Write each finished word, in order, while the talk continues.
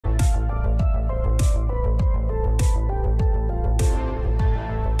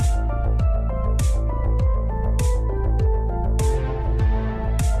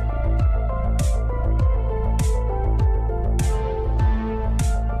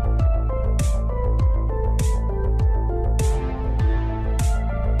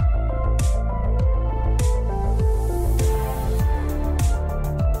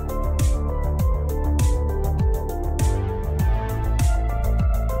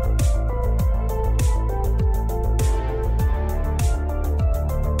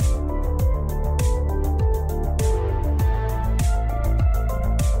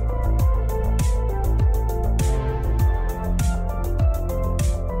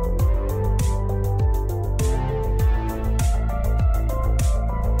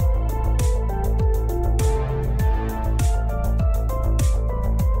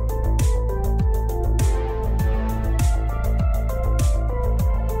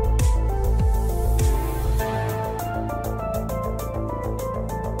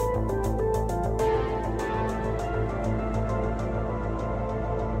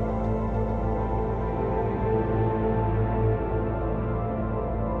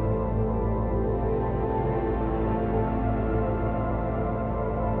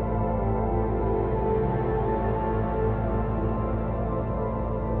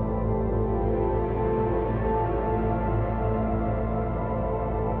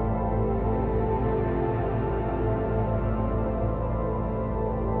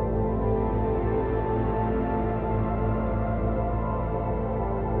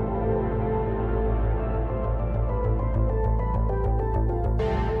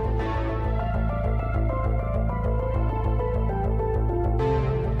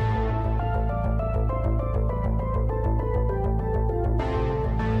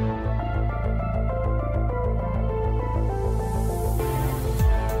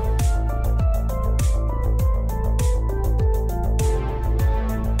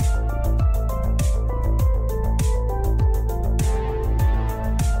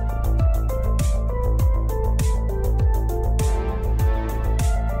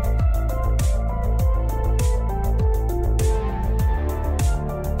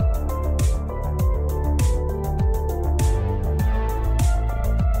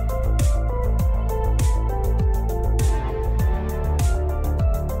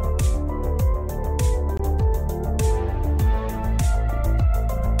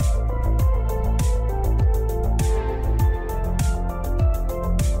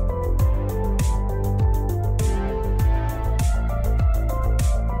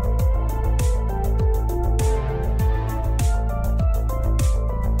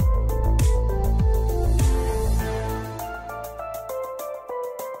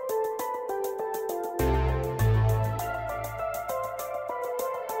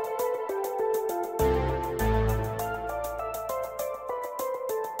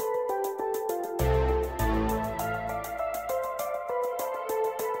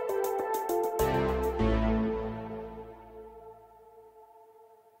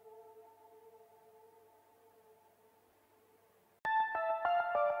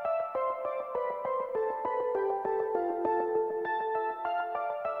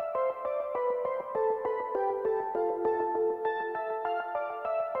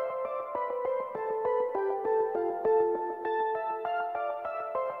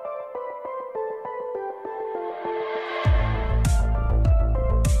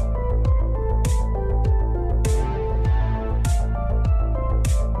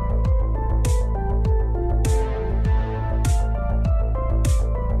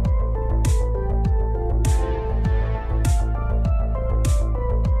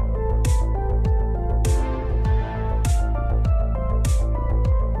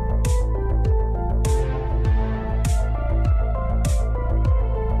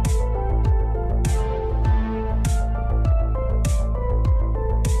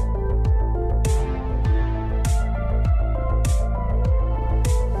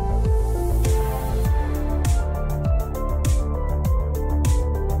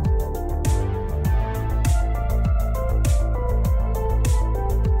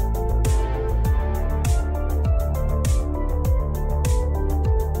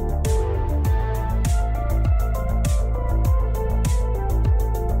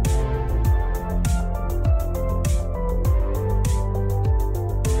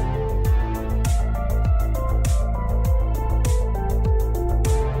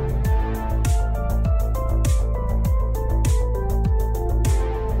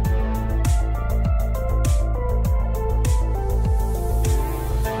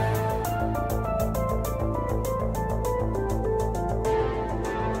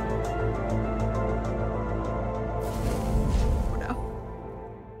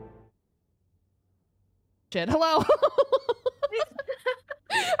Shit, hello.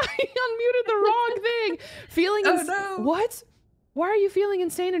 I unmuted the wrong thing. Feeling no. What? Why are you feeling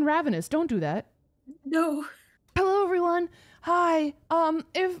insane and ravenous? Don't do that. No. Hello, everyone. Hi.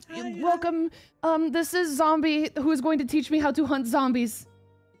 Welcome. This is Zombie, who is going to teach me how to hunt zombies.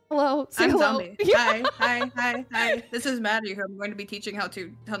 Hello. Say I'm hello. Zombie. Yeah. Hi. This is Maddie, who I'm going to be teaching how to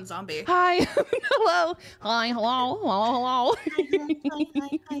hunt zombie. Hi. Hello. Hi. Hello.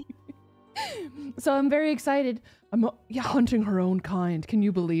 Hi. So I'm very excited. I'm hunting her own kind. Can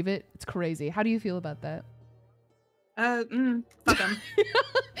you believe it? It's crazy. How do you feel about that? Fuck them.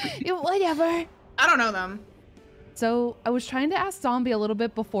 Whatever. I don't know them. So I was trying to ask Zombie a little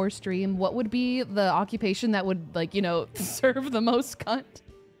bit before stream, what would be the occupation that would, like, you know, serve the most cunt?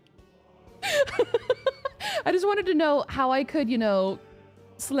 I just wanted to know how I could, you know,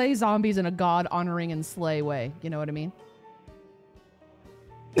 slay zombies in a god-honoring and slay way. You know what I mean?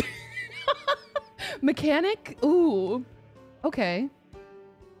 Mechanic? Ooh. Okay.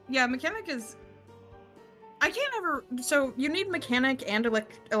 Yeah, mechanic is... I can't ever... So, you need mechanic and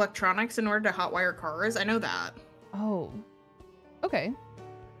electronics in order to hotwire cars. I know that. Oh. Okay.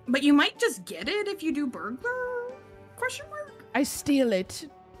 But you might just get it if you do burglar? Question mark? I steal it.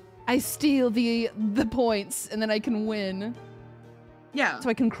 I steal the points, and then I can win. Yeah. So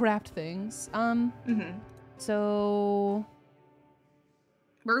I can craft things. So...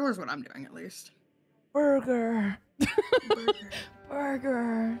 Burglar's what I'm doing, at least. Burger.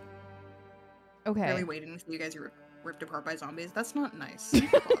 Burger. Okay. Really waiting until you guys are ripped apart by zombies. That's not nice.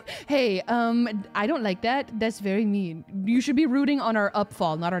 Hey, I don't like that. That's very mean. You should be rooting on our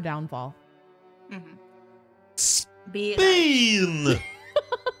upfall, not our downfall. Bean!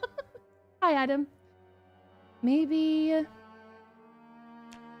 Hi, Adam. Maybe...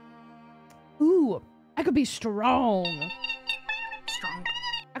 Ooh, I could be strong. Strong.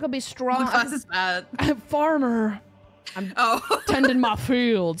 I could be strong. What class is that? I'm farmer. I'm tending my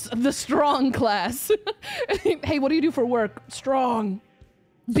fields. The strong class. Hey, what do you do for work? Strong.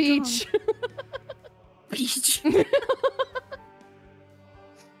 Beach. Beach.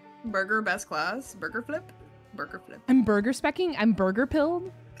 Burger best class. Burger flip. Burger flip. I'm burger specking. I'm burger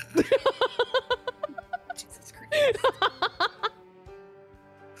pilled. Jesus Christ.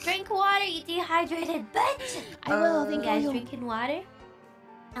 Drink water, you dehydrated bitch! I will think guys drinking water.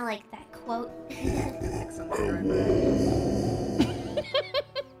 I like that quote.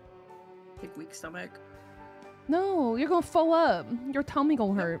 Big weak stomach. No, you're gonna fall up. Your tummy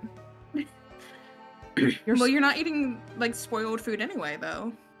gonna hurt. Well, you're not eating, like, spoiled food anyway,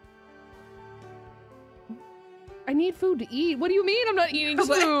 though. I need food to eat. What do you mean I'm not eating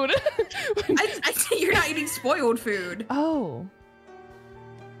food? I say you're not eating spoiled food. Oh.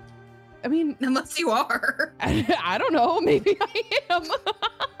 I mean... Unless you are. I don't know. Maybe I am.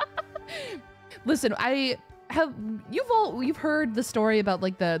 Listen, you've heard the story about,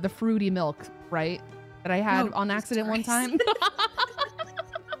 like, the fruity milk, right? That I had on accident one time.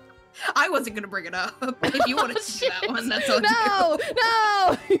 I wasn't gonna bring it up. If you want to do that one, that's on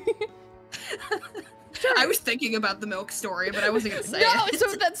you. Sure. I was thinking about the milk story, but I wasn't gonna say it. No,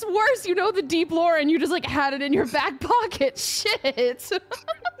 so that's worse. You know the deep lore, and you just, like, had it in your back pocket. Shit.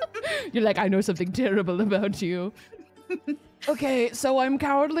 You're like, I know something terrible about you. Okay, so I'm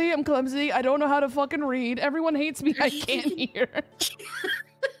cowardly, I'm clumsy, I don't know how to fucking read. Everyone hates me, I can't hear.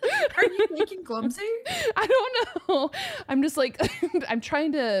 Are you making clumsy? I don't know. I'm just like, I'm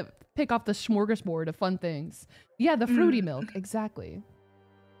trying to pick off the smorgasbord of fun things. Yeah, the fruity milk, exactly.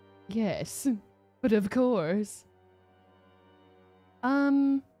 Yes, but of course.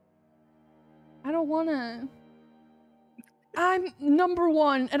 I don't wanna... I'm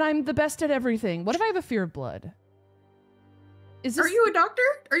 #1, and I'm the best at everything. What if I have a fear of blood? Is this... Are you a doctor?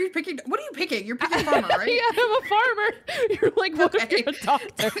 Are you picking... What are you picking? You're picking farmer, right? Yeah, I'm a farmer. You're like, what if you're a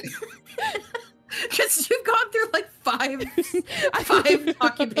doctor? Because you've gone through like five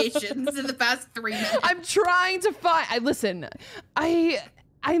occupations in the past 3 minutes. I'm trying to find... Listen,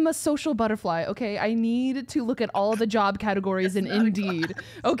 I'm a social butterfly, okay? I need to look at all the job categories in Indeed,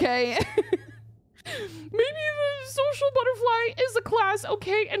 okay? Maybe the social butterfly is a class,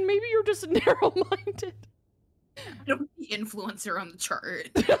 okay? And maybe you're just narrow-minded. Don't be influencer on the chart.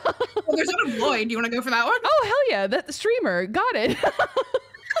 Well, there's unemployed. Do you want to go for that one? Oh, hell yeah. That streamer. Got it.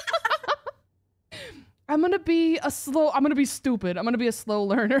 I'm gonna be stupid. I'm gonna be a slow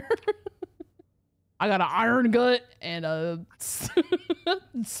learner. I got an iron gut and a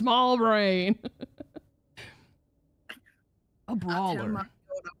small brain. A brawler. I'll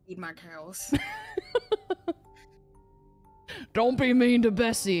feed my cows. Don't be mean to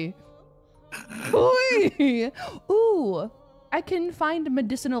Bessie. Ooh, I can find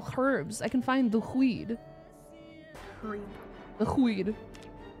medicinal herbs. I can find the weed. Hurry. The weed.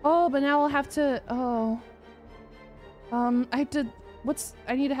 Oh, but now I'll have to. Oh. I have to.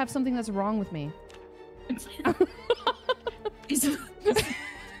 I need to have something that's wrong with me.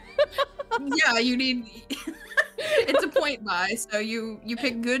 Yeah, you need. It's a point buy, so you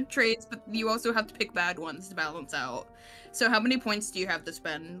pick good traits, but you also have to pick bad ones to balance out. So how many points do you have to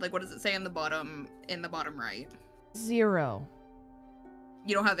spend? Like, what does it say in the bottom right? 0.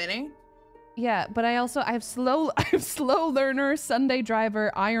 You don't have any? Yeah, but I have slow learner, Sunday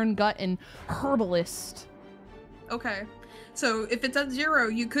driver, iron gut, and herbalist. Okay. So if it's at 0,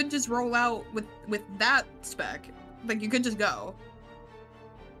 you could just roll out with that spec. Like, you could just go.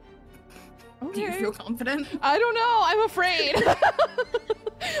 Okay. Do you feel confident? I don't know. I'm afraid.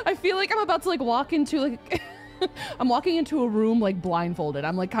 I feel like I'm about to like walk into like I'm walking into a room like blindfolded.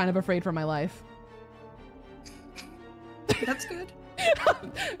 I'm like kind of afraid for my life. That's good.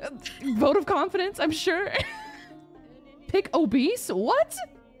 Vote of confidence, I'm sure. Pick obese? What?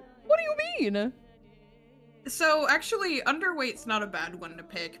 What do you mean? So actually, underweight's not a bad one to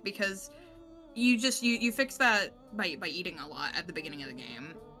pick because you fix that by eating a lot at the beginning of the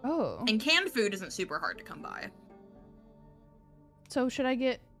game. Oh. And canned food isn't super hard to come by. So should I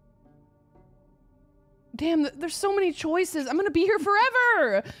get... Damn, there's so many choices. I'm gonna be here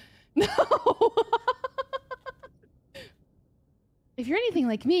forever! No! If you're anything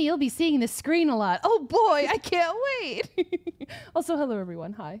like me, you'll be seeing this screen a lot. Oh boy, I can't wait! Also, hello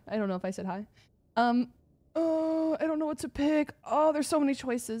everyone. Hi. I don't know if I said hi. Oh, I don't know what to pick. Oh, there's so many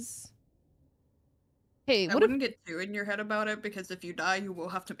choices. Hey, I wouldn't get too in your head about it because if you die, you will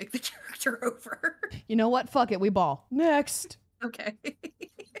have to make the character over. You know what? Fuck it, we ball. Next. Okay.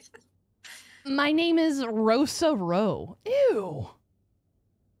 My name is Rosa Rowe. Ew.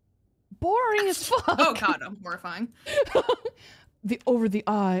 Boring as fuck. Oh god, I'm horrifying. Over the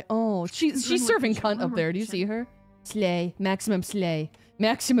eye. Oh, she's serving cunt up there. Do you see her? Slay. Maximum slay.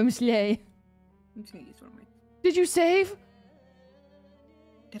 Maximum slay. I'm just gonna use one of my... Did you save?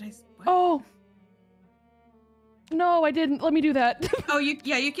 Did I? What? Oh. No, I didn't. Let me do that. Oh, you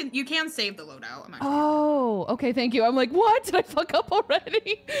can save the loadout. Oh, okay, thank you. I'm like, what? Did I fuck up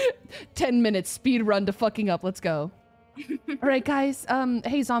already? 10 minutes speed run to fucking up. Let's go. All right, guys.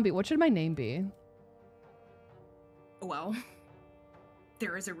 Hey, zombie, what should my name be? Well,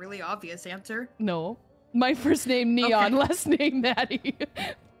 there is a really obvious answer. No. My first name, Neon. Okay. Last name, Maddie.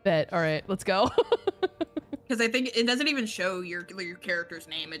 Bet. All right, let's go. Because I think it doesn't even show your character's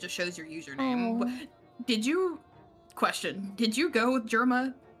name. It just shows your username. Oh. Did you... Question. Did you go with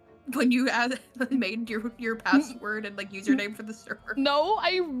Germa when you made your password and like username for the server? No,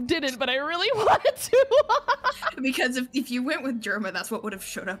 I didn't, but I really wanted to. Because if you went with Germa, that's what would have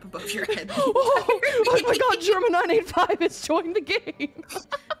showed up above your head. Oh my god, Germa985 has joined the game.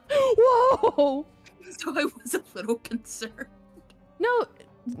 Whoa. So I was a little concerned. No,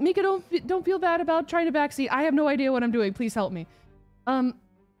 Mika, don't feel bad about trying to backseat. I have no idea what I'm doing. Please help me.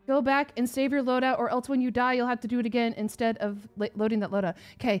 Go back and save your loadout, or else when you die, you'll have to do it again instead of loading that loadout.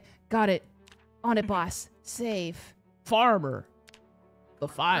 Okay, got it. On it, boss. Save. Farmer. The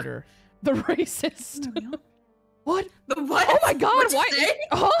fighter. The racist. What? The what? Oh my god, What'd you why? say?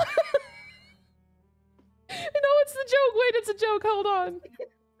 Huh? No, it's the joke. Wait, it's a joke. Hold on.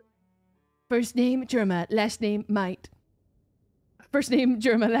 First name, Germa. Last name, Might. First name,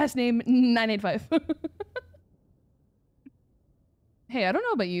 Germa. Last name, 985. Hey, I don't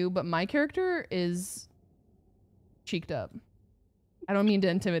know about you, but my character is cheeked up. I don't mean to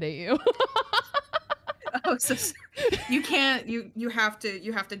intimidate you. Oh, so sorry. You can't. You have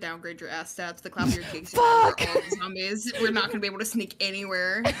to downgrade your ass stats. The clap your cheeks. Fuck! All the zombies. We're not gonna be able to sneak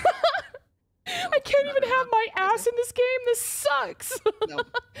anywhere. I can't even have my ass in this game. This sucks.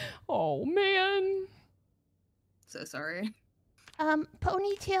 Nope. Oh man. So sorry.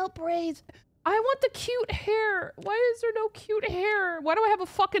 Ponytail braids. I want the cute hair. Why is there no cute hair? Why do I have a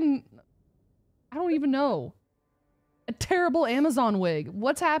fucking... I don't even know. A terrible Amazon wig.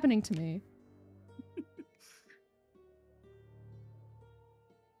 What's happening to me?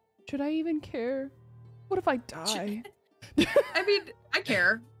 Should I even care? What if I die? I mean, I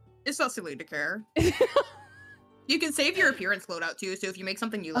care. It's not silly to care. You can save your appearance loadout too, so if you make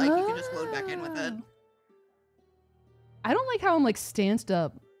something you like, you can just load back in with it. I don't like how I'm like stanced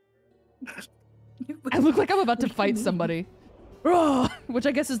up. I look like I'm about to fight somebody. Which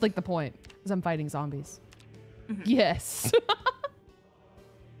I guess is like the point, because I'm fighting zombies. Mm-hmm. Yes.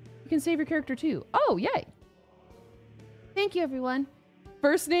 You can save your character too. Oh, yay. Thank you, everyone.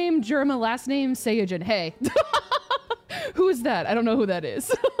 First name, Germa, last name, Sayajin. Hey. Who is that? I don't know who that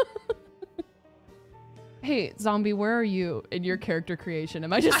is. Hey, zombie, where are you in your character creation?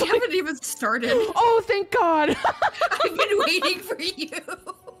 Am I just I haven't even started. Oh, thank God. I've been waiting for you. Why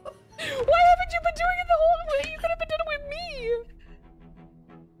haven't you been doing it the whole way? You could have been doing it with me.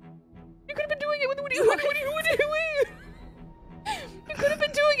 You could have been doing it with You could have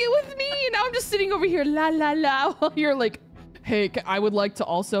been doing it with me. Now I'm just sitting over here, la la la, while you're like, hey, I would like to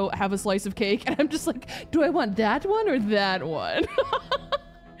also have a slice of cake. And I'm just like, do I want that one or that one?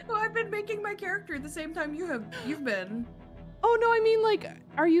 Well, I've been making my character at the same time you've been. Oh no, I mean like,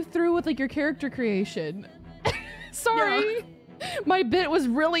 are you through with like your character creation? Sorry. Yeah. My bit was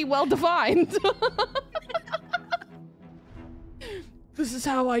really well defined. This is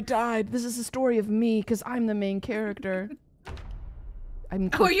how I died. This is the story of me, because I'm the main character. I'm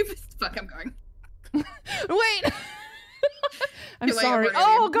going. Wait! I'm sorry.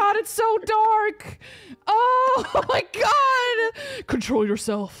 Oh God, it's so dark! Oh my God! Control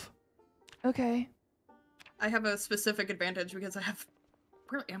yourself. Okay. I have a specific advantage because I have...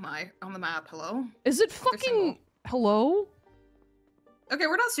 Where am I on the map? Hello? Is it fucking... Hello? Okay,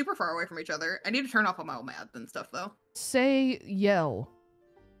 we're not super far away from each other. I need to turn off all my map and stuff, though. Say yell.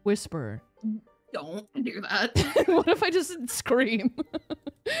 Whisper. Don't do that. What if I just scream?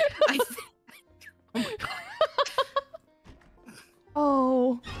 Oh my God.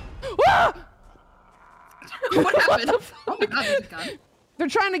 Oh. Ah! What happened? Oh my God, there's a gun. They're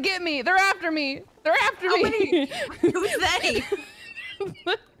trying to get me. They're after me. They're after me. Who's they?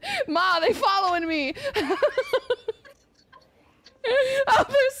 Ma, they following me. Oh,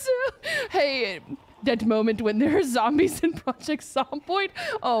 they're so... Hey, that moment when there are zombies in Project Zomboid.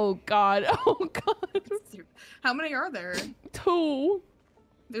 Oh God. Oh God. How many are there? 2.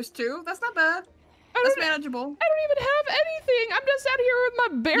 There's 2? That's not bad. That's manageable. I don't even have anything. I'm just out here with my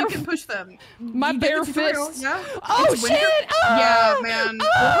bare... You can push them. My bare fists. Yeah. Oh, it's shit! Ah! Yeah, man.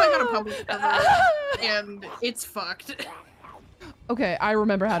 Ah! We're playing on a public server, and it's fucked. Okay, I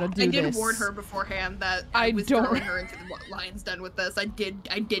remember how to do this. I did warn her beforehand that I was throwing her into the lion's den with this. I did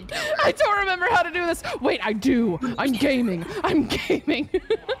tell her. I don't remember how to do this. Wait, I do. I'm gaming. I'm gaming.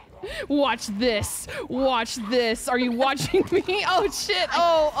 Watch this. Watch this. Are you watching me? Oh shit.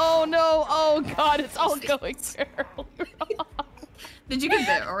 Oh no. Oh God, it's all going terribly wrong. Did you get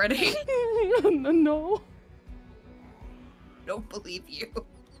there already? No. Don't believe you.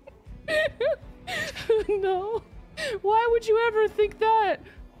 No. Why would you ever think that?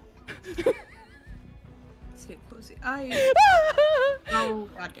 Stay close. Oh,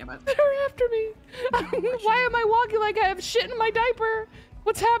 God damn it. They're after me. Why am I walking like I have shit in my diaper?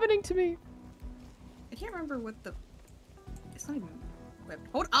 What's happening to me? I can't remember what the... It's not even equipped.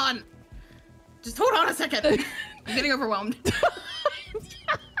 Hold on! Just hold on a second! I'm getting overwhelmed.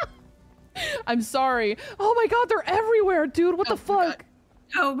 I'm sorry. Oh my God, they're everywhere, dude. What the fuck? God.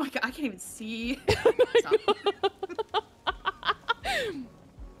 Oh my God, I can't even see.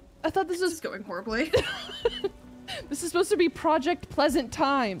 I thought this was going horribly. This is supposed to be Project Pleasant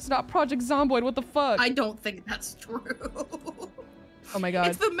Times, not Project Zomboid. What the fuck? I don't think that's true. Oh my God.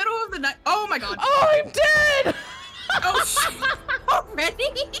 It's the middle of the night. Oh my God. Oh, I'm dead! Oh shit.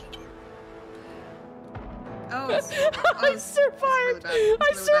 Already? I survived.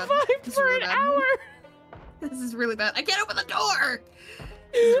 I survived for an hour. This is really bad. I can't open the door.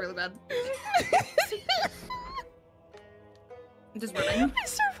 This is really bad. I'm just running. I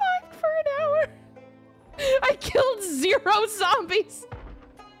survived for an hour. I killed 0 zombies.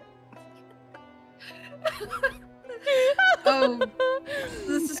 Oh,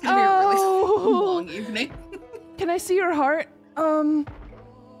 this is gonna be a really long evening. Can I see your heart? Can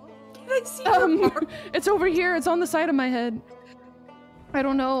I see your heart? It's over here. It's on the side of my head. I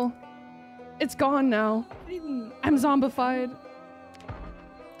don't know. It's gone now. I'm zombified.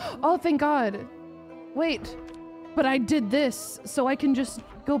 Oh, thank God. Wait, but I did this, so I can just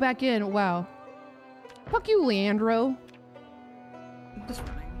go back in. Wow. Fuck you, Leandro. I'm just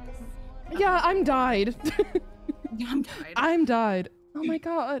running. Yeah, I'm died. I'm died. I'm died. Oh my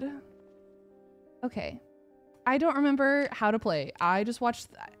God. Okay. I don't remember how to play. I just watched...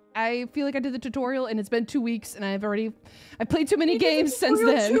 I feel like I did the tutorial and it's been 2 weeks and I played too many games since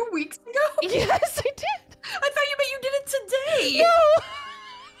then. 2 weeks ago? Yes, I did. I thought you meant you did it today. No.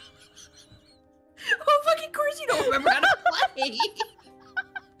 Oh, fucking course you don't remember how to play.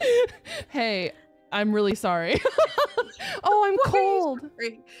 Hey, I'm really sorry. Oh, I'm cold.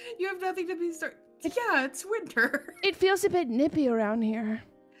 You have nothing to be sorry. Yeah, it's winter. It feels a bit nippy around here.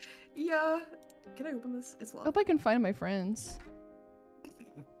 Yeah. Can I open this? It's I locked. hope I can find my friends.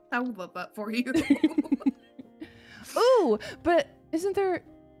 I would love that for you. Ooh, but isn't there...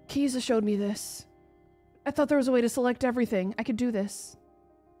 Kiza showed me this. I thought there was a way to select everything. I could do this.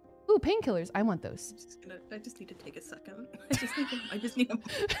 Ooh, painkillers. I want those. I just need to take a second. I just need a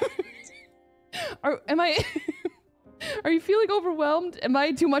Are you feeling overwhelmed? Am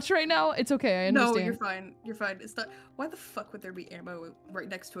I too much right now? It's okay, I understand. No, you're fine. You're fine. It's not. Why the fuck would there be ammo right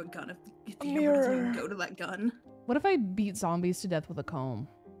next to a gun if the ammo doesn't even go to that gun? What if I beat zombies to death with a comb?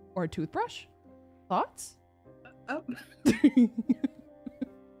 Or a toothbrush? Thoughts? Oh.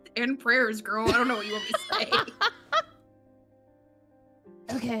 And prayers, girl. I don't know what you want me to say.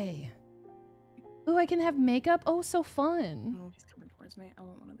 Okay. Ooh, I can have makeup? Oh, so fun. Oh, he's coming towards me. I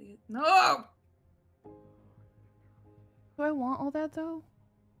want one of these. No! Do I want all that, though?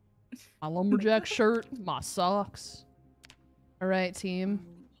 My lumberjack shirt, my socks. All right, team.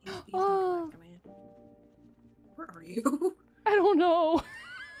 He's Oh. not coming after me. Where are you? I don't know.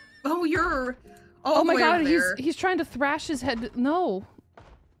 Oh, you're all Oh the my way god, over there. he's trying to thrash his head. No.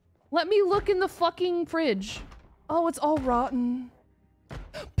 Let me look in the fucking fridge. Oh, it's all rotten.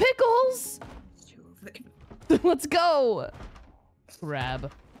 Pickles! There's two over there. Let's go.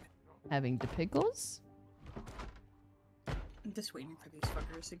 Grab. Having the pickles. I'm just waiting for these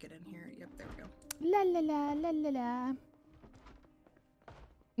fuckers to get in here. Yep, there we go. La la la la la la.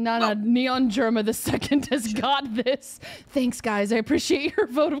 Nah, Neon Germa the second has got this. Thanks, guys. I appreciate your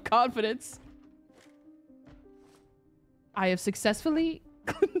vote of confidence. I have successfully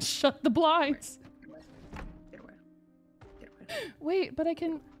shut the blinds. Get away. Get away. Get away. Wait, but I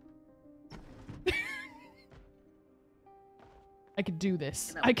can... I could do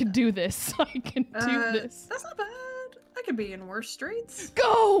this. I could do this. I can do this. That's not bad. I could be in worse straits.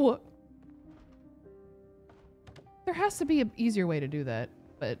 Go! There has to be an easier way to do that,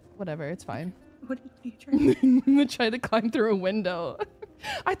 but whatever, it's fine. What are you trying to do? I'm gonna try to climb through a window.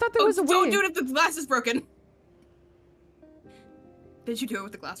 I thought there was a way. Don't do it if the glass is broken. Did you do it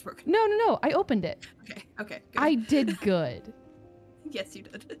with the glass broken? No. I opened it. Okay, good. I did good. Yes, you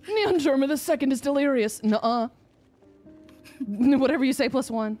did. Neon Germa the second is delirious. Nuh-uh. Whatever you say,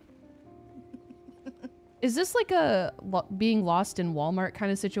 +1. Is this like a being lost in Walmart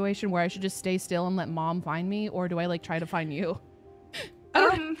kind of situation where I should just stay still and let mom find me, or do I like try to find you?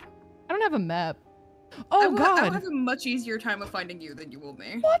 I don't have a map. Oh god. I will have a much easier time of finding you than you will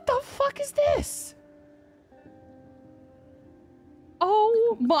me. What the fuck is this?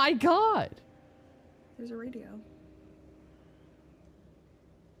 Oh my god. There's a radio.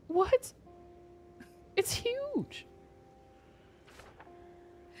 What? It's huge.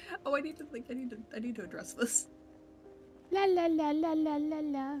 Oh, I need to address this. La la la la la la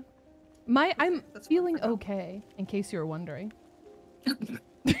la. I'm That's feeling fine for now. okay, in case you were wondering. I'm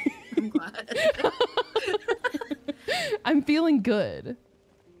glad. I'm feeling good.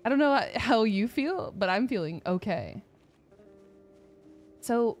 I don't know how you feel, but I'm feeling okay.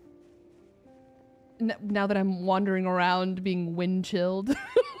 So, now that I'm wandering around being wind chilled. Can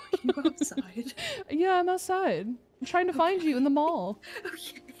you go outside? Yeah, I'm outside. I'm trying to find you in the mall.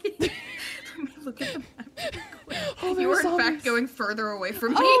 Okay. Let me look at the map. Oh, You are in zombies. fact going further away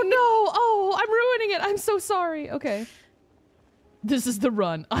from me. Oh no! Oh, I'm ruining it. I'm so sorry. Okay. This is the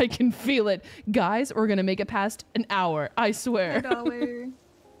run. I can feel it. Guys, we're gonna make it past an hour. I swear. $1.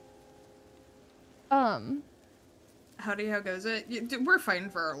 How goes it? We're fighting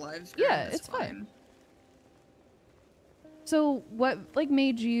for our lives. Girl. Yeah, it's fine. So what like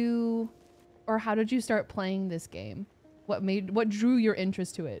made you, or how did you start playing this game? What drew your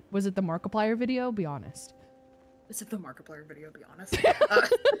interest to it? Was it the Markiplier video? Be honest. Is it the Markiplier video? Be honest.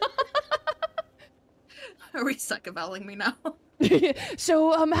 Are we psychoballing me now?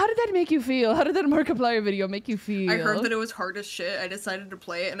 So how did that make you feel? How did that Markiplier video make you feel? I heard that it was hard as shit. I decided to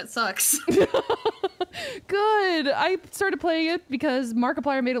play it and it sucks. Good. I started playing it because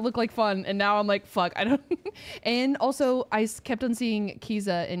Markiplier made it look like fun, and now I'm like, fuck, I don't. And also, I kept on seeing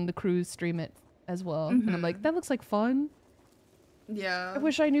Kiza and the crew stream it as well, and I'm like, that looks like fun. Yeah. I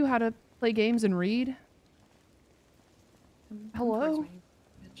wish I knew how to play games and read. Come towards Hello? me,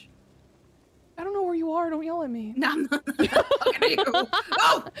 bitch. I don't know where you are. Don't yell at me. No, I'm not talking to you.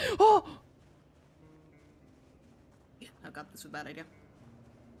 Oh! Oh! Yeah, I got this was a bad idea.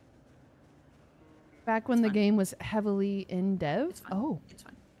 Back when the fine. game was heavily in dev? It's fine. Oh, It's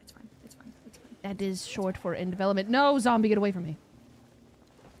fine. It's fine. It's fine. It's fine. that is short for in development. No, zombie, get away from me.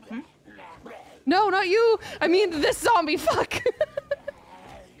 No, not you! I mean, this zombie, fuck!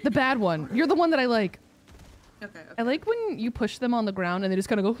 The bad one. You're the one that I like. Okay. I like when you push them on the ground and they just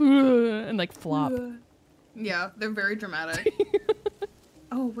kind of go and like flop. Yeah, they're very dramatic.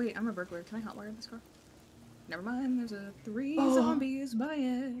 Oh wait, I'm a burglar. Can I hotwire this car? Never mind. There's a 3 zombies by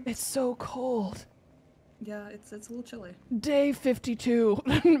it. It's so cold. Yeah, it's a little chilly. Day 52,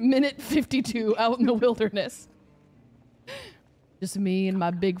 minute 52 out in the wilderness. Just me and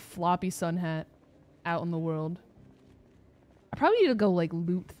my big floppy sun hat out in the world. I probably need to go like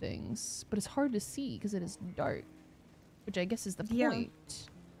loot things, but it's hard to see because it is dark, which I guess is the point.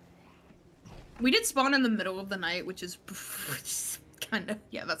 We did spawn in the middle of the night, which is kind of,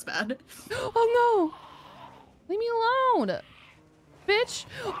 yeah, that's bad. Oh no! Leave me alone! Bitch!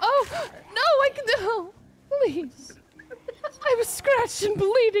 Oh! No, I can no! Please. I was scratched and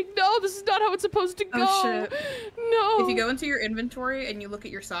bleeding. No, this is not how it's supposed to go. Oh shit. No. If you go into your inventory and you look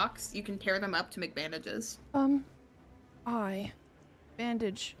at your socks, you can tear them up to make bandages.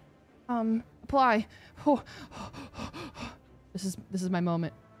 Bandage. Apply. Oh. This is my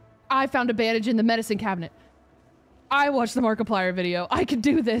moment. I found a bandage in the medicine cabinet. I watched the Markiplier video. I can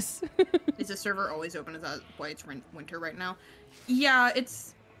do this. Is the server always open? Is that why it's winter right now? Yeah,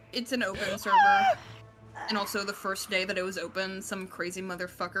 it's an open server. And also the first day that it was open, some crazy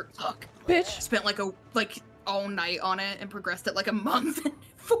motherfucker bitch spent like all night on it and progressed it like a month.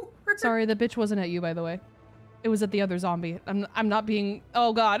 Sorry, the bitch wasn't at you, by the way. It was at the other zombie. I'm not being.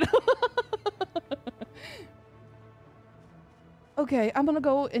 Oh god. Okay, I'm gonna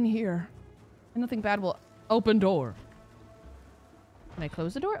go in here. And nothing bad will open door. Can I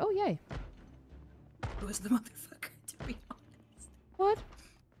close the door? Oh yay. It was the motherfucker, to be honest. What?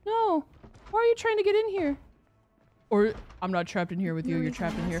 No. Why are you trying to get in here? Or I'm not trapped in here with you. You're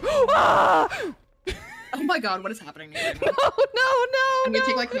trapped in here. Ah! Oh my god, what is happening to you? No. I'm gonna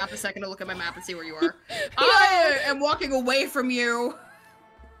take like half a second to look at my map and see where you are. I am walking away from you.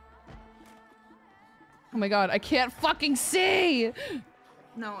 Oh my god, I can't fucking see!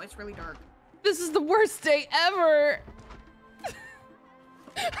 No, it's really dark. This is the worst day ever!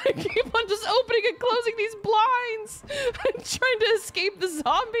 I keep on just opening and closing these blinds! I'm trying to escape the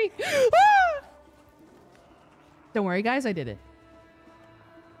zombie! Ah! Don't worry guys, I did it.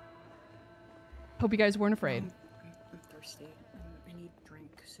 Hope you guys weren't afraid. I'm thirsty. I need a drink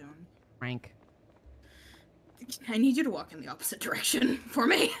soon. Frank. I need you to walk in the opposite direction for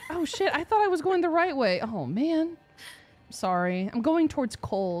me. Oh shit, I thought I was going the right way. Oh man. Sorry. I'm going towards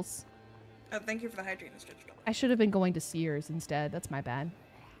Kohl's. Oh, thank you for the hydrating, Mr. Digital. I should have been going to Sears instead. That's my bad.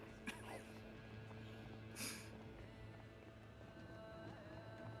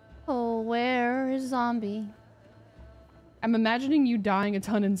 Oh, where is zombie? I'm imagining you dying a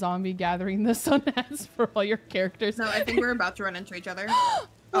ton in Zombie gathering the sun hats for all your characters. No, I think we're about to run into each other. Wow.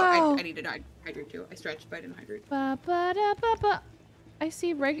 Oh, I need to hydrate too. I stretched, but I didn't hydrate. Ba, ba, da, ba, ba. I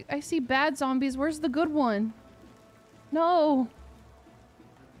see bad zombies. Where's the good one? No.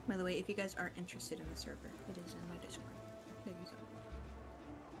 By the way, if you guys are interested in the server, it is in my Discord. There you go.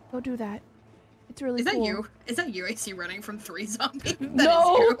 Go do that. It's really cool. Is that you? Is that you I see running from 3 zombies?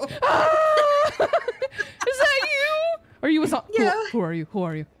 No! Is you. Ah! Is that you? Are you a zombie? Yeah. Who are you? Who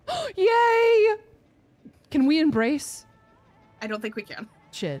are you? Yay! Can we embrace? I don't think we can.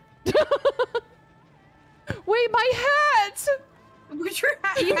 Shit. Wait, my hat! Where's your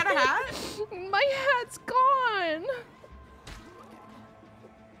hat? You had a hat? My hat's gone.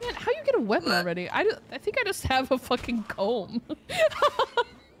 Man, how you get a weapon already? I think I just have a fucking comb.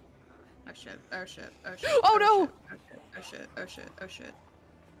 Oh shit, oh shit, oh shit. Oh no! Oh shit, oh shit, oh shit.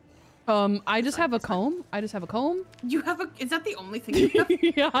 I just have a comb. I just have a comb. You have a, is that the only thing you have?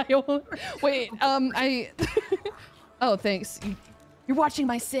 Yeah, I won't. Wait, oh, thanks. You're watching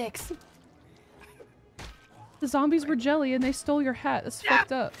my 6. The zombies were jelly and they stole your hat. That's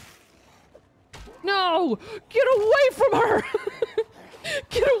fucked up. No! Get away from her!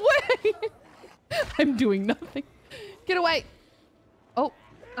 Get away! I'm doing nothing. Get away! Oh.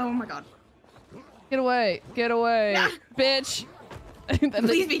 Oh my god. Get away. Get away. Yeah. Bitch.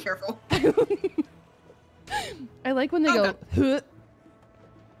 Please be careful. I like when they go, huh.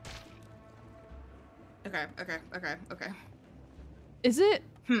 Okay. Is it?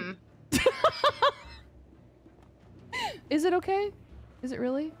 Is it okay? Is it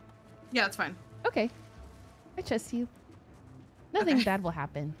really? Yeah, it's fine. Okay. I trust you. Nothing bad will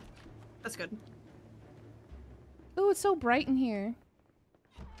happen. That's good. Oh, it's so bright in here.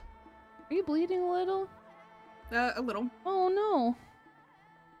 Are you bleeding a little? A little. Oh no.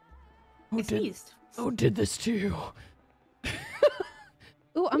 I sneezed. Who did this to you?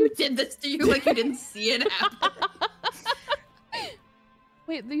 Oh, Who did this to you like you didn't see it happen?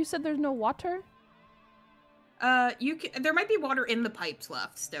 Wait, you said there's no water? There might be water in the pipes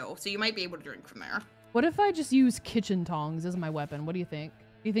left still, so you might be able to drink from there. What if I just use kitchen tongs as my weapon? What do you think?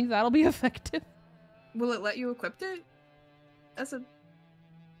 Do you think that'll be effective? Will it let you equip it? That's a...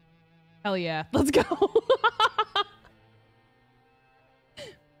 Hell yeah. Let's go. I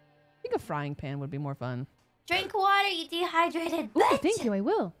think a frying pan would be more fun. Drink water, you dehydrated Ooh, bitch. thank you, I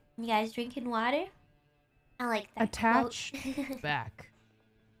will. You guys drinking water? I like that. Attach back.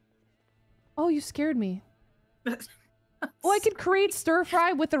 Oh, you scared me. Oh, I could create stir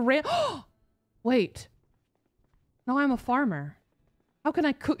fry with a Wait. Now I'm a farmer. How can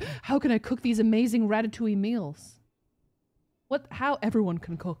I cook these amazing ratatouille meals? How everyone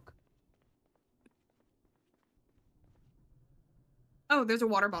can cook. Oh, there's a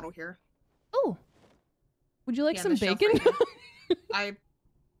water bottle here. Oh. Would you like some bacon? I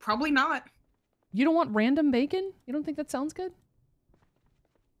probably not. You don't want random bacon? You don't think that sounds good?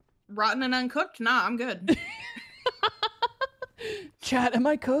 Rotten and uncooked? Nah, I'm good. Chat, am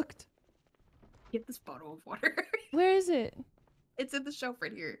I cooked? Get this bottle of water. Where is it? It's in the shelf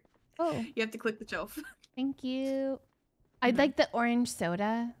right here. Oh. You have to click the shelf. Thank you. I'd like the orange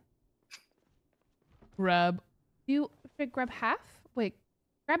soda. Grab. Should I grab half? Wait,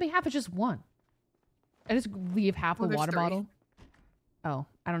 grabbing half is just one. I just leave half the water bottle. Oh,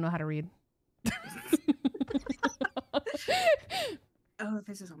 I don't know how to read. Oh,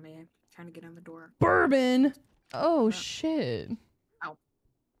 this is on me. I'm trying to get in the door. Bourbon! Oh, shit. Ow.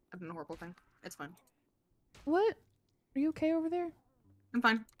 I've done a horrible thing. It's fine. What? Are you okay over there? I'm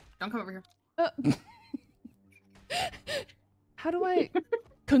fine. Don't come over here. How do I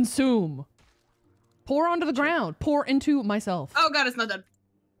consume? Pour onto the ground. Pour into myself. Oh god, it's not done.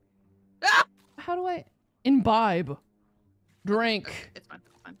 Ah! How do I imbibe? Drink. Okay, it's fine.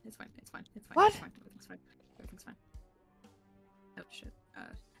 It's fine. It's fine. It's fine. It's fine. What? It's fine. Everything's fine. Everything's fine. Oh shit.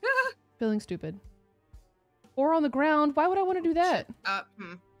 Feeling stupid. Pour on the ground. Why would I want to do that?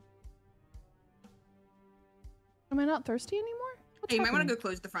 Am I not thirsty anymore? What's Hey, you might happening? want to go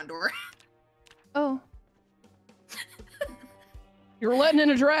close the front door. Oh. You're letting in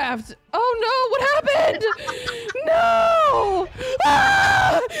a draft. Oh no, what happened? No!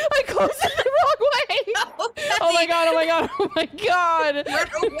 Ah! I closed it the wrong way! No, Oh my god, oh my god, oh my god! No.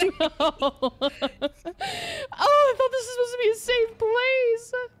 Oh, I thought this was supposed to be a safe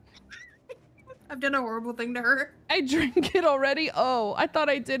place. I've done a horrible thing to her. I drank it already? Oh, I thought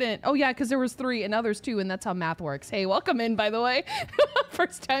I didn't. Oh yeah, because there was 3 and now there's 2 and that's how math works. Hey, welcome in, by the way.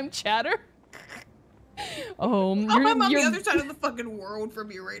 First time chatter. Oh, I'm on the other side of the fucking world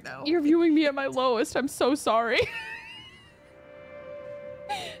from you right now. You're viewing me at my lowest. I'm so sorry.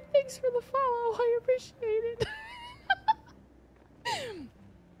 Thanks for the follow. I appreciate it.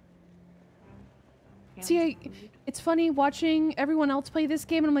 See, it's funny watching everyone else play this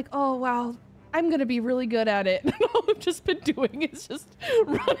game and I'm like, oh wow, I'm gonna be really good at it. And all I've just been doing is just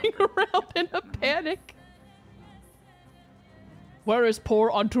running around in a panic. Where is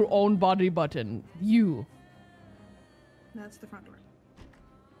pour onto own body button? You. That's the front door.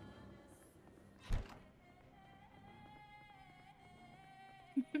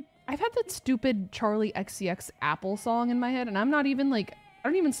 I've had that stupid Charlie XCX Apple song in my head, and I'm not even like, I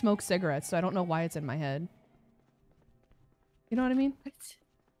don't even smoke cigarettes, so I don't know why it's in my head. You know what I mean? What?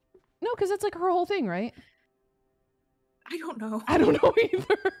 No, because that's like her whole thing, right? I don't know. I don't know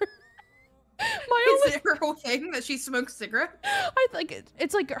either. Is it her whole thing that she smokes cigarettes? I think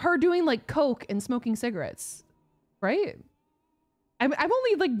it's like her doing like coke and smoking cigarettes, right? I'm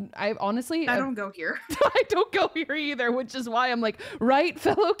only like, I honestly I don't go here. I don't go here either, which is why I'm like, right,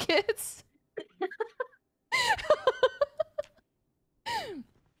 fellow kids.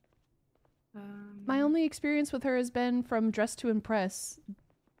 My only experience with her has been from Dress to Impress,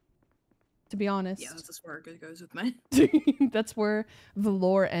 to be honest. Yeah, that's as far as it goes with me. That's where the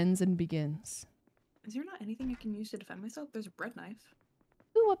lore ends and begins. Is there not anything I can use to defend myself? There's a bread knife.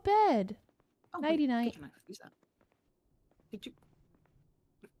 Ooh, a bed. Oh, Nighty night. kitchen knife. Use that. Did you?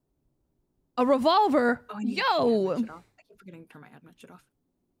 A revolver. Oh, I need to Yo. turn my shit off. I keep forgetting to turn my admin shit off.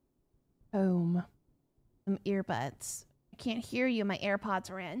 Home. Some earbuds. I can't hear you. My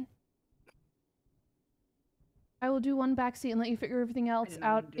AirPods are in. I will do one backseat and let you figure everything else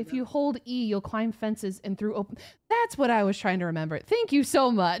out. If you hold E, you'll climb fences and through open... That's what I was trying to remember. Thank you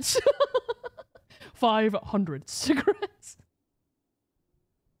so much. 500 cigarettes.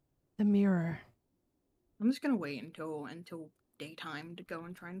 The mirror. I'm just gonna wait until daytime to go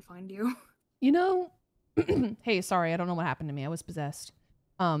and try and find you. You know... Hey, sorry, I don't know what happened to me. I was possessed.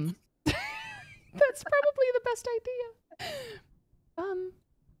 That's probably the best idea.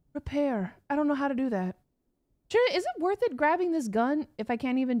 Repair. I don't know how to do that. Is it worth it grabbing this gun if I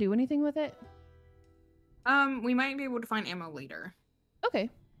can't even do anything with it? We might be able to find ammo later. Okay.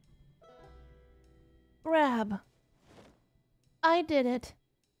 Grab. I did it.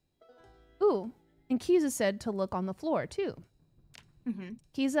 Ooh, and Kiza said to look on the floor, too. Mm-hmm.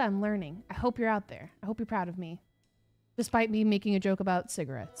 Kiza, I'm learning. I hope you're out there. I hope you're proud of me. Despite me making a joke about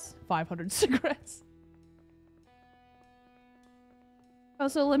cigarettes. 500 cigarettes.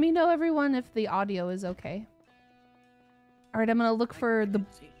 Also, let me know, everyone, if the audio is okay. All right, I'm gonna look for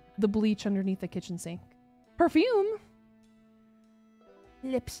the bleach underneath the kitchen sink. Perfume.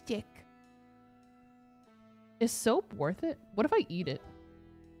 Lipstick. Is soap worth it? What if I eat it?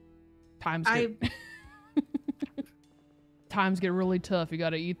 Times get really tough. You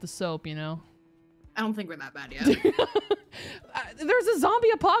gotta eat the soap, you know? I don't think we're that bad yet. There's a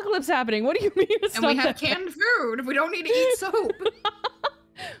zombie apocalypse happening. What do you mean it's And not we have that canned food. We don't need to eat soap.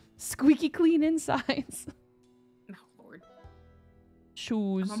 Squeaky clean insides. Oh, Lord.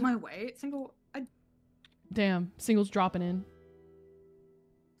 Shoes. I'm on my way. Damn, singles dropping in.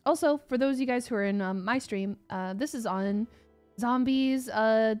 Also, for those of you guys who are in my stream, this is on Zombies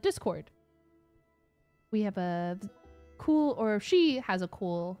Discord. We have a cool, or she has a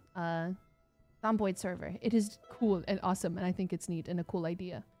cool Zomboid server. It is cool and awesome, and I think it's neat and a cool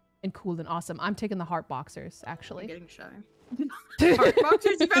idea. And cool and awesome. I'm taking the heart boxers, actually. I'm getting shy. Heart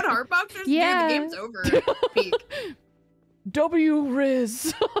boxers? You've had heart boxers? Yeah. Dude, the game's over. Peak.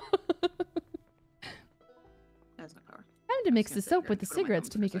 W-Riz. That's no power. Time to mix the soap with the cigarettes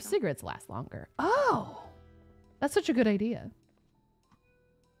to make your cigarettes last longer. Oh, that's such a good idea.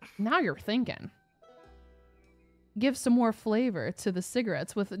 Now you're thinking. Give some more flavor to the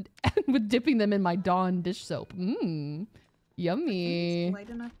cigarettes with dipping them in my Dawn dish soap. Mmm, yummy. It's light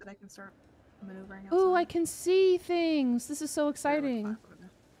enough that I can start maneuvering outside. Oh, I can see things. This is so exciting.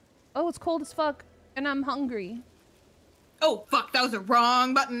 Oh, it's cold as fuck, and I'm hungry. Oh, fuck, that was the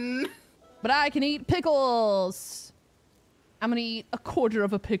wrong button. But I can eat pickles. I'm gonna eat a quarter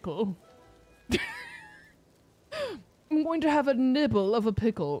of a pickle. I'm going to have a nibble of a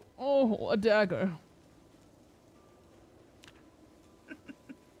pickle. Oh, a dagger.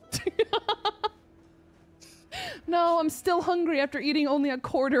 No, I'm still hungry after eating only a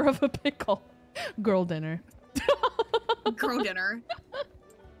quarter of a pickle. Girl dinner. Girl dinner.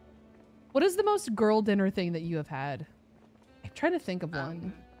 What is the most girl dinner thing that you have had? I'm trying to think of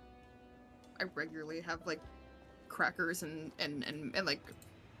one. I regularly have like crackers and like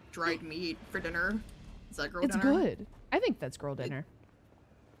dried meat for dinner. Is that girl dinner? It's good. I think that's girl dinner.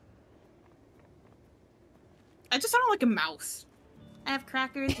 I just sound like a mouse. I have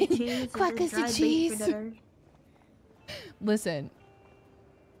crackers and cheese. Crackers and cheese. Listen,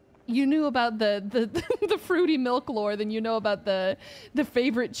 you knew about the the fruity milk lore, then you know about the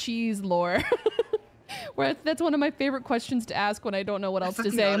favorite cheese lore. Where that's one of my favorite questions to ask when I don't know what else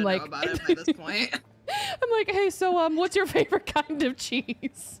to say. I'm like, about it by this point. I'm like, hey, so what's your favorite kind of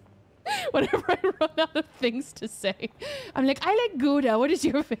cheese? Whenever I run out of things to say, I'm like, I like Gouda. What is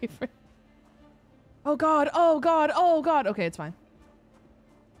your favorite? Oh god, oh god, oh god. Okay, it's fine.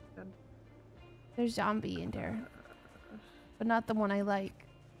 There's zombie in there, but not the one I like.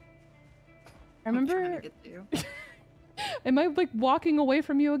 I remember. Am I like walking away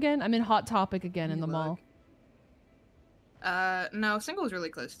from you again? I'm in Hot Topic again in the mall. No, Single is really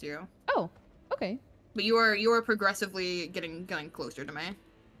close to you. Oh, okay. But you are progressively getting closer to me.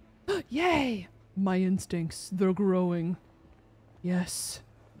 Yay! My instincts, they're growing. Yes.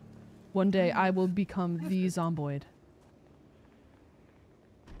 One day I will become the Zomboid.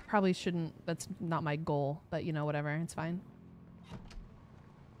 Probably shouldn't, that's not my goal, but you know, whatever, it's fine.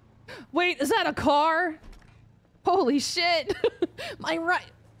 Wait, is that a car? Holy shit! My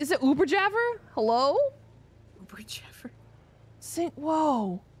right, is it Uber Jaffer? Hello? Uber Jaffer.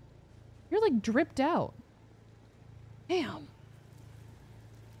 Whoa. You're like dripped out. Damn.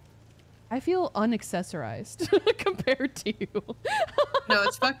 I feel unaccessorized compared to you. No,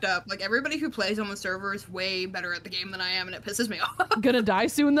 it's fucked up. Like, everybody who plays on the server is way better at the game than I am, and it pisses me off. Gonna die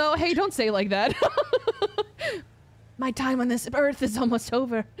soon, though? Hey, don't say like that. My time on this earth is almost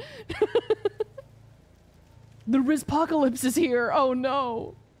over. The Rizpocalypse is here. Oh,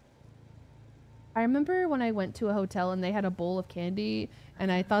 no. I remember when I went to a hotel and they had a bowl of candy,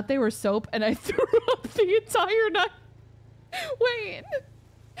 and I thought they were soap, and I threw up the entire night. Wait.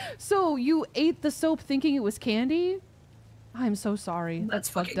 So you ate the soap thinking it was candy? I'm so sorry. That's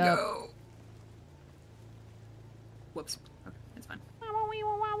fucked up. Go. Whoops. Okay, it's fine.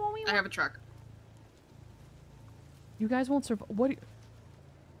 I have a truck. You guys won't survive. What?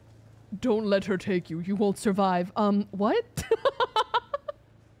 Don't let her take you. You won't survive. What?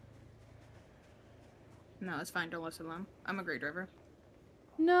 No, it's fine. Don't listen to them. I'm a great driver.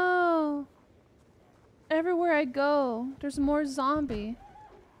 No. Everywhere I go, there's more zombie.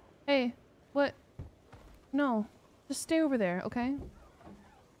 Hey, what? No. Just stay over there, okay?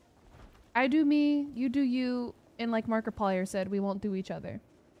 I do me, you do you, and like Markiplier said, we won't do each other.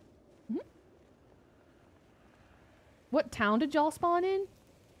 Mm-hmm. What town did y'all spawn in?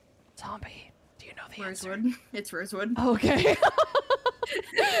 Zombie. Do you know the answer? Rosewood. It's Rosewood. Okay.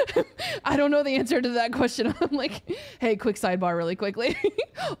 I don't know the answer to that question. I'm like, hey, quick sidebar really quickly.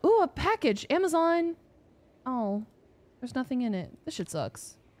 Ooh, a package. Amazon. Oh, there's nothing in it. This shit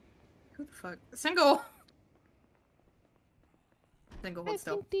sucks. Who the fuck? Single. Single, I hold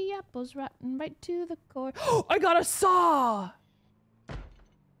still. think the apple's rotten right to the core. I got a saw!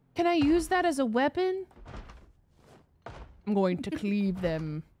 Can I use that as a weapon? I'm going to cleave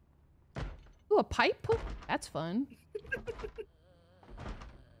them. Ooh, a pipe? That's fun.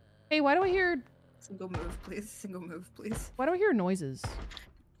 Hey, why do I hear... Single move, please. Single move, please. Why do I hear noises?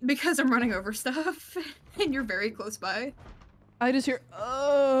 Because I'm running over stuff, and you're very close by. I just hear...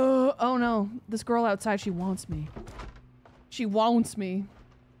 oh no. This girl outside, she wants me. She wants me.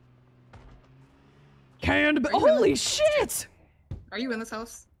 Holy shit! Are you in this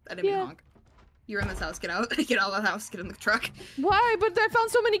house? I didn't mean honk. You're in this house. Get out. Get out of the house. Get in the truck. Why? But I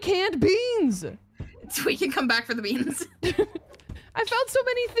found so many canned beans! So we can come back for the beans. I found so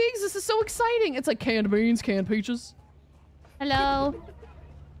many things. This is so exciting. It's like canned beans, canned peaches. Hello.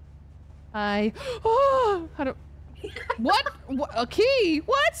 Hi. Oh, how do... What? A key?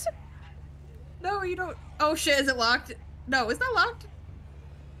 What? No, you don't. Oh shit, is it locked? No, it's not locked.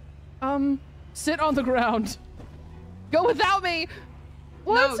 Sit on the ground. Go without me.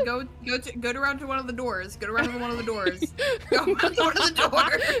 What? No, go around to one of the doors. Go around to one of the doors. Go around to one of the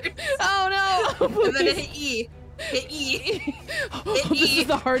doors. Oh no! And then hit E. Hit E. Hit This is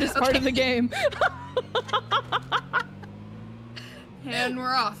the hardest part of the game. And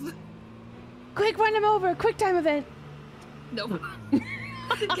we're off. Quick, run him over. Quick time event. Nope.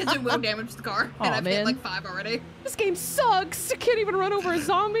 Because it will damage the car. Aw, And I've man. hit like 5 already. This game sucks. I can't even run over a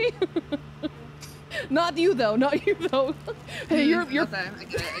zombie. Not you though. Not you though. Hey, you're. Okay, I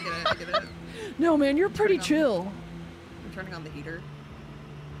get it. No, man, you're pretty chill. I'm turning on the heater.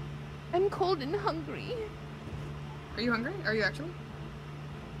 I'm cold and hungry. Are you hungry? Are you actually?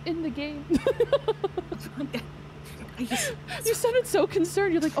 In the game. You You sounded so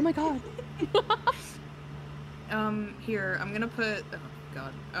concerned. You're like, oh my god. Here, I'm gonna put, oh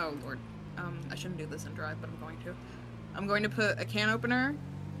god, oh lord. I shouldn't do this in drive, but I'm going to. I'm going to put a can opener.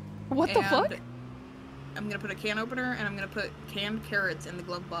 What the fuck? I'm gonna put a can opener, and I'm gonna put canned carrots in the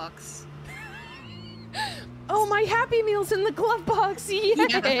glove box. Oh, my Happy Meal's in the glove box.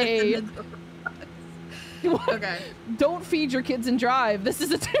 Yay. What? Okay. Don't feed your kids and drive. This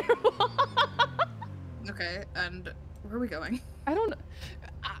is a terrible. Okay, and where are we going? I don't know.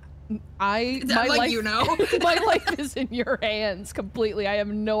 Is that like life, you know? my life is in your hands completely. I have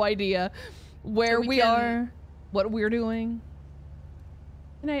no idea where So we are, what we're doing.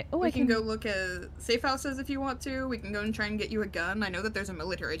 And I We can go look at safe houses if you want to. We can go and try and get you a gun. I know that there's a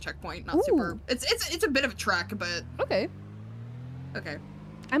military checkpoint. Not super. It's a bit of a trek, but okay. Okay.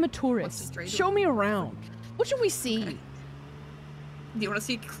 I'm a tourist. Show me around. What should we see? Okay. Do you want to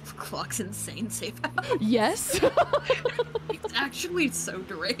see Clock's insane safe house? Yes. It's actually so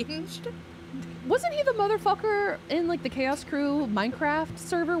deranged. Wasn't he the motherfucker in like the Chaos Crew Minecraft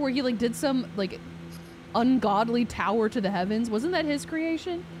server where he like did some like ungodly tower to the heavens? Wasn't that his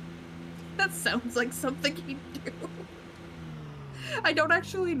creation? That sounds like something he'd do. I don't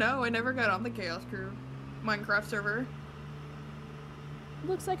actually know. I never got on the Chaos Crew Minecraft server.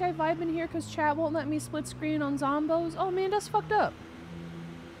 Looks like I vibe in here because chat won't let me split screen on Zombos. Oh man, that's fucked up.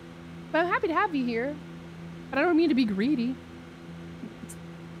 But I'm happy to have you here. But I don't mean to be greedy.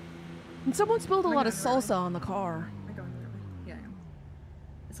 And someone spilled a lot of salsa on the car. Am I going the right way? Yeah, I am.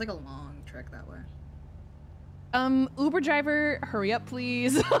 It's like a long trek that way. Uber driver, hurry up,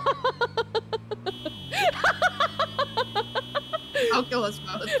 please. I'll kill us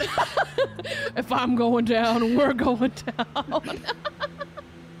both. If I'm going down, we're going down.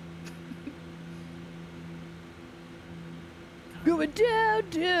 Going down,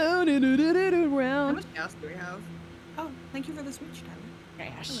 down, and around. How much gas do we have? Oh, thank you for the switch,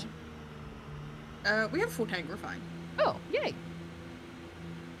 Tyler. Gosh. We have a full tank. We're fine. Oh, yay.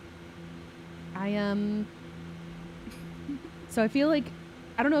 So I feel like,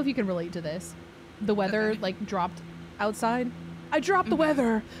 I don't know if you can relate to this. The weather like dropped outside. I dropped the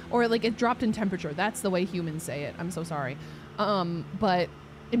weather, or like it dropped in temperature. That's the way humans say it. I'm so sorry. But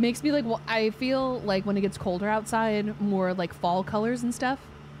it makes me like, well, I feel like when it gets colder outside, more like fall colors and stuff.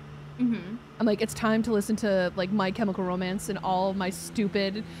 I'm like, it's time to listen to like My Chemical Romance and all my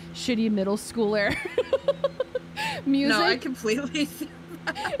stupid, shitty middle schooler music. No, I completely.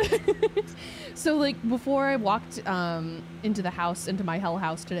 So like before I walked into the house, into my hell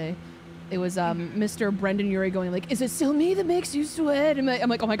house today, it was Mr. Brendan Urie going like, "Is it still me that makes you sweat?" And I'm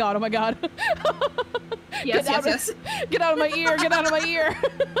like, "Oh my god, oh my god." Yes, yes. Get out of my ear, get out of my ear.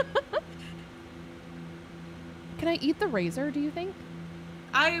 Can I eat the razor, do you think?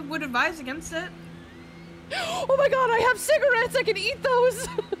 I would advise against it. Oh my god, I have cigarettes! I can eat those!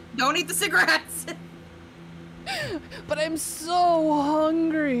 Don't eat the cigarettes! But I'm so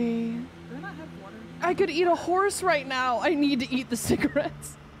hungry. Do I not have water? I could eat a horse right now. I need to eat the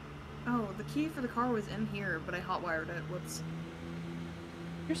cigarettes. Oh, the key for the car was in here, but I hotwired it. Whoops.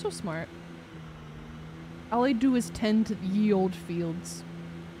 You're so smart. All I do is tend to ye old fields.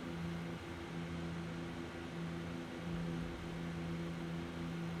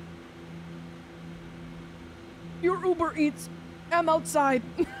 Your Uber Eats. I'm outside.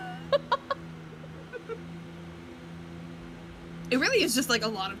 It really is just like a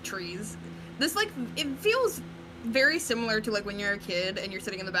lot of trees. This like, it feels very similar to like when you're a kid and you're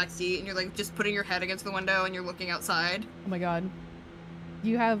sitting in the back seat and you're like just putting your head against the window and you're looking outside. Oh my god.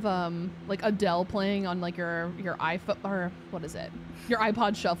 You have like Adele playing on like your iPhone, or what is it? Your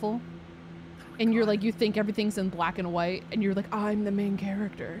iPod Shuffle. And you're like, you think everything's in black and white and you're like, I'm the main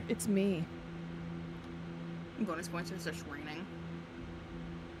character. It's me. Bonus points are just raining.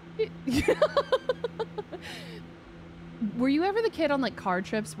 Were you ever the kid on like car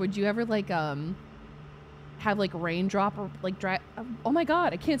trips? Would you ever like have like raindrop or like oh my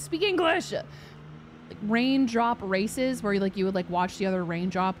god, I can't speak English. Like raindrop races where you would like watch the other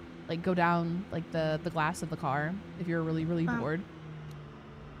raindrop like go down like the glass of the car if you're really bored.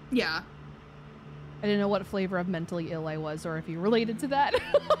 Yeah. I didn't know what flavor of mentally ill I was or if you related to that.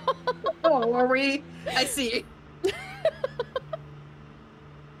 Oh, are we? I see.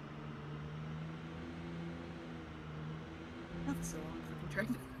 That's so long fucking trip.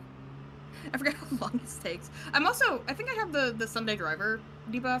 I forgot how long this takes. I think I have the Sunday driver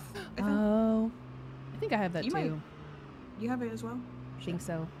debuff. I think. Oh, I think I have that too. You have it as well? I think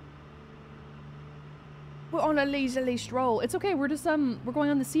so. We're on a leisurely stroll. It's okay. We're just we're going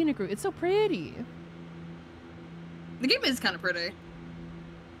on the scenic route. It's so pretty. The game is kind of pretty.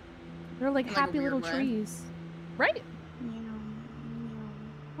 They're like In, happy a weird little way. trees, right?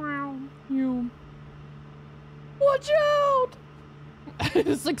 Meow. You. Watch out!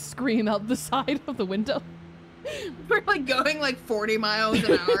 Just like scream out the side of the window. We're like going like 40 miles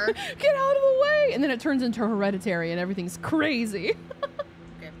an hour. Get out of the way! And then it turns into Hereditary and everything's crazy. Okay,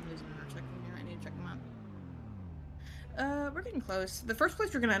 there's an intersection here. I need to check them out. We're getting close. The first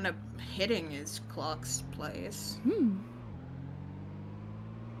place we're gonna end up hitting is Clock's place.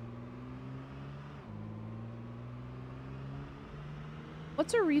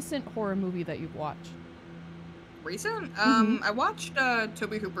 What's a recent horror movie that you've watched? Recent? Mhm. I watched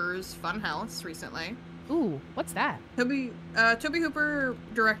Toby Hooper's Funhouse recently. Ooh, what's that? Toby Hooper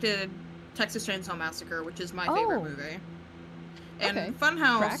directed Texas Chainsaw Massacre, which is my favorite movie. And Okay.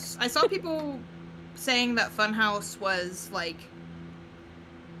 Funhouse, Tracks. I saw people saying that Funhouse was like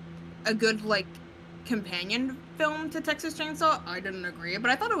a good like companion film to Texas Chainsaw. I didn't agree,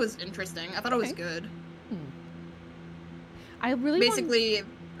 but I thought it was interesting. I thought it was Okay. good. I really Basically,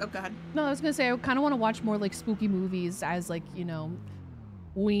 oh god. No, I was gonna say I kind of want to watch more like spooky movies as like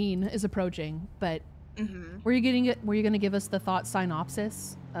Ween is approaching. But were you gonna give us the thought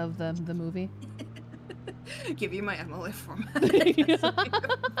synopsis of the movie? Give you my MLA format.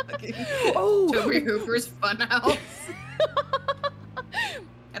 Oh, Toby Hooper's Funhouse.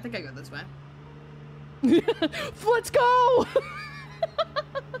 I think I go this way. let's go.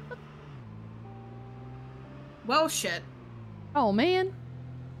 Well, shit. Oh man,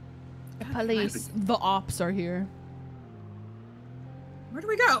 the God, police, the ops are here. Where do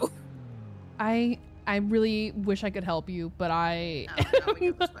we go? I really wish I could help you, but I No,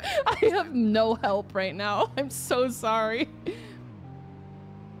 we go this way. I have no help right now. I'm so sorry.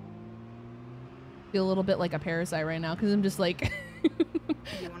 Feel a little bit like a parasite right now because I'm just like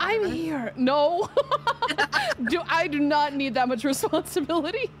I'm here. No. I do not need that much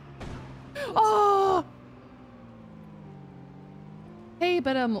responsibility. Oh. Hey,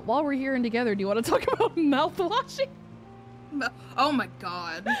 but while we're here and together, do you want to talk about mouthwashing? Oh my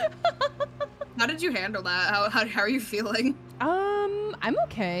god. How did you handle that? How are you feeling? I'm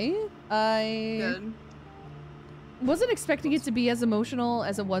okay. I Good. wasn't expecting it to be as emotional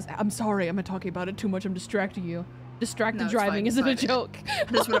as it was. I'm sorry, I'm not talking about it too much. I'm distracting you. Distracted No, it's driving fine, isn't a it's fine. joke.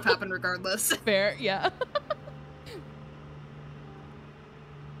 This would have happened regardless. Fair, yeah.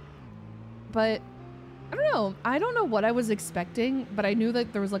 But I don't know. I don't know what I was expecting, but I knew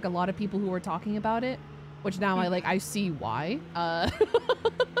that there was like a lot of people who were talking about it, which now I see why. Hi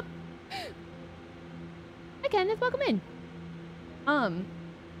Kenneth, welcome in.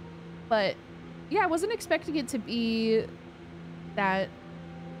 But yeah, I wasn't expecting it to be that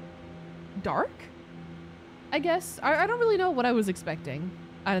dark, I guess. I don't really know what I was expecting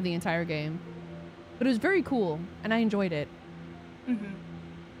out of the entire game, but it was very cool and I enjoyed it.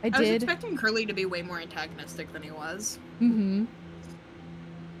 I was did. expecting Curly to be way more antagonistic than he was. Mm-hmm.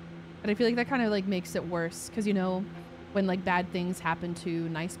 But I feel like that kind of like makes it worse because, you know, when like bad things happen to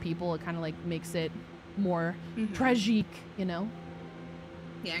nice people, it kind of like makes it more tragic, you know?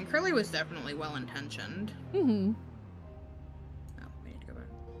 Yeah, and Curly was definitely well-intentioned. Mm-hmm. Oh, we need to go back.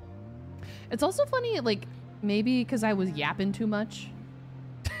 It's also funny, like, maybe because I was yapping too much.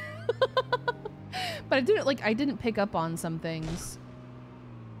 But I didn't pick up on some things.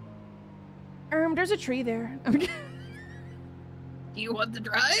 There's a tree there. Do you want to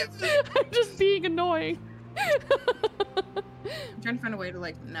drive? I'm just being annoying. I'm trying to find a way to,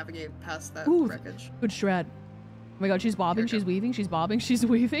 like, navigate past that wreckage. Good shred. Oh my god, she's bobbing, she's weaving, she's bobbing, she's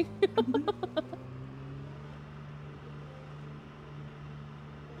weaving.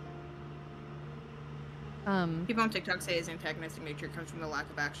 People on TikTok say his antagonistic nature comes from the lack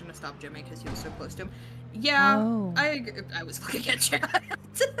of action to stop Jimmy because he was so close to him. Yeah, I was looking at chat.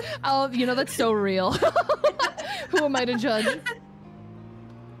 Oh, you know, that's so real. Who am I to judge?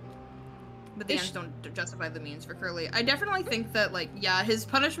 But the ends don't justify the means for Curly. I definitely think that, like, yeah, his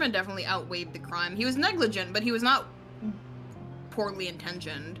punishment definitely outweighed the crime. He was negligent, but he was not poorly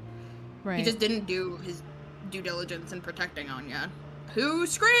intentioned. Right. He just didn't do his due diligence in protecting Anya. Who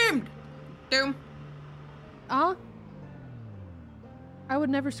screamed? Doom. I would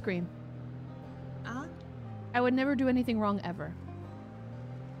never scream. I would never do anything wrong ever.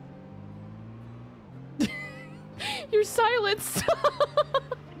 You're silenced.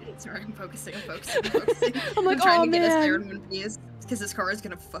 Sorry, I'm focusing. I'm like, trying oh, to get us there man. in one piece because this car is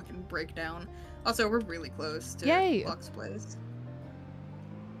gonna fucking break down. Also, we're really close to Yay. Buck's place.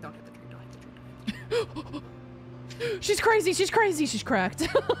 Don't hit the tree. Don't hit the tree. She's crazy. She's crazy. She's cracked.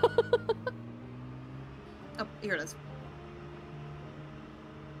 Oh, here it is.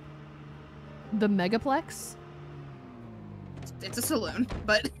 The Megaplex? It's a saloon,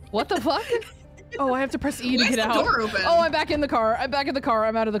 but what the fuck? Oh, I have to press E to get out. Door open? Oh, I'm back in the car. I'm back in the car.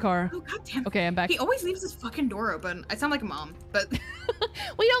 I'm out of the car. Oh, goddamn. Okay, I'm back. He always leaves his fucking door open. I sound like a mom, but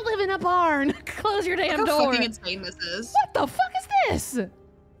we don't live in a barn. Close your damn look how door. fucking insane this is. What the fuck is this?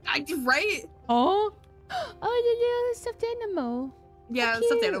 Right? Oh, the stuffed animal. Yeah, so the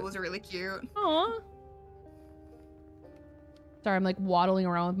stuffed cute. animal was really cute. Aw. Sorry, I'm like waddling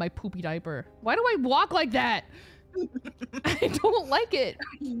around with my poopy diaper. Why do I walk like that? I don't like it.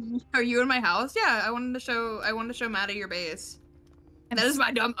 Are you in my house? Yeah, I wanted to show Maddie your base. That is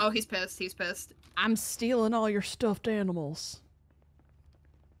my dumb. Oh, he's pissed. He's pissed. I'm stealing all your stuffed animals.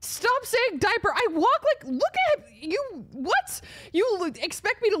 Stop saying diaper. I walk like, look at you. What? You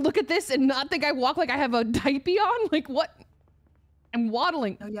expect me to look at this and not think I walk like I have a diaper on? Like what? I'm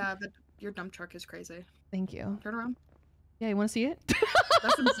waddling. Oh yeah, but your dump truck is crazy. Thank you. Turn around. Yeah, you want to see it?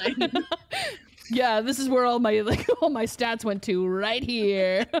 That's insane. Yeah, this is where all my all my stats went to, right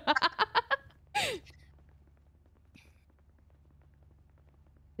here.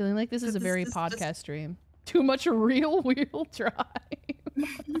 Feeling like this is a very podcast stream. Too much real wheel drive.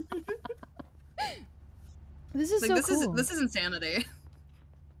 This is like, so cool. This is insanity.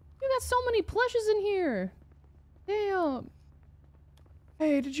 You got so many plushes in here. Damn.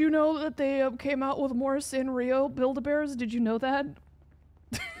 Hey, did you know that they came out with more Sanrio Build-A-Bears? Did you know that?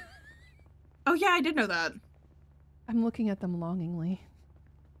 Oh yeah, I did know that. I'm looking at them longingly.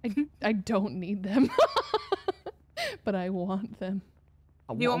 I don't need them. But I want them.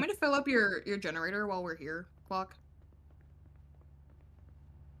 Do you want me to fill up your generator while we're here, Clock?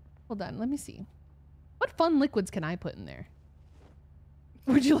 Hold on, let me see. What fun liquids can I put in there?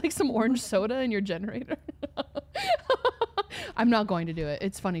 Would you like some orange soda in your generator? I'm not going to do it.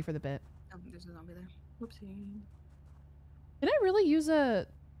 It's funny for the bit. Oh, there's a zombie there. Whoopsie. Can I really use a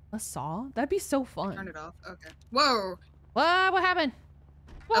saw? That'd be so fun. Turn it off. Okay. Whoa. What happened?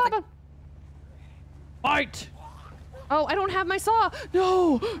 What happened? Fight! Oh, I don't have my saw.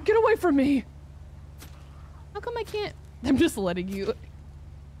 No, get away from me. How come I can't? I'm just letting you.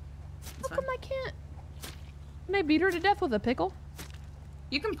 How come I can't? Can I beat her to death with a pickle?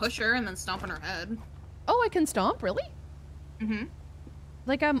 You can push her and then stomp on her head. Oh, I can stomp? Really? Mm-hmm.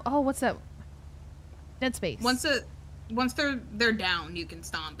 Like oh, what's that? Dead Space. Once they're down, you can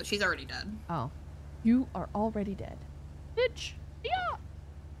stomp, but she's already dead. Oh. You are already dead. Bitch. Yeah.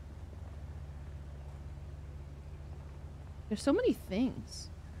 There's so many things.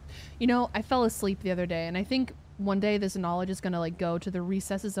 You know, I fell asleep the other day, and I think one day this knowledge is gonna like go to the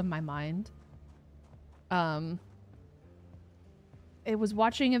recesses of my mind. It was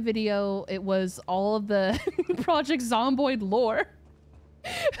watching a video. It was all of the Project Zomboid lore.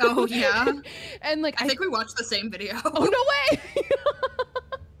 Oh yeah. And like I think we watched the same video. Oh no way!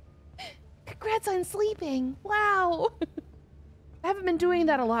 Congrats on sleeping. Wow. I haven't been doing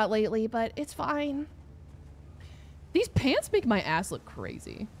that a lot lately, but it's fine. These pants make my ass look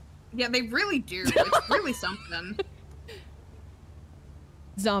crazy. Yeah, they really do. It's really something.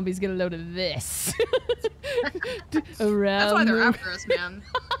 Zombies get a load of this. That's why they're after us, man.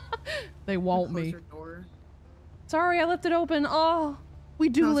 They want me. Your door. Sorry, I left it open. Oh, we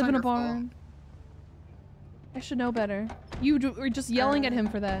do live in a barn. Fault. I should know better. You were just yelling at him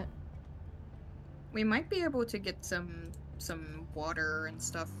for that. We might be able to get some water and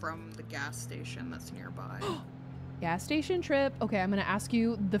stuff from the gas station that's nearby. Gas station trip. Okay, I'm gonna ask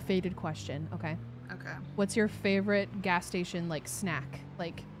you the fated question. Okay. Okay. What's your favorite gas station like snack?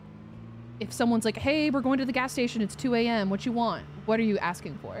 Like, if someone's like, "Hey, we're going to the gas station. It's 2 a.m. What you want?" What are you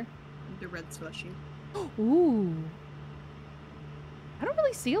asking for? The red slushie. Ooh. I don't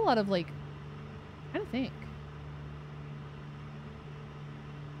really see a lot of like. I don't think.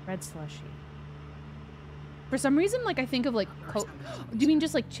 Red slushie. For some reason, like I think of like. Do you mean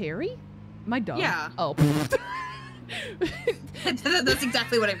just like cherry? Am I dumb? Yeah. Oh. That's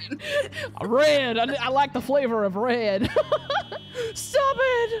exactly what I mean. Red. I like the flavor of red. Stop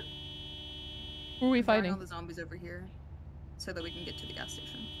it. Who are we fighting? All the zombies over here, so that we can get to the gas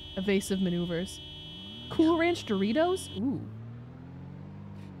station. Evasive maneuvers. Cool Ranch Doritos. Ooh.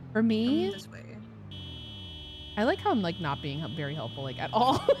 For me, This way. I like how I'm like not being very helpful like at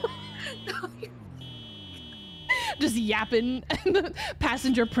all. Just yapping,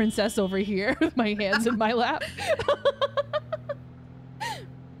 passenger princess over here with my hands in my lap.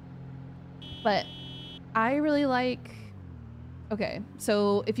 But I really like. Okay,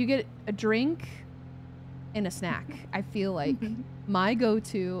 so if you get a drink and a snack, I feel like my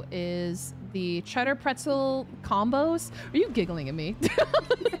go-to is the cheddar pretzel combos. Are you giggling at me?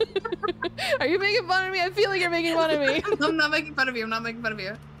 Are you making fun of me? I feel like you're making fun of me. I'm not making fun of you. I'm not making fun of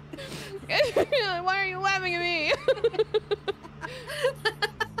you. Why are you laughing at me?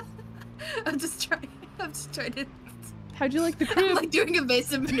 I'm just trying to. How'd you like the crib? I'm like doing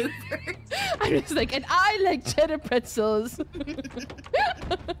evasive maneuvers. I'm just like, and I like cheddar pretzels.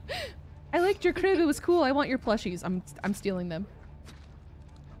 I liked your crib. It was cool. I want your plushies. I'm stealing them.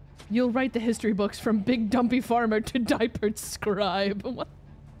 You'll write the history books from Big Dumpy Farmer to Diapered Scribe. What?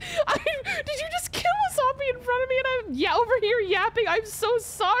 Did you just kill a zombie in front of me and I'm over here yapping? I'm so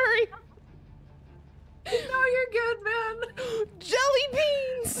sorry. No, you're good, man. Jelly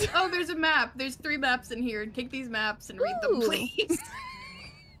beans. Oh, there's a map. There's 3 maps in here. Take these maps and read them, please.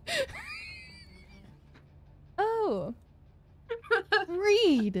 Oh.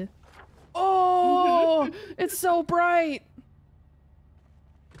 Read. Oh, it's so bright.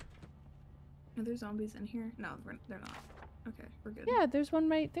 Are there zombies in here? No, they're not. Okay, we're good. Yeah, there's one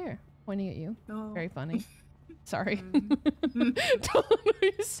right there, pointing at you. Oh. Very funny. Sorry. You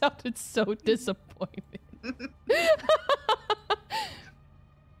sounded so disappointed.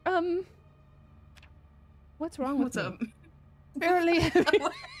 What's wrong with me? What's up? Barely heavy.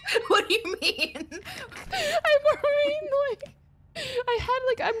 What do you mean? I had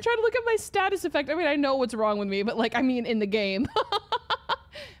like, I'm trying to look at my status effect. I mean, I know what's wrong with me, but like, I mean, in the game.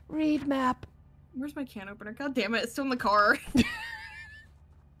 Read map. Where's my can opener? God damn it, it's still in the car.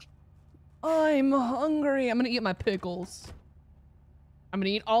 I'm hungry. I'm gonna eat my pickles. I'm gonna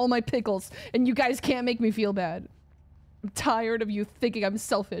eat all my pickles, and you guys can't make me feel bad. I'm tired of you thinking I'm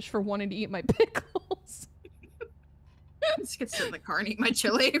selfish for wanting to eat my pickles. I'm just gonna sit in the car and eat my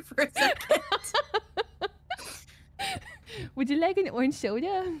chili for a second. Would you like an orange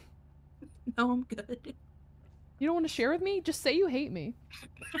soda? No, I'm good. You don't want to share with me? Just say you hate me.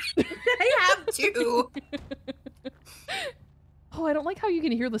 I have to. Oh, I don't like how you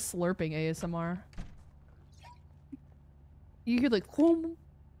can hear the slurping ASMR. You hear like, whoom.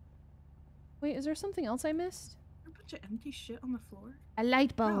 Wait, is there something else I missed? A bunch of empty shit on the floor. A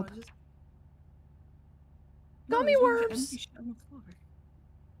light No, bulb. just... Gummy there's a bunch of worms. empty shit on the floor.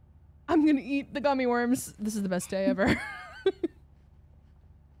 I'm gonna eat the gummy worms. This is the best day ever.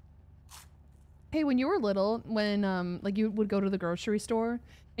 Hey, when you were little, when like you would go to the grocery store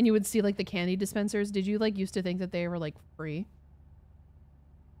and you would see like the candy dispensers, did you like used to think that they were like free?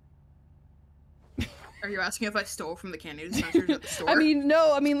 Are you asking if I stole from the candy dispensers at the store? I mean,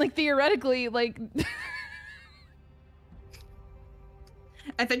 no, I mean like theoretically, like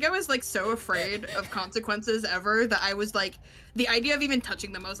I think I was like so afraid of consequences ever that I was like, the idea of even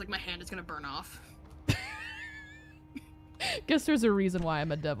touching them, I was like, my hand is gonna burn off. Guess there's a reason why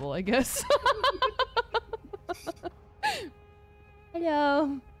I'm a devil, I guess.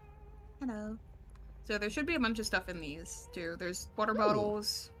 Hello. Hello. So there should be a bunch of stuff in these too. There's water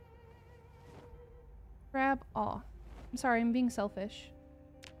bottles. Grab all. I'm sorry, I'm being selfish.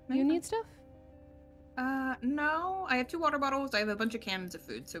 No, You you're need stuff? No. I have 2 water bottles. I have a bunch of cans of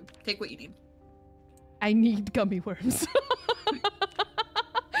food, so take what you need. I need gummy worms.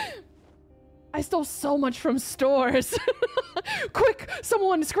 I stole so much from stores. Quick,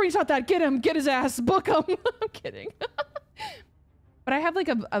 someone screenshot that. Get him, get his ass, book him. I'm kidding. But I have like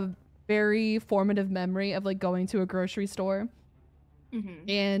a very formative memory of like going to a grocery store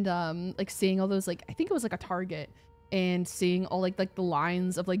and like seeing all those, like, I think it was like a Target, and seeing all like the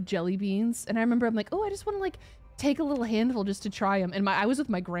lines of like jelly beans. And I remember I'm like, oh, I just want to like take a little handful just to try them. And I was with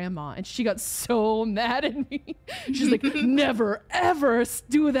my grandma and she got so mad at me. She's like, never ever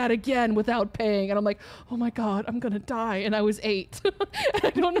do that again without paying. And I'm like, oh my God, I'm gonna die. And I was 8. And I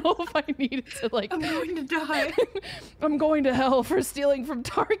don't know if I needed to like, I'm going to die. I'm going to hell for stealing from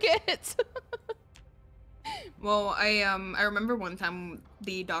Target. Well, I remember one time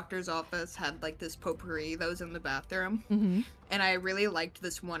the doctor's office had like this potpourri that was in the bathroom, and I really liked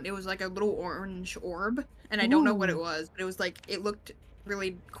this one. It was like a little orange orb, and I don't know what it was, but it was like, it looked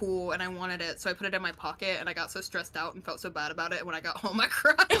really cool, and I wanted it, so I put it in my pocket, and I got so stressed out and felt so bad about it, and when I got home, I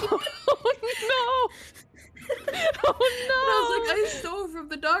cried. Oh no! Oh no! And I was like, I stole from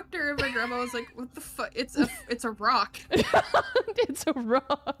the doctor, and my grandma was like, what the fuck? It's a rock. It's a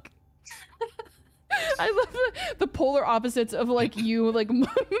rock. I love the polar opposites of like you like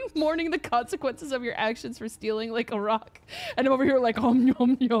mourning the consequences of your actions for stealing like a rock, and I'm over here like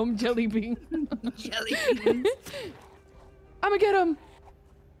yum yum jelly bean. Jelly beans. I'ma get him.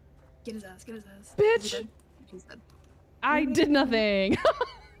 Get his ass. Get his ass. Bitch. He's dead. I did nothing.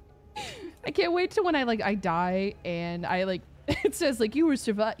 I can't wait till when I die and I like it says like you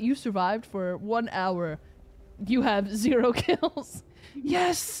survived for 1 hour. You have 0 kills.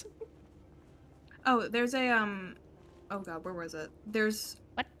 Yes. Oh, there's a oh god, where was it? There's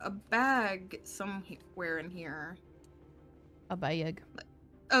a bag somewhere in here. A bag.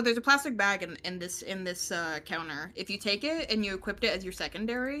 Oh, there's a plastic bag in this counter. If you take it and you equipped it as your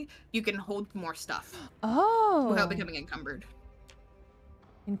secondary, you can hold more stuff. Oh. Without becoming encumbered.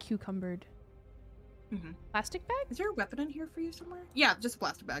 Encumbered. Plastic bag? Is there a weapon in here for you somewhere? Yeah, just a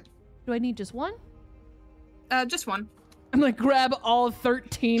plastic bag. Do I need just one? Just one. I'm like, grab all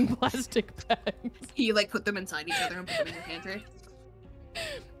 13 plastic bags. You like put them inside each other and put them in your pantry.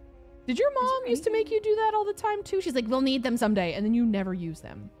 Did your mom used to make you do that all the time too? She's like, we'll need them someday, and then you never use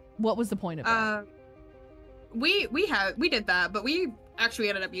them. What was the point of that? We did that, but we actually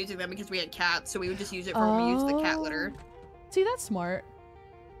ended up using them because we had cats, so we would just use it for when we used the cat litter. See, that's smart.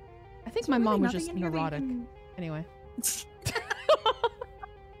 I think my mom was just neurotic. Anyway.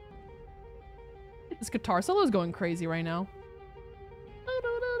 This guitar solo is going crazy right now.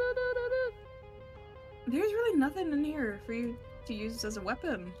 There's really nothing in here for you to use as a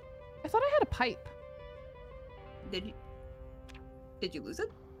weapon. I thought I had a pipe. Did you lose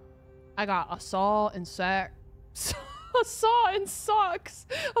it? I got a saw and sack. A saw and socks.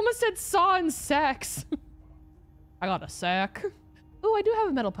 Almost said saw and sacks. I got a sack. Oh, I do have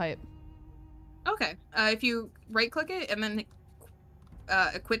a metal pipe. Okay. If you right click it and then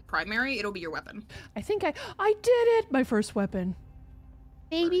equip primary, it'll be your weapon. I think I did it. My first weapon.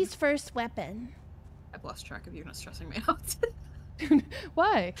 Baby's first weapon. I've lost track of you, not stressing me out.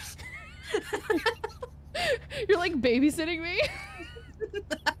 Why? You're like babysitting me?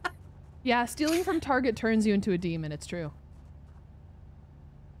 Yeah, stealing from Target turns you into a demon. It's true.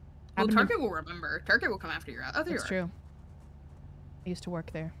 Well, Target will remember. Target will come after you. Oh, there That's true. I used to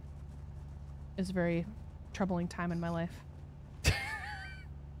work there. It was a very troubling time in my life.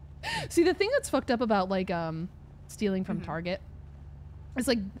 See, the thing that's fucked up about like stealing from Target is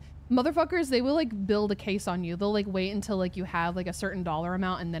like motherfuckers, they will like build a case on you. They'll like wait until like you have like a certain dollar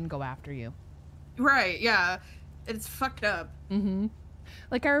amount and then go after you. Right, yeah. It's fucked up.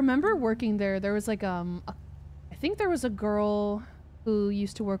 Like I remember working there, there was like I think there was a girl who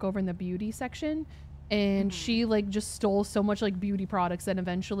used to work over in the beauty section, and she like just stole so much like beauty products that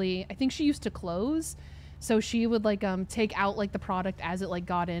eventually I think she used to close. So she would like take out like the product as it like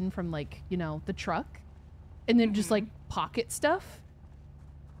got in from like, you know, the truck, and then just like pocket stuff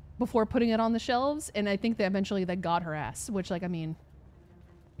before putting it on the shelves. And I think that eventually they got her ass, which like, I mean,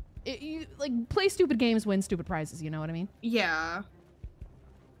 you like play stupid games, win stupid prizes, you know what I mean? Yeah.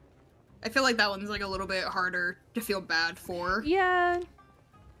 I feel like that one's like a little bit harder to feel bad for. Yeah.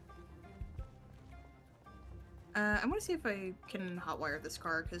 I want to see if I can hotwire this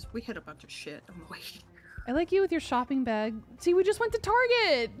car because we hit a bunch of shit on the way here. I like you with your shopping bag. See, we just went to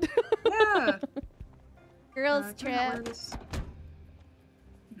Target. Yeah. Girls Can I hotwire trip. this?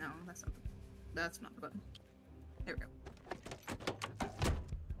 No, that's not the button. There we go.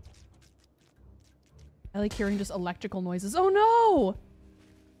 I like hearing just electrical noises. Oh no!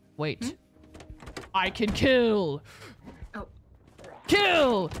 Wait. I can kill. Oh.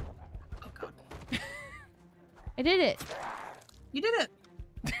 Kill. Oh god. I did it. You did it.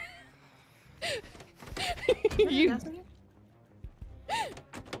 You.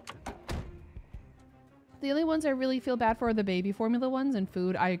 The only ones I really feel bad for are the baby formula ones and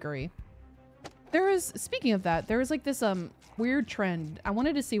food. I agree. There is, speaking of that, there is like this weird trend. I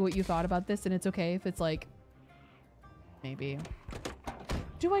wanted to see what you thought about this, and it's okay if it's like, maybe.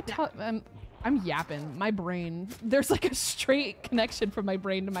 Do I talk? I'm yapping. My brain. There's like a straight connection from my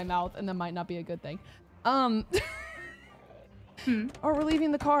brain to my mouth, and that might not be a good thing. Or we're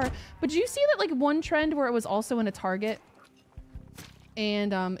leaving the car. But did you see that like one trend where it was also in a Target,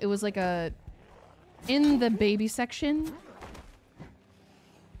 and it was like in the baby section,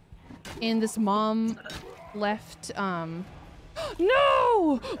 and this mom left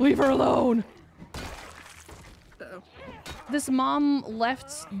no! Leave her alone! Uh-oh. This mom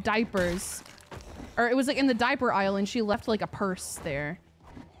left diapers, or it was like in the diaper aisle, and she left like a purse there,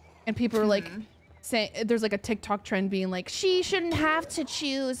 and people were like saying, there's like a TikTok trend being like, she shouldn't have to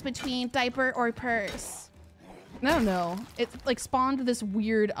choose between diaper or purse. I don't know. It like spawned this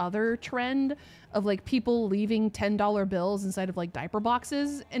weird other trend of like people leaving $10 bills inside of like diaper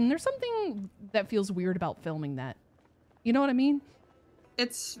boxes, and there's something that feels weird about filming that. You know what I mean?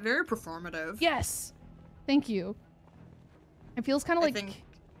 It's very performative. Yes. Thank you. It feels kind of like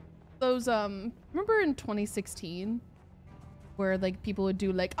those remember in 2016 where like people would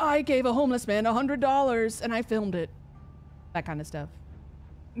do like, I gave a homeless man $100 and I filmed it. That kind of stuff.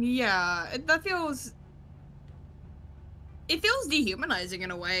 Yeah, that feels... It feels dehumanizing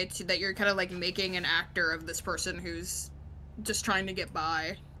in a way that you're kind of like making an actor of this person who's just trying to get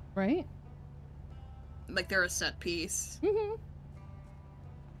by. Right? Like they're a set piece. Mm-hmm.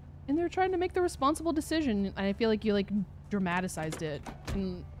 And they're trying to make the responsible decision, and I feel like you like dramatized it,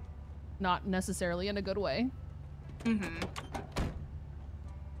 and not necessarily in a good way. Mm-hmm.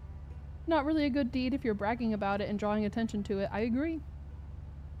 Not really a good deed if you're bragging about it and drawing attention to it. I agree.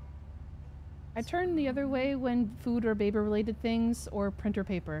 I turn the other way when food or baby-related things or printer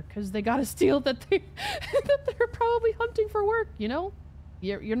paper, because they gotta steal that they that they're probably hunting for work. You know,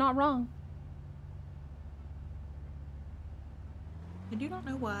 you're not wrong. I do not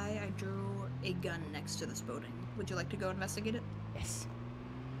know why I drew a gun next to this building. Would you like to go investigate it? Yes.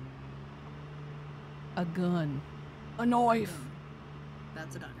 A gun. A knife.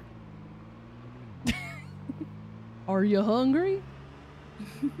 That's a diner. Are you hungry?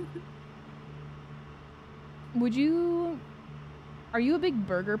 Are you a big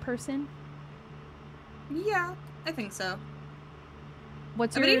burger person? Yeah, I think so.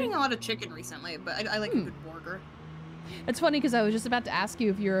 I've been eating a lot of chicken recently, but I like a good burger. It's funny because I was just about to ask you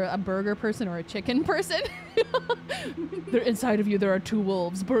if you're a burger person or a chicken person. Inside of you there are two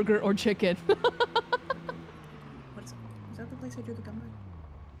wolves, burger or chicken. What is it? Is that the place I drew the gun by?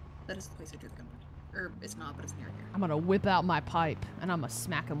 That is the place I drew the gun by. Or it's not, but it's near here. I'm gonna whip out my pipe and I'm gonna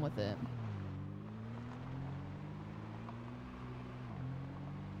smack him with it.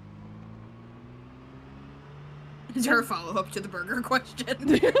 Is there a follow-up to the burger question?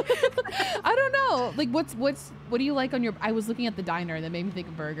 I don't know. Like, what do you like on your? I was looking at the diner and that made me think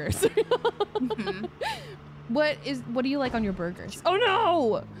of burgers. What do you like on your burgers? Oh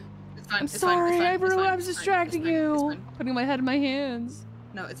no! It's fine. I'm sorry, everyone. I was distracting you. Putting my head in my hands.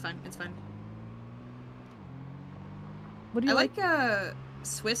 No, it's fine. It's fine. What do you like? I like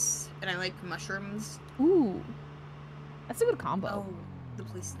Swiss and I like mushrooms. Ooh, that's a good combo. Oh, the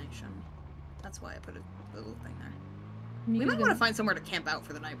police station. That's why I put a little thing there. We might want to find somewhere to camp out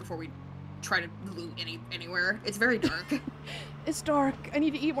for the night before we try to loot anywhere. It's very dark. It's dark. I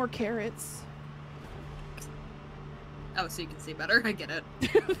need to eat more carrots. Oh, so you can see better? I get it.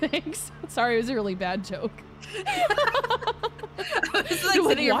 Thanks. Sorry, it was a really bad joke. I was like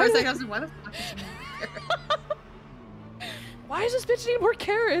sitting here for a second. I was like, why the fuck is she eating carrots? Why is this bitch need more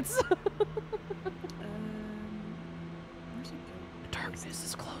carrots? Where's it go? Darkness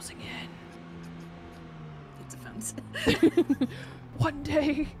is closing in. It's a fence. One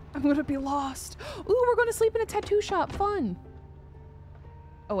day, I'm gonna be lost. Ooh, we're gonna sleep in a tattoo shop. Fun.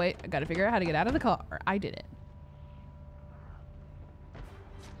 Oh wait, I gotta figure out how to get out of the car. I did it.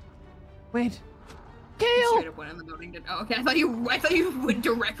 Wait. Kale! Straight up went in the building. Oh, okay. I thought you went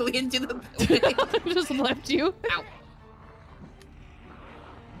directly into the building. I just left you. Ow.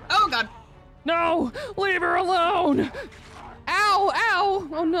 Oh god. No! Leave her alone! Ow! Ow!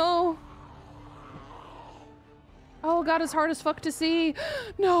 Oh no. Oh god, it's hard as fuck to see.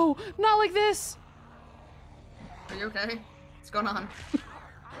 No! Not like this! Are you okay? What's going on?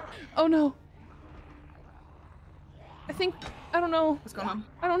 Oh no. I don't know. What's going on?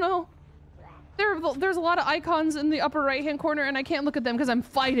 I don't know. There's a lot of icons in the upper right-hand corner, and I can't look at them because I'm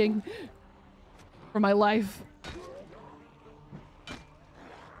fighting for my life.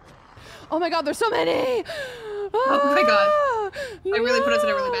 Oh my god, there's so many! Oh my god. I really put us in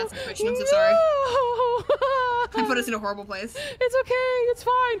a really bad situation. I'm so sorry. I put us in a horrible place. It's okay. It's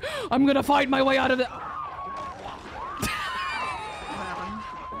fine. I'm gonna fight my way out of it. What happened?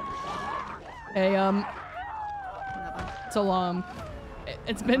 Hey, What happened? Salam.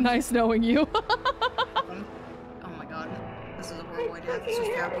 It's been nice knowing you. Oh my god. This is a horrible idea. This is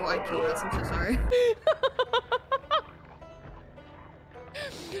terrible. I killed us. I'm so sorry.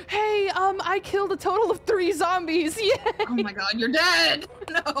 Hey, I killed a total of 3 zombies. Yay! Oh my god, you're dead!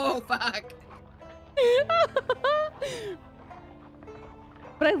 No, fuck.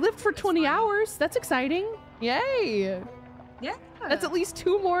 But I lived for 20 hours. That's exciting. Yay! Yeah. That's at least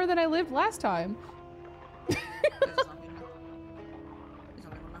 2 more than I lived last time. There's a zombie now. There's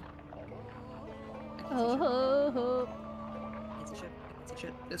only one now. Oh. I can see shit. I can see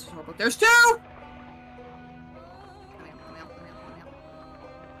shit. This is horrible. There's 2! Let me help.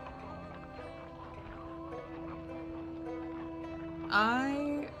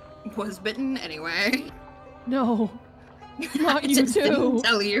 I was bitten anyway. No. Not I you just too. didn't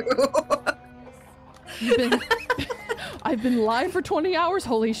tell you. I've been live for 20 hours.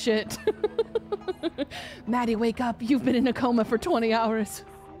 Holy shit. Maddie, wake up. You've been in a coma for 20 hours.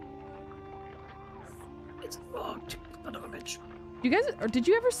 It's fucked. Son of a bitch. You guys, or did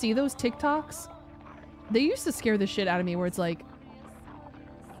you ever see those TikToks? They used to scare the shit out of me where it's like,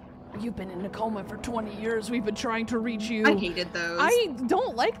 you've been in a coma for 20 years. We've been trying to reach you. I hated those. I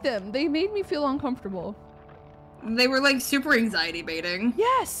don't like them. They made me feel uncomfortable. They were like super anxiety baiting.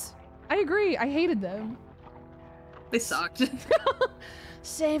 Yes, I agree. I hated them. They sucked.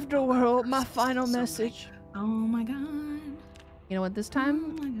 Save the world, my final So message. Oh my god. You know what, this Oh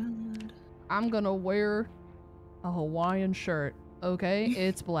time, my god. I'm gonna wear a Hawaiian shirt, okay?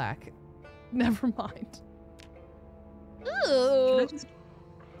 It's black. Never mind. Ooh.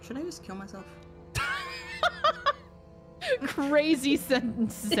 Should I just kill myself? Crazy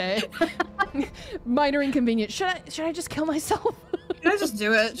sentence to say. Minor inconvenience. Should I just kill myself? Should I just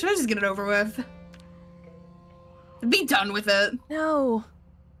do it? Should I just get it over with? Be done with it. No.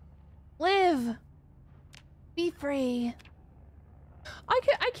 Live. Be free. I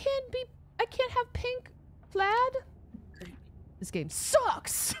can't have pink plaid. Great. This game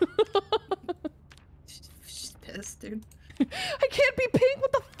sucks. She's pissed, dude. I can't be pink.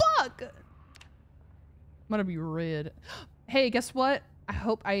 What the fuck? I'm gonna be red. Hey, guess what? I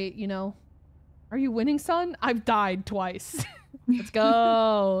hope you know. Are you winning, son? I've died twice. Let's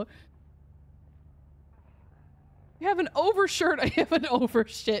go. You have an overshirt. I have an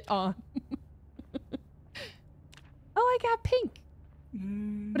overshit on. Oh, I got pink.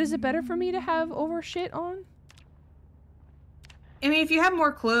 But is it better for me to have overshit on? I mean, if you have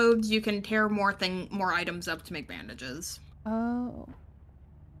more clothes, you can tear more items up to make bandages. Oh.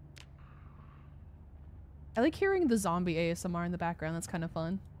 I like hearing the zombie ASMR in the background. That's kind of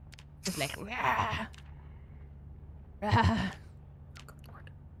fun. Just like, rah, rah. Oh, good lord.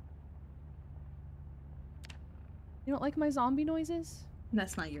 You don't like my zombie noises?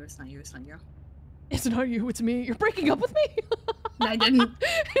 That's not you. It's not you. It's not you. It's not you, it's me. You're breaking up with me? I didn't.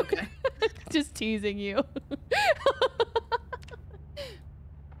 Okay. Just teasing you.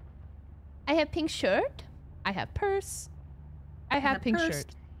 I have pink shirt. I have purse. I have pink purse. shirt.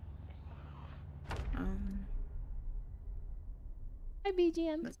 Um, Hi,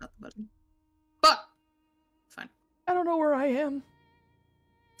 BGM. that's not the button. But it's fine. I don't know where I am.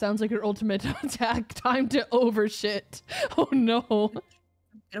 Sounds like your ultimate attack. Time to overshit. Oh no.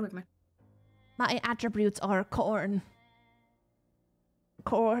 Get away from me. My attributes are corn.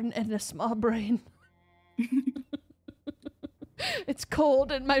 Corn and a small brain. It's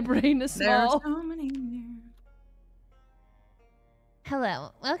cold and my brain is small. There's so many there.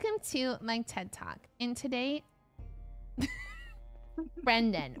 Hello, welcome to my TED Talk. And today,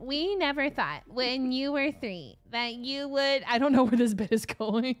 Brendan, we never thought when you were 3 that you would. I don't know where this bit is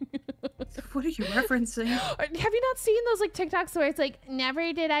going. What are you referencing? Have you not seen those like TikToks where It's like,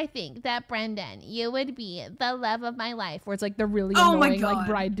 never did I think that Brendan, you would be the love of my life. where it's like the really Oh my annoying like God.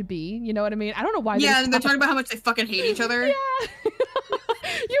 bride to be? You know what I mean? I don't know why. Yeah, and they're talking about how much they fucking hate each other. Yeah.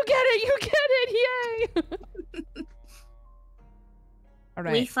 You get it. You get it. Yay. All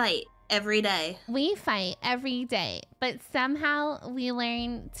right. We fight every day. We fight every day, but somehow we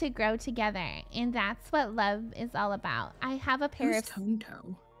learn to grow together. And that's what love is all about. I have a pair Who's of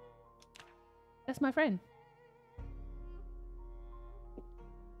Tonto? That's my friend.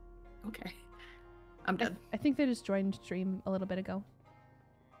 Okay. I'm dead. I think they just joined stream a little bit ago.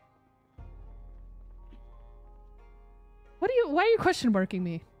 Why are you question marking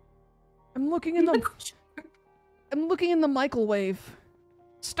me? I'm looking in the. I'm looking in the microwave.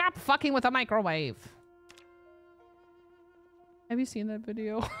 Stop fucking with a microwave. Have you seen that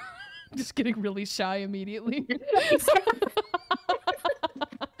video? Just getting really shy immediately.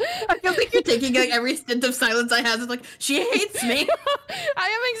 I feel like you're taking like every stint of silence I have. It's like, she hates me. I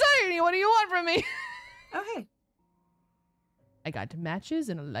have anxiety. What do you want from me? Oh, hey. I got matches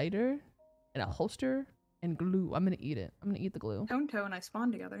and a lighter and a holster and glue. I'm gonna eat it. I'm gonna eat the glue. Tonto and I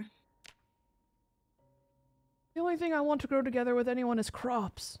spawned together. The only thing I want to grow together with anyone is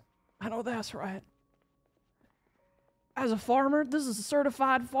crops. I know that's right. As a farmer, this is a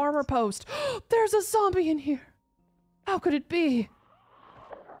certified farmer post. There's a zombie in here. How could it be?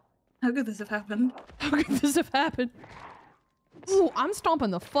 How could this have happened? How could this have happened? Ooh, I'm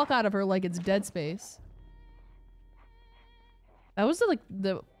stomping the fuck out of her like it's Dead Space. That was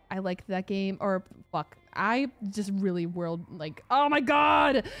I liked that game, or fuck, I just really like, oh my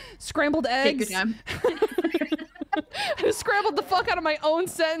god! Scrambled eggs! Take your time. I just scrambled the fuck out of my own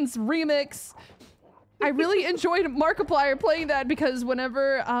sentence remix. I really enjoyed Markiplier playing that because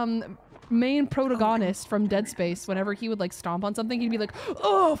whenever, main protagonist from Dead Space, whenever he would like stomp on something, he'd be like,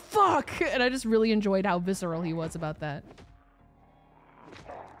 oh fuck! And I just really enjoyed how visceral he was about that.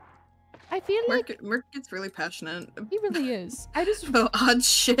 I feel like Merc gets really passionate. he really is. I just About odd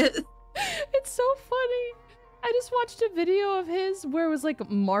shit. It's so funny. I just watched a video of his where it was like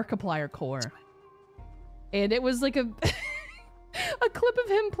Markiplier core. And it was like a a clip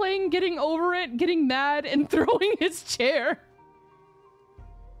of him playing Getting Over It, getting mad, and throwing his chair.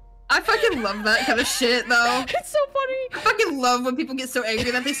 I fucking love that kind of shit, though. It's so funny. I fucking love when people get so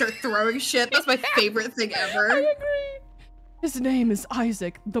angry that they start throwing shit. That's my favorite thing ever. I agree. His name is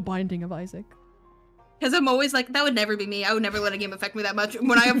Isaac, the Binding of Isaac. Because I'm always like, that would never be me. I would never let a game affect me that much.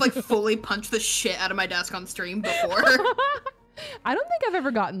 When I have like fully punched the shit out of my desk on stream before. I don't think I've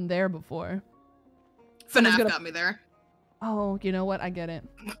ever gotten there before. FNAF got me there. Oh, you know what? I get it.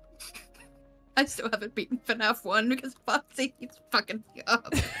 I still haven't beaten FNAF 1 because Foxy keeps fucking me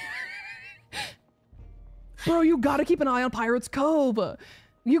up. Bro, you gotta keep an eye on Pirates Cove.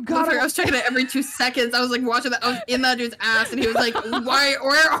 You gotta. I was checking it every 2 seconds. I was like watching that. I was in that dude's ass, and he was like,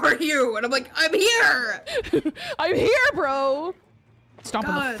 where are you?" And I'm like, "I'm here." I'm here, bro.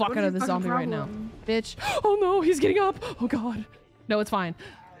 Stomping the fuck what out is of the your zombie right now, problem? bitch. Oh no, he's getting up. Oh god. No, it's fine.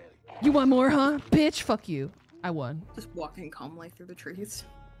 You want more, huh? Bitch, fuck you. I won. Just walking calmly through the trees.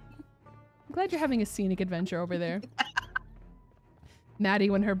 I'm glad you're having a scenic adventure over there. Maddie,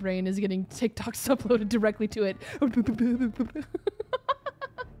 when her brain is getting TikToks uploaded directly to it.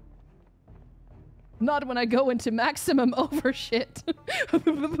 Not when I go into maximum over shit.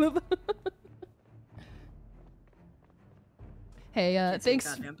 Hey,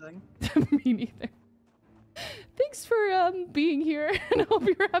 thanks. Me neither. Thanks for being here, and I hope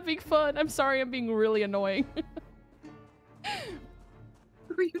you're having fun. I'm sorry I'm being really annoying.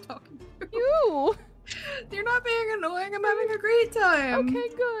 Who are you talking to? You! You're not being annoying. I'm having a great time. Okay,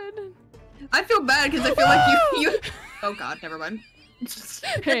 good. I feel bad because I feel like you. Oh god, never mind.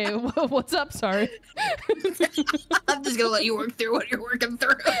 Hey, what's up? Sorry. I'm just gonna let you work through what you're working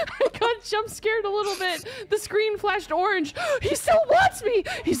through. I got jump scared a little bit. The screen flashed orange. He still wants me.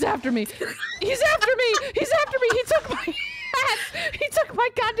 He's after me. He's after me. He's after me. He took my hat. He took my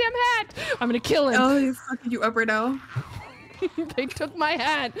goddamn hat. I'm gonna kill him. Oh, he's fucking you up right now. They took my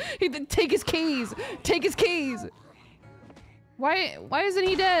hat. Take his keys. Take his keys. Why isn't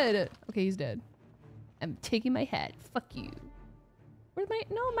he dead? Okay, he's dead. I'm taking my hat. Fuck you. Where's my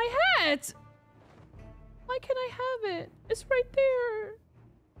my hat? Why can't I have it? It's right there.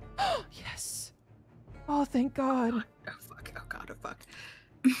 Oh yes. Oh thank God. Oh fuck. Oh god. Oh fuck.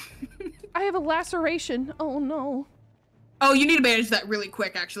 I have a laceration. Oh no. Oh, you need to manage that really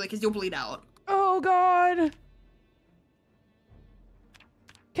quick actually, because you'll bleed out. Oh God.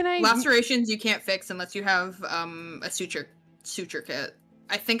 Can I? Lacerations you can't fix unless you have a suture kit.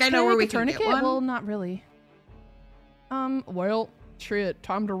 I think I know where we can get one. Well, not really. Well, shit.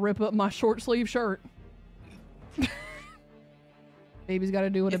 Time to rip up my short sleeve shirt. Baby's got to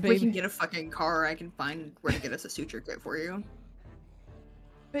do what a baby. If we can get a fucking car, I can find where to get us a suture kit for you.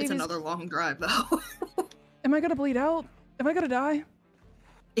 It's another long drive though. Am I gonna bleed out? Am I gonna die?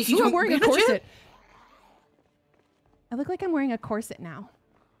 If you Ooh, don't I'm wearing a manage corset. it? I look like I'm wearing a corset now.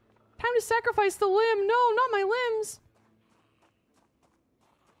 Time to sacrifice the limb. No, not my limbs.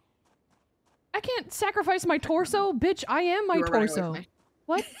 I can't sacrifice my torso, bitch. I am my torso.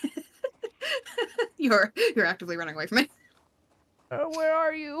 What? You're actively running away from me. Where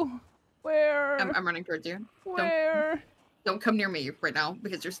are you? Where? I'm running towards you. Don't come near me right now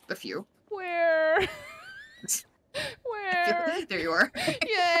because there's a few. Where? Where? There you are.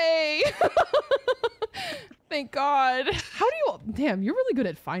 Yay! Thank God. How do you? Damn, you're really good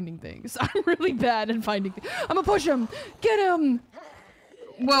at finding things. I'm really bad at finding things. I'm gonna push him. Get him.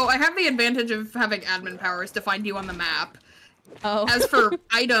 Well, I have the advantage of having admin powers to find you on the map. Oh. As for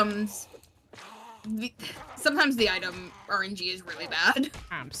items, sometimes the item RNG is really bad.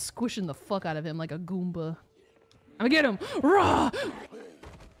 I'm squishing the fuck out of him like a Goomba. I'm gonna get him. Rah!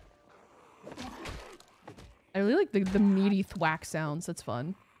 I really like the meaty thwack sounds. That's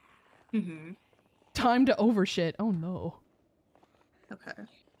fun. Mm-hmm. Time to overshit. Oh no. Okay.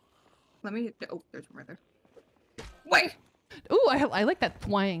 Let me. Oh, there's one right there. Wait. Ooh, I like that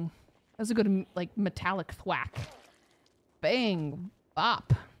thwang. That's a good like metallic thwack. Bang,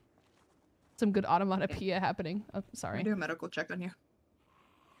 bop. Some good onomatopoeia happening. Oh, sorry. Let me do a medical check on you.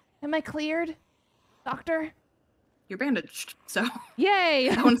 Am I cleared, doctor? You're bandaged, so. Yay!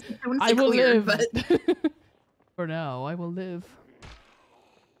 I wouldn't say will cleared, live. but. For now, I will live.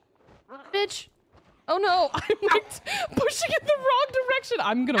 Bitch! Oh no! I'm like pushing in the wrong direction.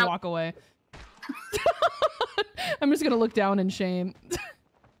 I'm gonna walk away. I'm just gonna look down in shame.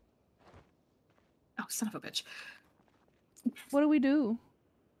 Oh, son of a bitch. What do we do?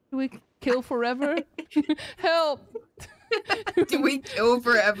 Do we kill forever? Help! Do we kill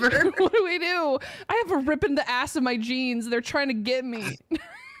forever? What do we do? I have a rip in the ass of my jeans. They're trying to get me.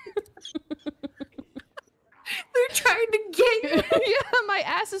 They're trying to get you. Yeah, my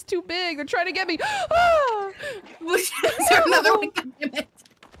ass is too big. They're trying to get me. Ah! Is there another one? Damn it.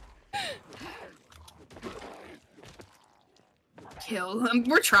 Kill him.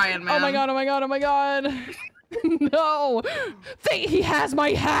 We're trying, man. Oh my god, oh my god, oh my god. No! He has my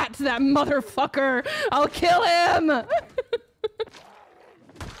hat, that motherfucker! I'll kill him!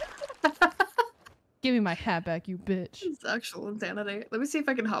 Give me my hat back, you bitch. It's actual insanity. Let me see if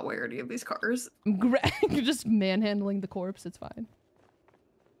I can hotwire any of these cars. You're just manhandling the corpse, it's fine.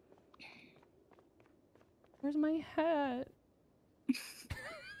 Where's my hat?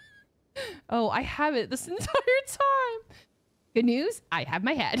 Oh, I have it this entire time! Good news, I have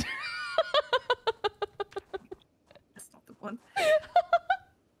my hat. That's not the one.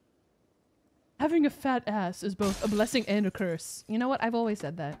 Having a fat ass is both a blessing and a curse. You know what? I've always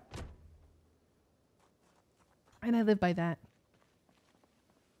said that. And I live by that.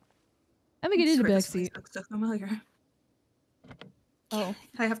 I'm gonna get in the back seat. Looks so familiar. Oh.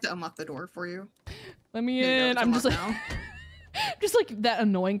 I have to unlock the door for you. Let me There you go, in. it's I'm just like unlocked just like that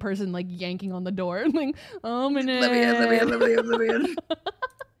annoying person like yanking on the door. Like, I'm in. Let me in, let me in, let me in, let me in.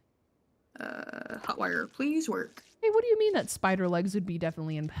 Hotwire, please work. Hey, what do you mean that spider legs would be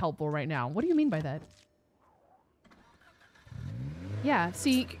definitely helpful right now? What do you mean by that? Yeah,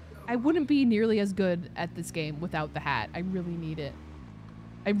 see, I wouldn't be nearly as good at this game without the hat. I really need it.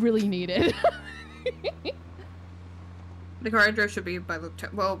 I really need it. The car I drove should be by the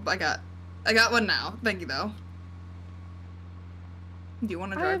well, I got one now. Thank you though. Do you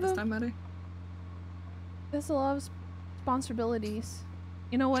want to drive this time, Maddie? There's a lot of responsibilities.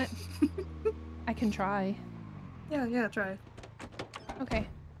 You know what? I can try. Yeah, try. Okay.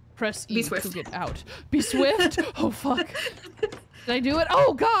 Press E Be swift. to get out. Be swift? Oh fuck. Did I do it?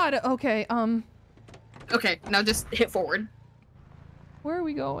 Oh god! Okay, Okay, now just hit forward. where are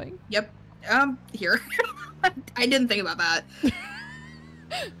we going? Yep. Here. I didn't think about that.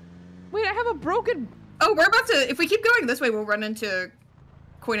 Wait, I have a broken... Oh, we're about to, if we keep going this way, we'll run into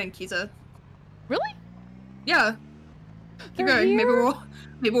Coin and Kiza. Really? Yeah. Keep They're going. here?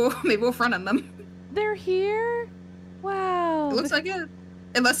 Maybe we'll front end them. They're here? Wow. It looks like it.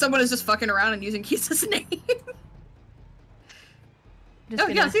 Unless someone is just fucking around and using Kiza's name. Just Oh,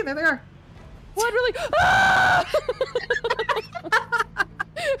 gonna... yeah, see, there they are. What, really? Ah!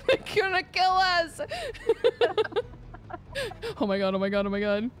 They're gonna kill us! Oh my god, oh my god, oh my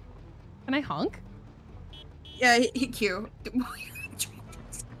god. Can I honk? Yeah, he Q.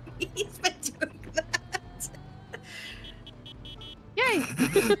 He's been doing that. Yay!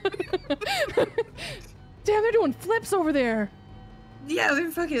 Damn, they're doing flips over there. Yeah,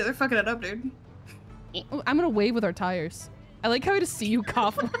 they're fucking it up, dude. I'm gonna wave with our tires. I like how I just see you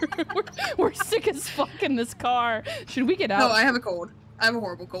cough. We're sick as fuck in this car. Should we get out? No, I have a cold. I have a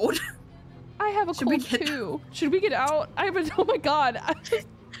horrible cold. I have a cold too. Should we get out? I have a, oh my god.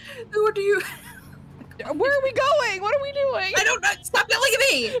 What do you... Where are we going? What are we doing? I don't know. Stop yelling at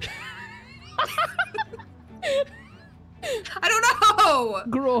me. I don't know.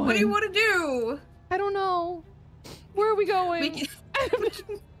 Groin. What do you want to do? I don't know. Where are we going?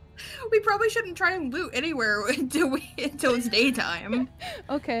 We probably shouldn't try and loot anywhere until it's daytime.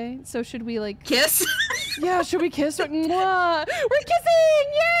 Okay, so should we like kiss? Yeah, should we kiss? Mwah. We're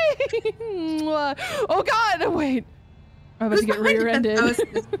kissing! Yay! Mwah. Oh god, wait. I'm about to get rear-ended.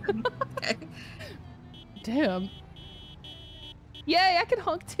 Okay. Damn. Yay, I can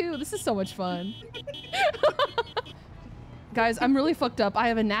honk too. This is so much fun. Guys, I'm really fucked up. I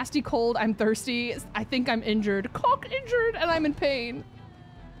have a nasty cold. I'm thirsty. I think I'm injured. Cock injured, and I'm in pain.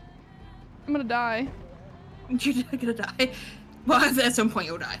 I'm gonna die. You're gonna die. Well, at some point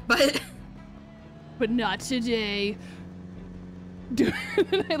you'll die, but... But not today. Dude,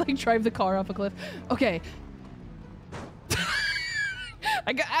 I like drive the car off a cliff. Okay.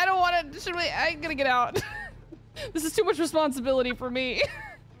 I don't want to. I'm gonna get out. This is too much responsibility for me.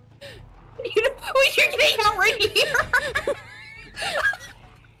 You're getting out right here.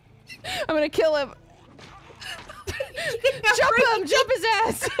 I'm gonna kill him. Jump him! Jump his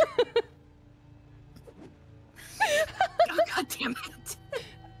ass! Oh, God damn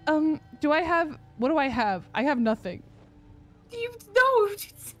it. Do I have? What do I have? I have nothing.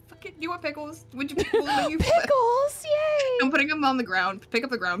 You want pickles? Would you pickles? Pickles! Yay! I'm putting them on the ground. Pick up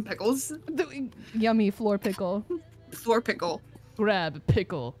the ground pickles. Yummy floor pickle. Floor pickle. Grab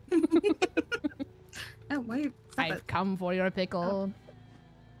pickle. Oh, why? I've come for your pickle.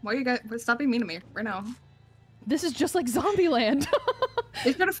 Why you guys? Stop being mean to me right now. This is just like Zombieland.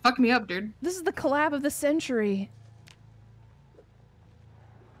 It's gonna fuck me up, dude. This is the collab of the century.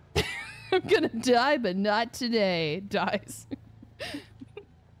 I'm gonna die, but not today. Dies.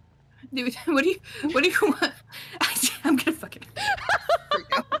 Dude, what do you want? I'm gonna fucking freak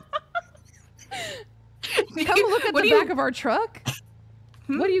out. Come look at the back of our truck.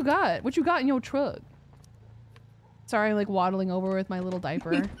 What do you got? What you got in your truck? Sorry, I'm like waddling over with my little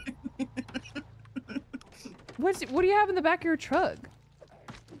diaper. What do you have in the back of your truck?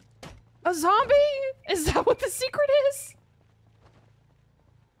 A zombie? Is that what the secret is?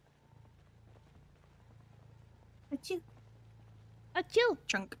 Achoo. Achoo.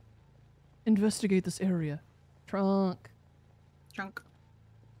 Chunk. Investigate this area. Trunk. Chunk.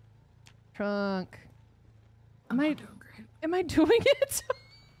 Trunk. I'm not doing great. Am I doing it?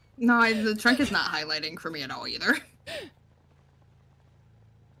 No, the trunk is not highlighting for me at all either.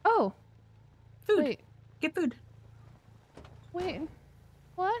 Oh. Food. Wait. Get food. Wait.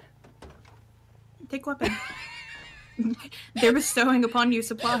 What? Take weapon. They're bestowing upon you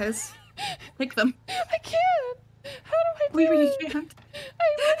supplies. Take them. I can't. How do I do We it? can't.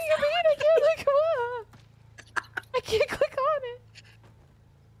 What do you mean I can't? Like, come on. I can't click on it.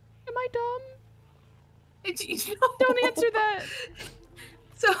 Am I dumb? Don't answer that.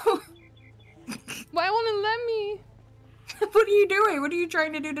 So, Why won't it let me? what are you doing? What are you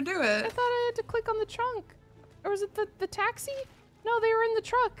trying to do to do I it? thought I had to click on the trunk. Or was it the taxi? No, they were in the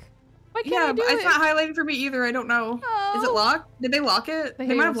truck. Why can't I Yeah, do but it? it's not highlighting for me either. I don't know. Is it Oh. locked? Did they lock it? They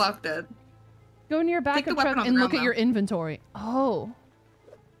They might have- have locked it. Go into your Take the backup weapon truck on the and look ground at your inventory. Oh.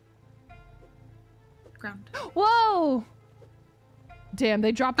 Ground. Whoa! Damn,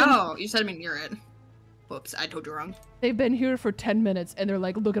 they dropped them. Oh, you said I mean near it. Whoops, I told you wrong. They've been here for 10 minutes and they're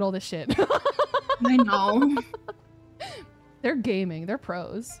like, look at all this shit. I know. They're gaming. They're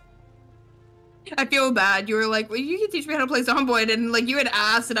pros. I feel bad. You were like, well, you can teach me how to play Zomboid, and like you had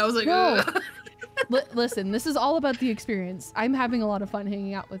asked, and I was like, No. ugh. Listen, this is all about the experience. I'm having a lot of fun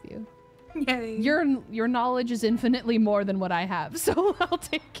hanging out with you. Yay. Your knowledge is infinitely more than what I have, so I'll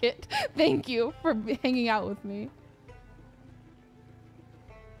take it. Thank you for hanging out with me.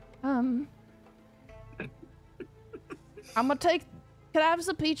 I'm gonna take. Can I have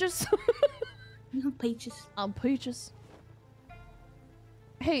some peaches? No peaches. Peaches.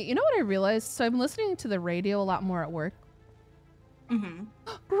 Hey, you know what I realized? So I'm listening to the radio a lot more at work. Mm-hmm.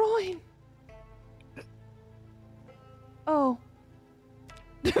 Groin. Oh.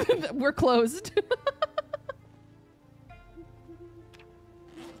 We're closed.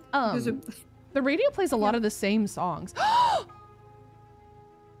 The radio plays a lot of the same songs. Oh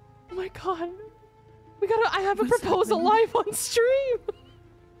my god. I have a What's proposal happening? live on stream.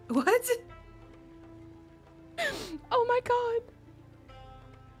 What? Oh my god.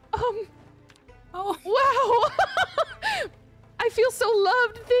 Oh. Wow. I feel so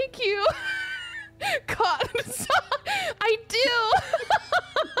loved. Thank you. God, I do.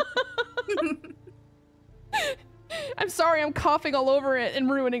 I'm sorry I'm coughing all over it and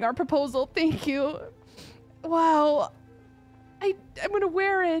ruining our proposal. Thank you. Wow. I'm gonna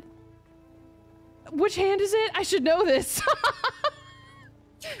wear it. Which hand is it? I should know this.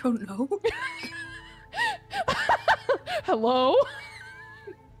 I don't know. Hello?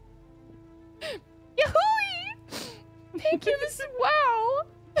 Yahoo! Thank you. This is wow.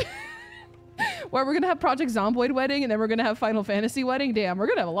 Well, we're gonna have Project Zomboid wedding, and then we're gonna have Final Fantasy wedding. Damn, we're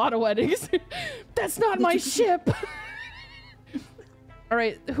gonna have a lot of weddings. That's not my ship. All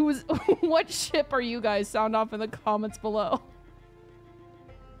right, what ship are you guys? Sound off in the comments below.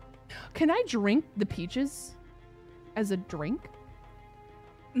 Can I drink the peaches as a drink?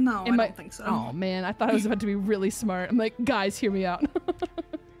 No, I don't think so. Oh man, I thought I was about to be really smart. I'm like, guys, hear me out.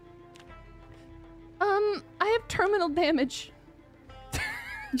 I have terminal damage.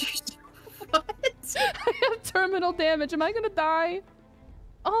 What? I have terminal damage. Am I gonna die?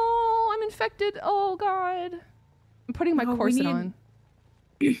 Oh, I'm infected. Oh god. I'm putting my corset on.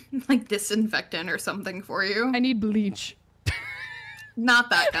 Like disinfectant or something for you. I need bleach. Not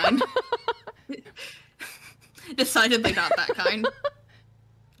that kind. Decidedly not that kind.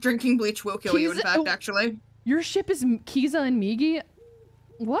 Drinking bleach will kill you, in fact, actually. Your ship is Kiza and Migi?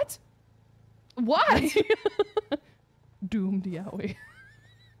 What? Why? Doomed Yaoi.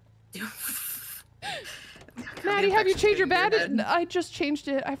 Maddie, have you changed your badge? I just changed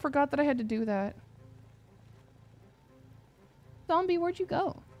it. I forgot that I had to do that. Zombie, where'd you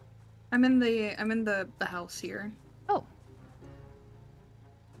go? I'm in the house here. Oh.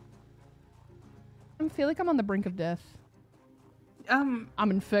 I feel like I'm on the brink of death. I'm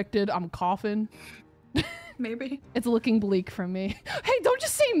infected. I'm coughing. Maybe. It's looking bleak from me. Hey, don't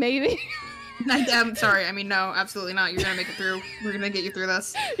just say maybe. I'm sorry. I mean, no, absolutely not. You're gonna make it through. We're gonna get you through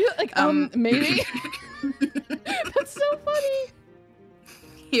this. You're like, maybe. That's so funny.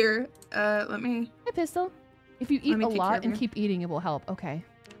 Here, let me. Hey, Pistol. If you eat a lot and keep eating, it will help. Okay.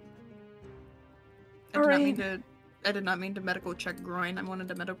 I did not mean to medical check groin. I wanted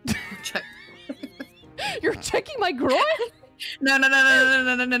to medical check. You're checking my groin? No. Oh,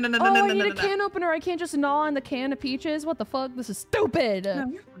 I need a can opener. I can't just gnaw on the can of peaches. What the fuck? This is stupid. No,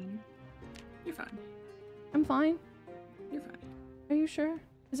 you're fine. You're fine. I'm fine. You're fine. Are you sure?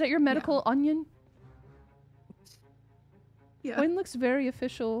 Is that your medical onion? Yeah. Coin looks very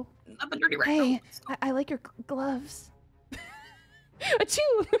official. Up and dirty right Hey, now. I like your gloves.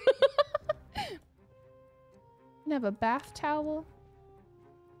 Achoo! Can I have a bath towel?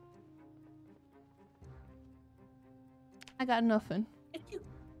 I got nothing. Achoo.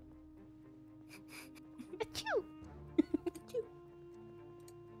 Achoo!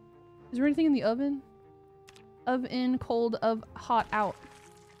 Is there anything in the oven? Oven, cold, hot, out.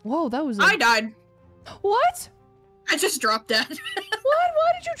 Whoa, that was I died. What? I just dropped dead. What?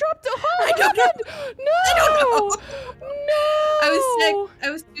 Why did you drop the I don't know. No! I don't know. No! I was sick. I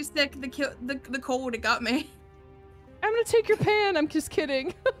was too sick. The cold, it got me. I'm gonna take your pan. I'm just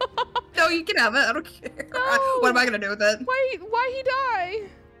kidding. No, you can have it. I don't care. No. What am I gonna do with it? Why he die?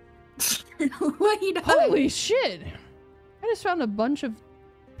 Why he died? Holy shit! I just found a bunch of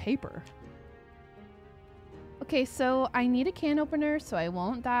paper. Okay, so I need a can opener so I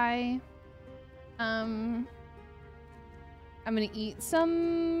won't die. I'm gonna eat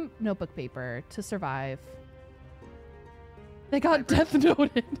some notebook paper to survive. They got death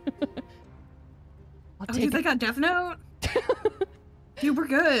noted. They got death note? You were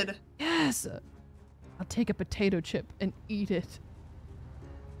good. Yes. I'll take a potato chip and eat it.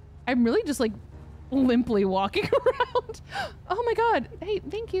 I'm really just like limply walking around. Oh my god. Hey,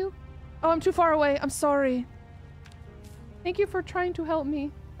 thank you. Oh, I'm too far away. I'm sorry. Thank you for trying to help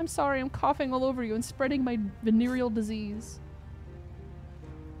me. I'm sorry. I'm coughing all over you and spreading my venereal disease.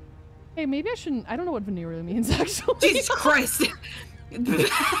 Hey, maybe I shouldn't. I don't know what venereal means, actually. Jesus Christ.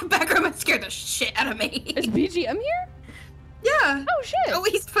 Background scared the shit out of me. Is BGM here? Yeah. Oh, shit. Oh,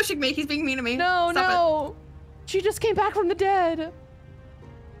 he's pushing me. He's being mean to me. No, Stop no. She just came back from the dead.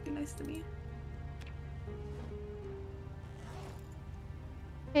 Be nice to me.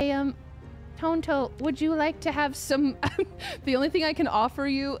 Hey, Tonto, would you like to have some... The only thing I can offer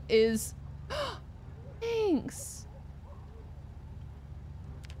you is... Thanks.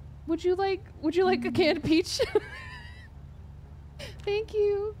 Would you like a canned peach? Thank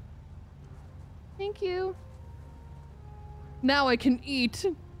you. Thank you. Now I can eat.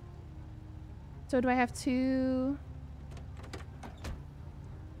 So do I have to...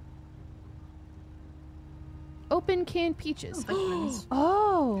 Open canned peaches.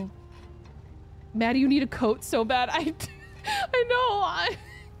 Oh. Maddie, you need a coat so bad. I know.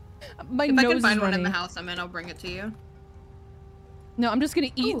 My if nose I can is find one running. in the house, I'll bring it to you. No, I'm just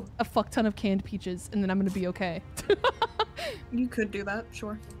gonna eat a fuck ton of canned peaches and then I'm gonna be okay. You could do that,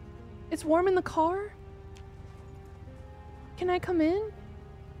 sure. It's warm in the car? Can I come in?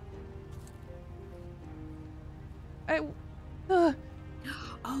 Oh,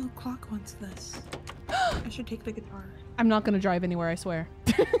 Clock wants this. I should take the guitar. I'm not gonna drive anywhere, I swear.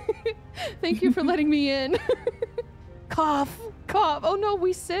 Thank you for letting me in. Cough, cough. Oh no,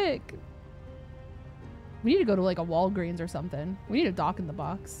 we sick. We need to go to like a Walgreens or something. We need a dock in the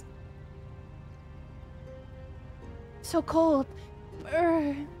box. So cold.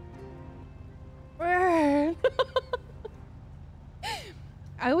 Burn. Burn.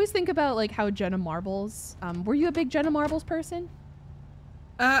 I always think about like how Jenna Marbles. Were you a big Jenna Marbles person?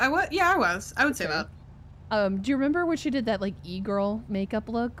 I was. Yeah, I was. I would say that. Do you remember where she did that like e-girl makeup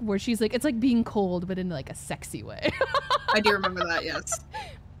look where she's like, it's like being cold but in like a sexy way? I do remember that. Yes.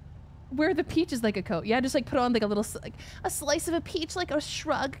 Where the peach is like a coat. Yeah, just like put on like a little like a slice of a peach, like a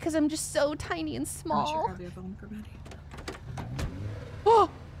shrug, because I'm just so tiny and small. Have your phone for Maddie. Oh!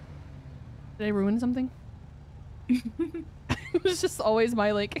 Did I ruin something? It was just always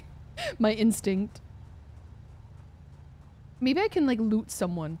my like my instinct. Maybe I can like loot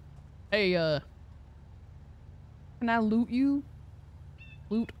someone. Hey, can I loot you?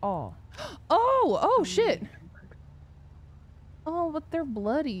 Loot all. Oh shit. Oh, but they're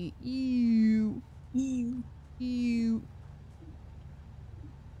bloody. Ew. Ew. Ew.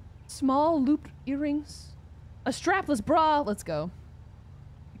 Small looped earrings. A strapless bra. Let's go.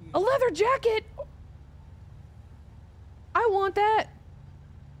 A leather jacket. I want that.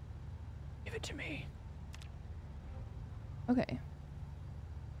 Give it to me. Okay.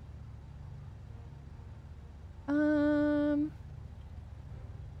 All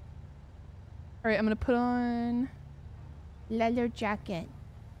right, I'm gonna put on Leather jacket.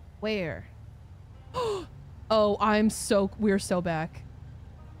 where? Oh, we're so back.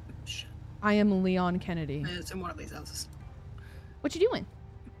 Shit. I am Leon Kennedy. It's in one of these houses. What you doing?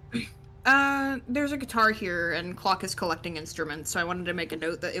 There's a guitar here, and Clock is collecting instruments, so I wanted to make a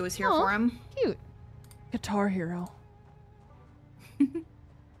note that it was here Aw. for him. Cute. Guitar Hero.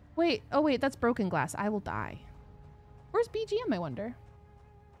 Wait, that's broken glass. I will die. Where's BGM, I wonder?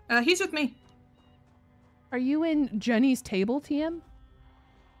 He's with me. Are you in Jenny's table, TM?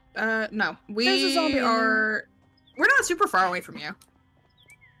 No. There's a We zombie in are... We're not super far away from you.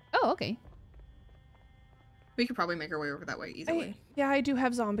 Oh, okay. We could probably make our way over that way easily. Yeah, I do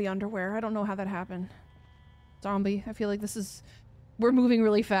have zombie underwear. I don't know how that happened. Zombie, I feel like we're moving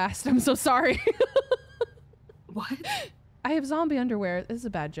really fast. I'm so sorry. What? I have zombie underwear. This is a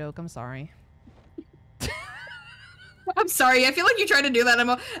bad joke. I'm sorry. I'm sorry. I feel like you try to do that.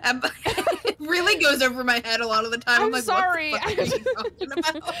 It really goes over my head a lot of the time. I'm like, sorry. What the fuck are you talking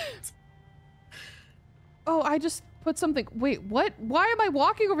about? Oh, I just put something. Wait, what? Why am I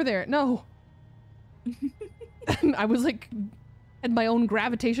walking over there? No. I was like, had my own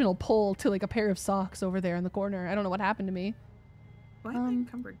gravitational pull to like a pair of socks over there in the corner. I don't know what happened to me. Why am I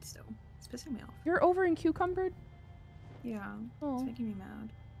encumbered still? It's pissing me off. You're over in Cucumbered? Yeah. Oh. It's making me mad.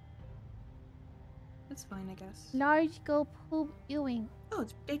 That's fine, I guess. Large go poop ewing. Oh,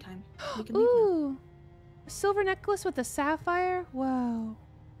 it's daytime. We can leave now. Ooh. A silver necklace with a sapphire? Whoa.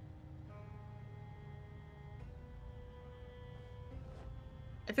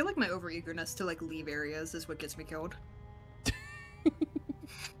 I feel like my overeagerness to like leave areas is what gets me killed.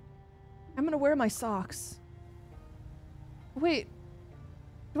 I'm gonna wear my socks. Wait.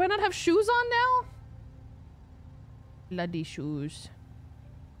 Do I not have shoes on now? Bloody shoes.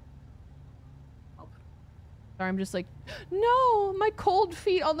 Sorry, I'm just like, no, my cold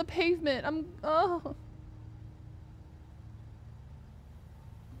feet on the pavement. Oh.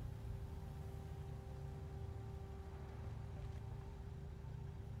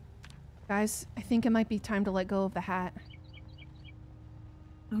 Guys, I think it might be time to let go of the hat.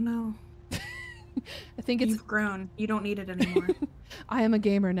 Oh no. I think it's... You've grown. You don't need it anymore. I am a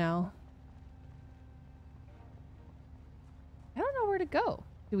gamer now. I don't know where to go.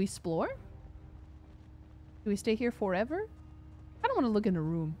 Do we explore? Do we stay here forever? I don't want to look in a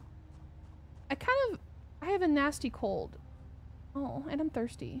room. I have a nasty cold. Oh, and I'm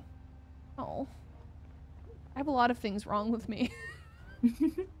thirsty. Oh. I have a lot of things wrong with me.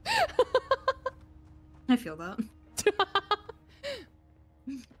 I feel that.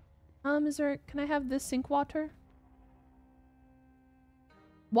 Can I have this sink water?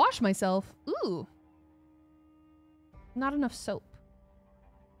 Wash myself? Ooh. Not enough soap.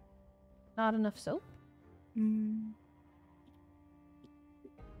 Not enough soap? No,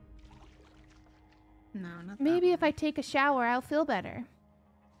 not Maybe that if I take a shower, I'll feel better.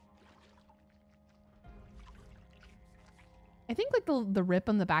 I think like the rip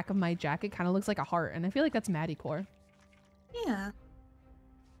on the back of my jacket kind of looks like a heart, and I feel like that's Maddie core. Yeah.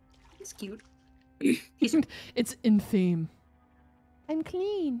 He's cute. It's in theme. I'm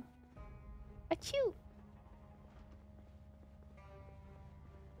clean. Achoo.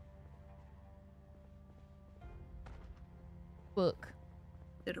 Book.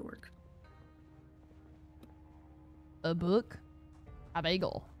 Did it work? A book? A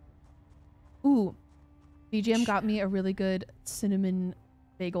bagel. Ooh. BGM got me a really good cinnamon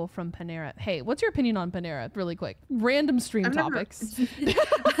bagel from Panera. Hey, what's your opinion on Panera? Really quick. Random stream topics.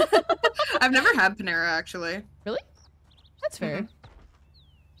 I've never had Panera, actually. Really? That's fair.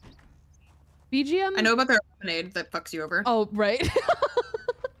 BGM? I know about their lemonade that fucks you over. Oh, right.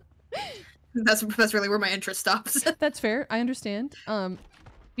 That's really where my interest stops. That's fair. I understand.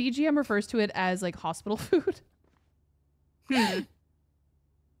 BGM refers to it as like hospital food. Because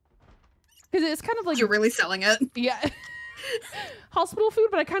it's kind of like You're really selling it. Yeah. Hospital food,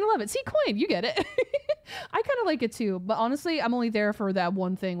 but I kind of love it. See, Coin, you get it. I kind of like it too, but honestly, I'm only there for that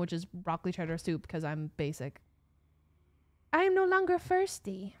one thing, which is broccoli cheddar soup, because I'm basic. I am no longer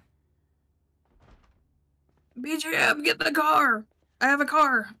thirsty. BGM, get in the car. I have a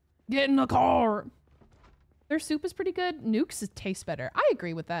car. Get in the car. Their soup is pretty good. Nuke's tastes better. I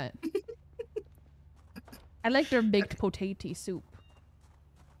agree with that. I like their baked potato soup.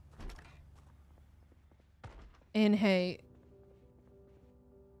 And hey,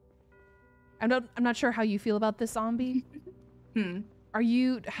 I'm not sure how you feel about this, zombie. Are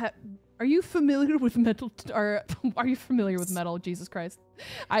you familiar with metal? Or are you familiar with metal? Jesus Christ!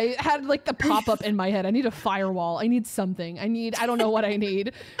 I had like the pop up in my head. I need a firewall. I need something. I don't know what I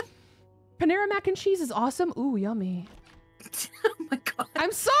need. Panera mac and cheese is awesome. Ooh, yummy. Oh my god.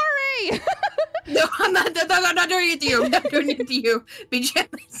 I'm sorry. No, I'm not doing it to you. I'm not doing it to you. BGM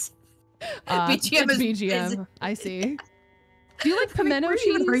is. BGM is BGM. I see. Do you like pimento where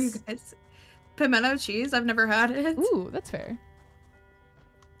cheese? Even are you guys? Pimento cheese? I've never had it. Ooh, that's fair.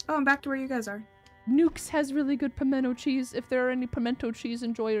 Oh, I'm back to where you guys are. Nukes has really good pimento cheese. If there are any pimento cheese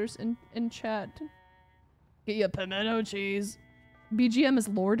enjoyers in chat, get you pimento cheese. BGM is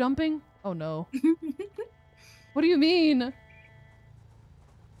lore dumping? Oh no. What do you mean?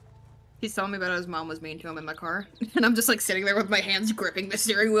 He's telling me about how his mom was mean to him in my car. And I'm just like sitting there with my hands gripping the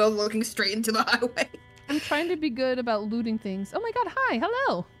steering wheel looking straight into the highway. I'm trying to be good about looting things. Oh my god, hi,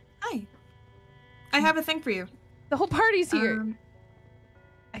 hello. Hi. I have a thing for you. The whole party's here.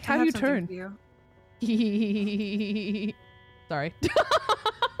 How do you turn? Sorry.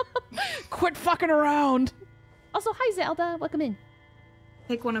 Quit fucking around. Also, hi Zelda, welcome in.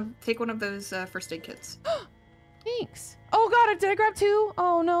 Take one of those first aid kits. Thanks. Oh god, did I grab two?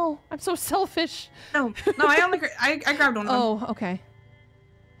 Oh no, I'm so selfish. No, I grabbed one of them. Oh, okay.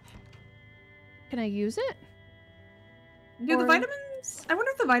 Can I use it? Do the vitamins? I wonder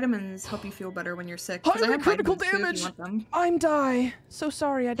if the vitamins help you feel better when you're sick. 'Cause I have critical vitamins, too, if damage. you want them. I'm die. So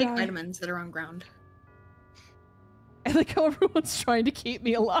sorry, I Take died. vitamins that are on ground. I like how everyone's trying to keep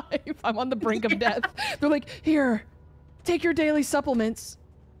me alive. I'm on the brink of death. They're like, here, take your daily supplements.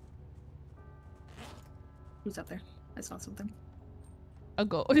 Who's up there? I saw something. I'll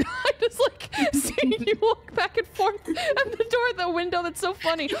go. I just like seeing you walk back and forth at the door, the window. That's so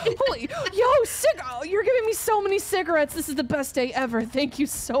funny. Holy, yo, oh, you're giving me so many cigarettes. This is the best day ever. Thank you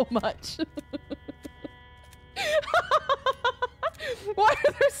so much. Why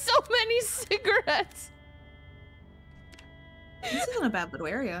are there so many cigarettes? This isn't a bad little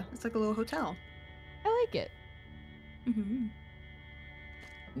area. It's like a little hotel. I like it. Mm-hmm.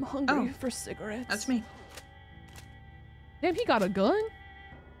 I'm hungry for cigarettes. That's me. Damn, he got a gun?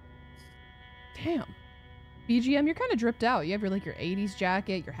 Damn. BGM, you're kind of dripped out. You have your 80s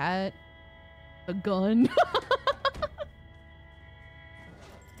jacket, your hat, a gun.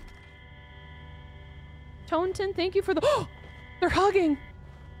 Tonton, thank you for the- Oh! They're hugging!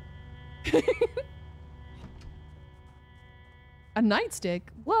 A nightstick?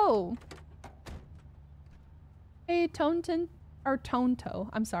 Whoa! Hey, Tonton. Or Tonto.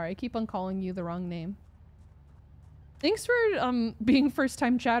 I'm sorry, I keep on calling you the wrong name. Thanks for being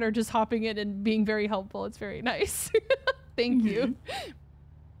first-time chatter, just hopping in and being very helpful. It's very nice. Thank you.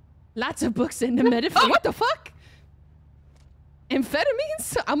 Lots of books into metaphysics. What the fuck?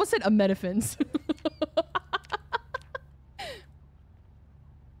 Amphetamines? I almost said ametaphyns.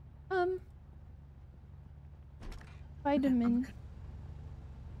 Vitamin.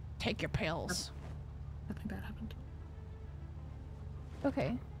 Take your pills. Nothing bad happened.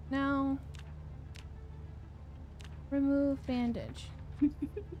 Okay, now remove bandage.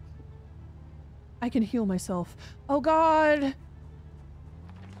 I can heal myself. Oh god!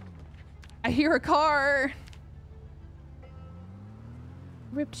 I hear a car!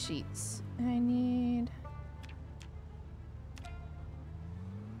 Ripped sheets. I need...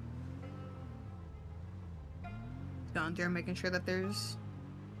 Gone through making sure that there's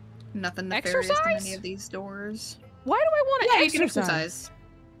nothing nefarious in Exercise? any of these doors. Why do I want to Yeah, exercise? you can exercise.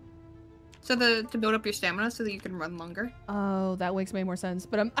 So to build up your stamina so that you can run longer. Oh, that makes way more sense.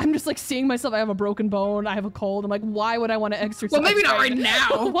 But I'm just like seeing myself. I have a broken bone. I have a cold. I'm like, why would I want to exercise? Well, maybe not right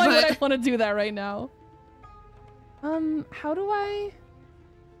now. Why would I but... want to do that right now? How do I?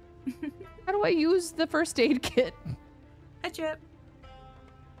 do I use the first aid kit? Hi, Chip.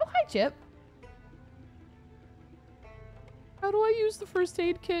 Oh, hi, Chip. How do I use the first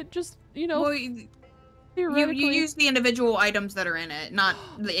aid kit? Just, you know, Well, you theoretically. use the individual items that are in it, not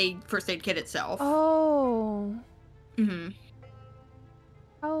the first aid kit itself. Oh. Mm-hmm.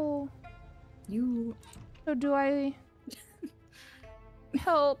 Oh. You. So do I...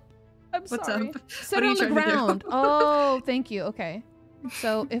 Help. I'm What's sorry. up? Set What it are on you the trying to do? ground. Oh, thank you. Okay.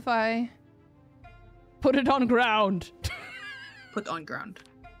 So if I put it on ground. Put on ground.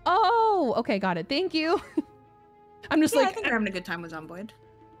 Oh, okay, got it. Thank you. I'm just Yeah, I like think we're having a good time with Zomboid.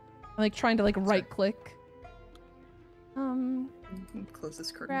 I'm like trying to like right click. Close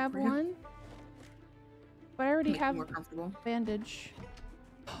this curtain. Grab for you. one. But I already Make it have more comfortable. bandage.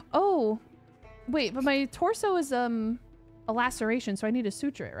 Oh, wait, but my torso is a laceration, so I need to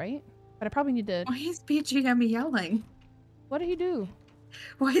suture it, right? But I probably need to. Why is BGM yelling? What did he do?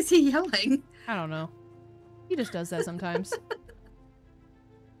 Why is he yelling? I don't know. He just does that sometimes.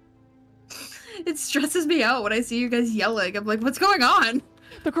 It stresses me out when I see you guys yelling. I'm like, what's going on?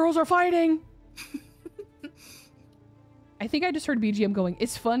 The girls are fighting. I think I just heard BGM going,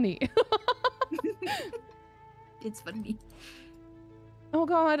 "It's funny." It's funny. Oh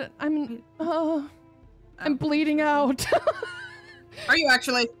God, I'm bleeding out. Are you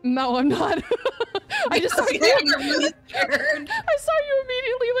actually? No, I'm not. I just saw you. I'm really scared. I saw you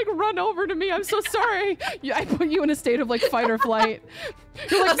immediately like run over to me. I'm so sorry. Yeah, I put you in a state of like fight or flight.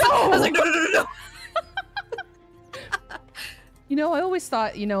 You're like, no. I was like, no. You know, I always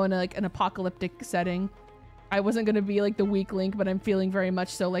thought, you know, in like an apocalyptic setting, I wasn't gonna be like the weak link, but I'm feeling very much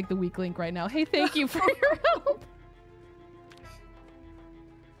so like the weak link right now. Hey, thank you for your help.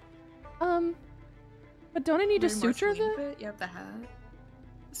 But don't I need to suture the? You have the hat.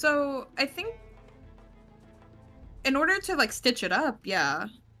 So I think in order to like stitch it up, yeah.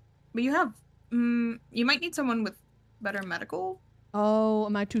 But you have, you might need someone with better medical. Oh,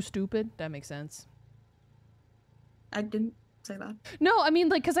 am I too stupid? That makes sense. I didn't say that. No, I mean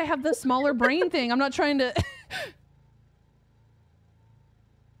like because I have the smaller brain thing. I'm not trying to.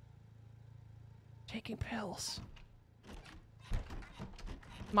 Taking pills.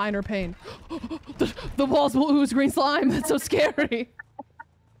 Minor pain. The walls will ooze green slime. That's so scary.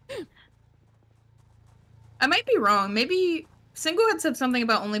 I might be wrong. Maybe Single had said something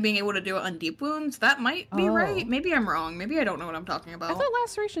about only being able to do it on deep wounds. That might be right. Maybe I'm wrong. Maybe I don't know what I'm talking about. I thought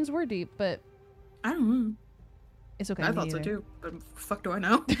lacerations were deep, but I don't know. it's okay. I thought so too, but fuck do I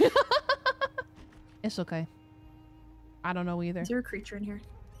know? It's okay. I don't know either. Is there a creature in here?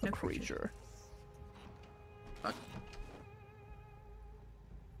 A No creature. Fuck.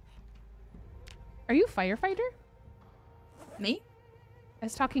 Are you a firefighter? Me? I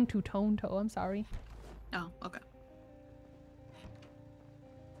was talking to Tonto. I'm sorry. Oh, okay.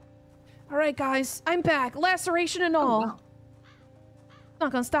 All right, guys, I'm back. Laceration and all. Oh, wow.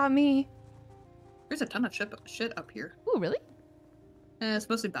 Not gonna stop me. There's a ton of shit up here. Ooh, really? It's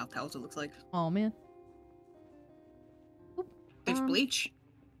mostly bath towels, it looks like. Oh man. Oop, There's bleach.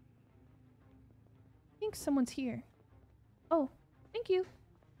 I think someone's here. Oh, thank you.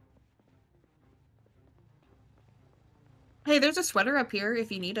 Hey, there's a sweater up here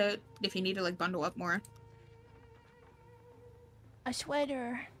if you need it. If you need to like bundle up more. A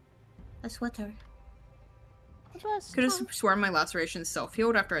sweater. A sweater. Just Could have sworn my lacerations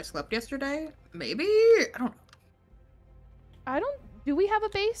self-healed after I slept yesterday. Maybe? I don't know. Do we have a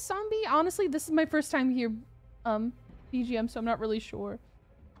base zombie? Honestly, this is my first time here, BGM, so I'm not really sure.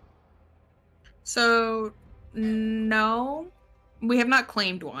 So, no. We have not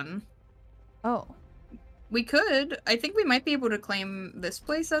claimed one. Oh. We could. I think we might be able to claim this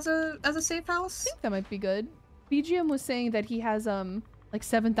place as a safe house. I think that might be good. BGM was saying that he has, like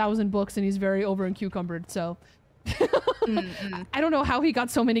 7,000 books and he's very over encumbered, so... I don't know how he got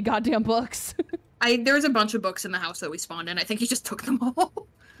so many goddamn books. There was a bunch of books in the house that we spawned in. I think he just took them all.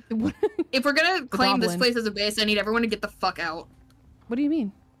 If we're gonna claim this place as a base, I need everyone to get the fuck out. What do you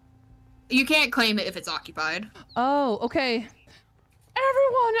mean? You can't claim it if it's occupied. Oh, okay.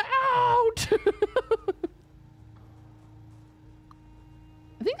 Everyone out!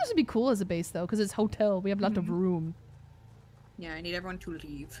 I think this would be cool as a base though, because it's hotel. We have lots of room. Yeah, I need everyone to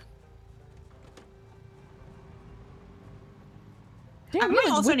leave. Damn, I we might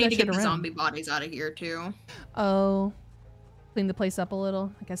like also whip need that to shit get the around. zombie bodies out of here too. Oh. Clean the place up a little.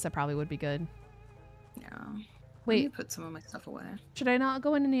 I guess that probably would be good. Yeah. Let me Wait, put some of my stuff away. should I not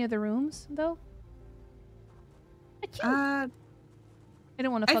go in any other rooms though? I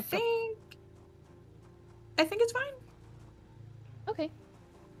don't want to fuck up. I think it's fine. Okay.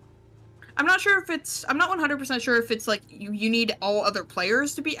 I'm not sure if it's. I'm not 100% sure if it's like you need all other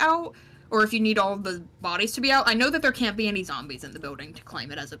players to be out, Or if you need all the bodies to be out. I know that there can't be any zombies in the building to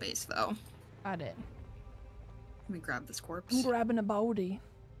claim it as a base, though. Got it. Let me grab this corpse. I'm grabbing a body.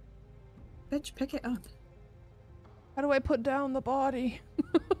 Bitch, pick it up. How do I put down the body?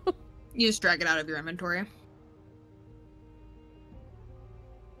 You just drag it out of your inventory.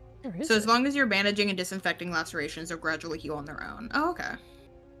 Where is So it? as long as you're bandaging and disinfecting lacerations, they'll gradually heal on their own. Oh, okay.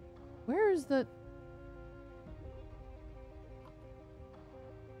 Where is the...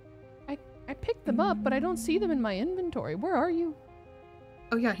 I picked them up, but I don't see them in my inventory. Where are you?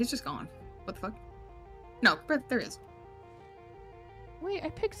 Oh yeah, he's just gone. What the fuck? No, but there he is. Wait, I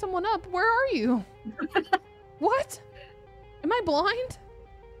picked someone up. Where are you? What? Am I blind?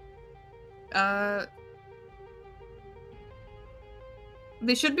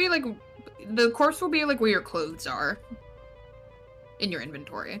 They should be like, the corpse will be like where your clothes are in your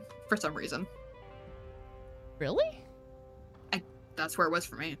inventory for some reason. Really? That's where it was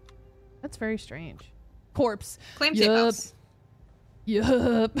for me. That's very strange. Corpse. Claim safe house.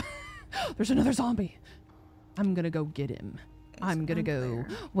 Yup. There's another zombie. I'm gonna go get him. I'm gonna go. There.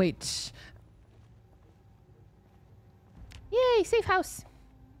 Wait. Yay, safe house.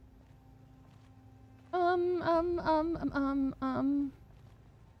 And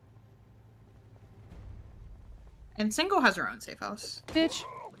single has her own safe house. Bitch.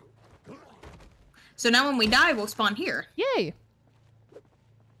 So now when we die, we'll spawn here. Yay.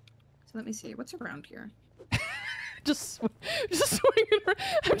 So let me see, what's around here? Just swinging around.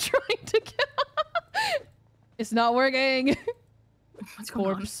 I'm trying to get. It's not working. What's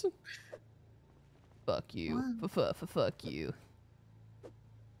going Corpse. Fuck you. Fuck you.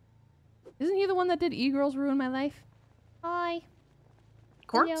 Isn't he the one that did E-Girls Ruin My Life? Hi. on?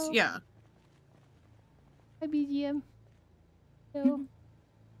 Corpse? Hello. Yeah. Hi, BGM. Hello.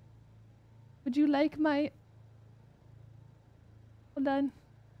 Would you like my... Hold on.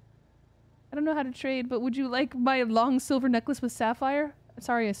 I don't know how to trade, but would you like my long silver necklace with sapphire?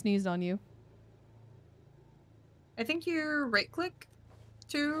 Sorry I sneezed on you. I think you right-click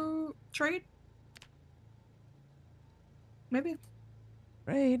to trade? Maybe.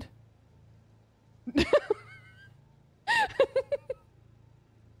 Trade.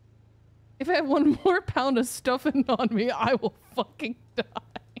 If I have one more pound of stuffing on me, I will fucking die.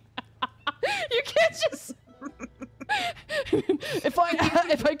 You can't just... if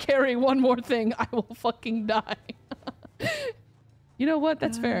I carry one more thing, I will fucking die. You know what?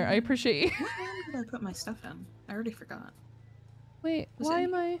 That's fair. I appreciate you. Where did I put my stuff in? I already forgot. Wait, Was why it-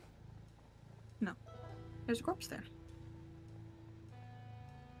 am I... No. There's a corpse there.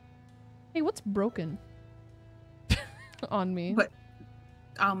 Hey, what's broken? On me. What?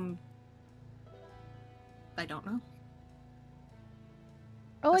 I don't know.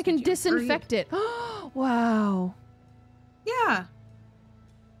 Oh, I Let's can get you a disinfect it. Wow. Yeah.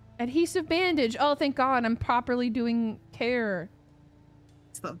 Adhesive bandage. Oh, thank God. I'm properly doing care.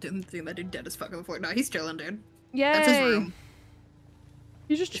 Stop doing that dude dead as fuck on the floor. No, he's chilling, dude. Yay. That's his room.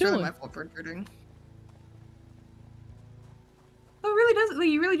 He's just It's really chilling. my fault for intruding. Oh, it really does. Like,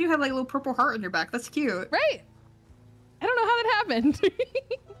 you really do have like a little purple heart on your back. That's cute. Right. I don't know how that happened.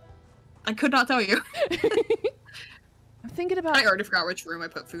 I could not tell you. I'm thinking about... I already forgot which room I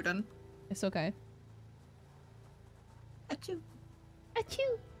put food in. It's okay. Achoo.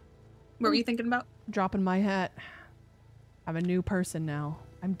 Achoo. What were you thinking about? Dropping my hat. I'm a new person now.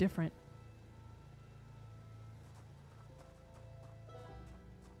 I'm different.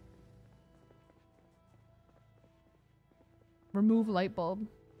 Remove light bulb.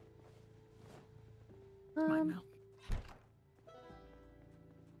 Mine now.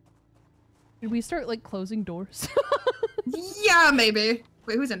 Did we start like closing doors? Yeah, maybe.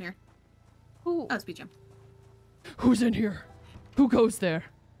 Wait, who's in here? Who? Oh, it's BGM. Who's in here? Who goes there?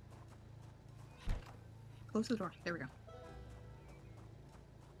 Close the door. There we go.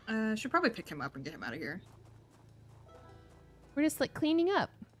 Should probably pick him up and get him out of here. We're just like cleaning up.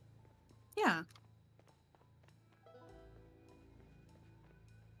 Yeah.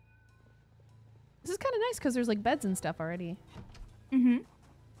 This is kind of nice because there's like beds and stuff already. Mm-hmm.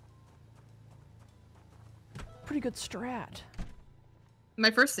 Pretty good strat.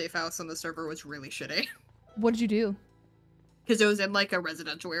 My first safe house on the server was really shitty. What did you do? Because it was in like a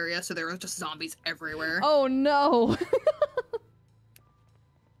residential area, so there were just zombies everywhere. Oh no.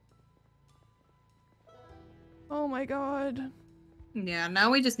 Oh my God. Yeah, now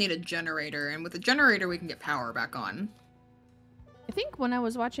we just need a generator, and with a generator we can get power back on. I think when I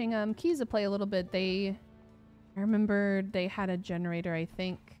was watching Kiza play a little bit, I remember they had a generator, I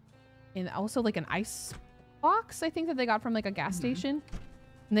think, and also like an ice box, I think, that they got from like a gas station.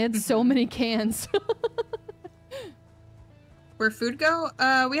 And they had so many cans. Where food go?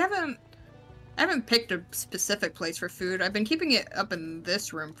 We haven't... I haven't picked a specific place for food. I've been keeping it up in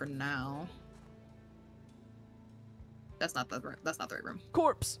this room for now. That's not the right room.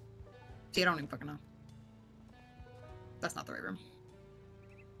 Corpse. See, I don't even fucking know. That's not the right room.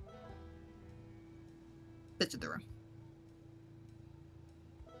 This is the room.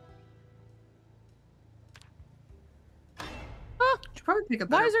 Huh? Should probably pick a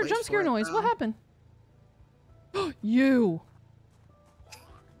Why better is there a place jump scare for it, noise? What though. happened? You.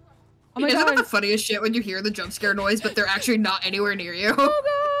 Oh my Isn't god. that the funniest shit when you hear the jump scare noise, but they're actually not anywhere near you?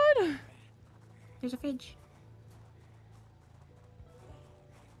 Oh god. There's a fridge.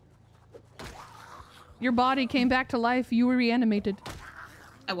 Your body came back to life. You were reanimated.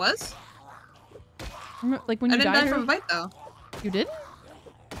 I was? Remember, like when I you didn't died die here? from a bite, though. You didn't?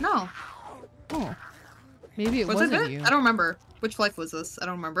 No. Oh. Maybe it Was wasn't it bit? you. I don't remember. Which life was this? I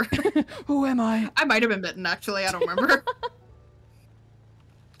don't remember. Who am I? I might have been bitten, actually. I don't remember.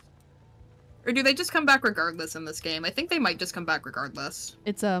 Or do they just come back regardless in this game? I think they might just come back regardless.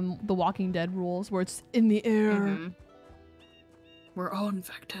 It's the Walking Dead rules where it's in the air. Mm-hmm. We're all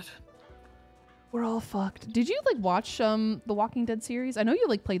infected. We're all fucked. Did you like watch the Walking Dead series? I know you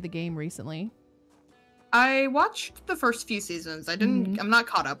like played the game recently. I watched the first few seasons. I didn't. Mhm. I'm not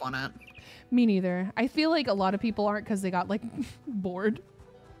caught up on it. Me neither. I feel like a lot of people aren't because they got like bored.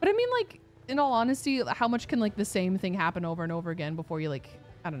 But I mean, like, in all honesty, how much can like the same thing happen over and over again before you like,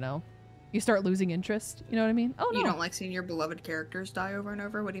 I don't know, you start losing interest? You know what I mean? Oh no. You don't like seeing your beloved characters die over and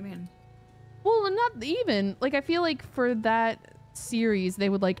over? What do you mean? Well, not even. Like, I feel like for that series, they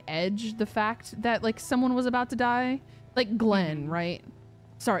would like edge the fact that like someone was about to die. Like Glenn, right?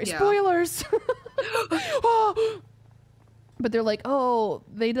 Sorry, Yeah. spoilers. Oh. But they're like, oh,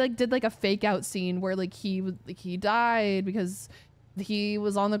 they like did like a fake out scene where like he died because he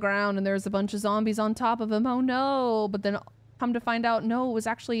was on the ground and there's a bunch of zombies on top of him. Oh no. But then come to find out, no, it was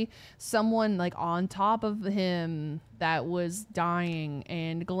actually someone like on top of him that was dying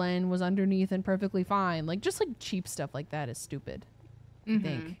and Glenn was underneath and perfectly fine. Like just like cheap stuff like that is stupid. I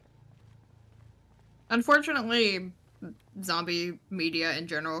think. Unfortunately, zombie media in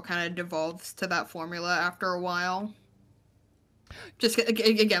general kind of devolves to that formula after a while. Just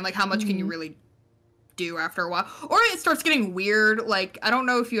again, like how much can you really do after a while? Or it starts getting weird. Like I don't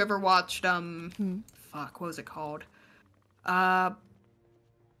know if you ever watched fuck, what was it called? I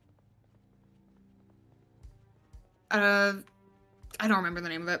don't remember the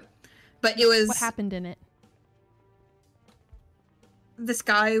name of it. But it was What happened in it? This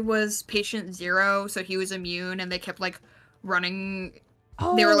guy was patient 0, so he was immune and they kept like running.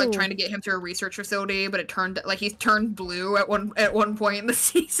 They were like trying to get him to a research facility, but it turned like he turned blue at one point in the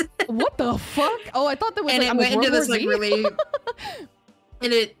season. What the fuck? Oh, I thought that was and like it went into World this War like Z? really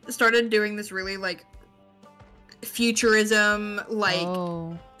and it started doing this really like futurism, like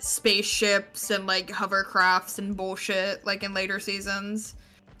spaceships and like hovercrafts and bullshit like in later seasons.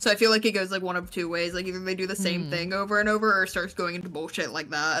 So I feel like it goes like one of two ways. Like either they do the same thing over and over or starts going into bullshit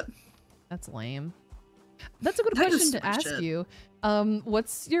like that. That's lame. That's a good That is question to some ask shit. you.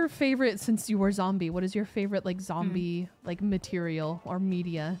 What's your favorite, since you were zombie, what is your favorite like zombie like material or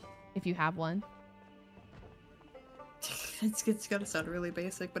media, if you have one? It's gonna sound really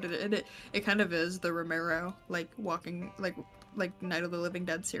basic, but it kind of is the Romero like walking like Night of the Living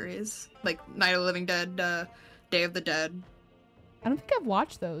Dead series, like Night of the Living Dead, Day of the Dead. I don't think I've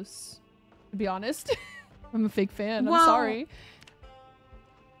watched those, to be honest. I'm a fake fan. Well, I'm sorry.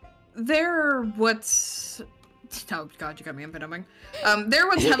 They're what's oh god, you got me unvenoming. They're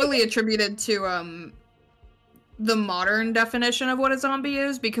what's heavily attributed to the modern definition of what a zombie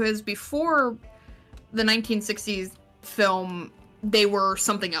is, because before the 1960s film, they were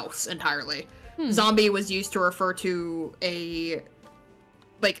something else entirely. Zombie was used to refer to a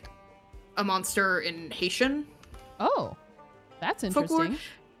monster in Haitian. Oh, that's interesting. Folklore.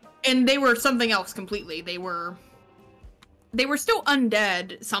 And they were something else completely. They were still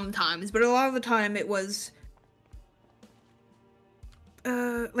undead sometimes, but a lot of the time it was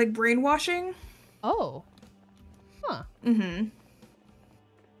like brainwashing. Oh. Huh. Mm-hmm.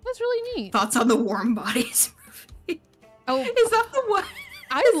 That's really neat. Thoughts on the Warm Bodies movie? Oh, Is that the one?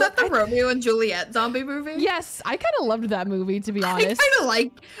 Is that the I- Romeo and Juliet zombie movie? Yes, I kind of loved that movie, to be I honest.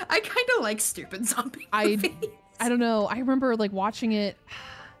 kind of like stupid zombie movies. I don't know. I remember like watching it.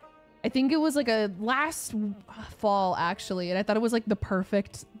 I think it was like a last fall actually, and I thought it was like the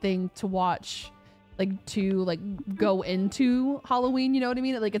perfect thing to watch, like to like go into Halloween. You know what I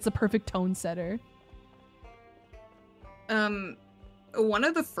mean? Like it's a perfect tone setter. One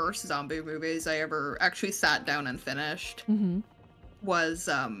of the first zombie movies I ever actually sat down and finished was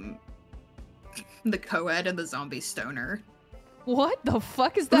The Co-Ed and the Zombie Stoner. What the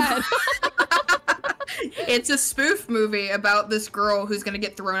fuck is that? It's a spoof movie about this girl who's gonna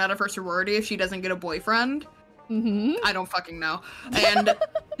get thrown out of her sorority if she doesn't get a boyfriend. I don't fucking know. And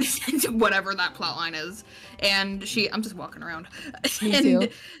whatever that plot line is. And I'm just walking around. Me too.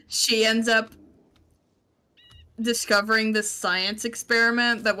 She ends up discovering this science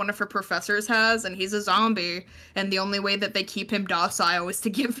experiment that one of her professors has, and he's a zombie, and the only way that they keep him docile is to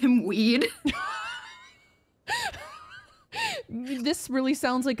give him weed. This really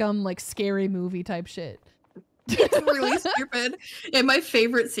sounds like scary movie type shit. It's really stupid. And my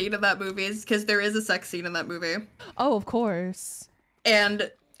favorite scene in that movie is because there is a sex scene in that movie. Oh, of course.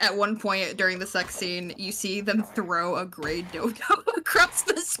 And at one point during the sex scene, you see them throw a gray dildo across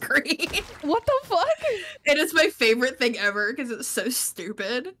the screen. What the fuck? It is my favorite thing ever because it's so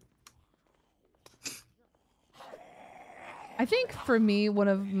stupid. I think for me, one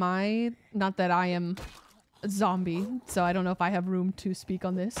of my, not that I am a zombie, so I don't know if I have room to speak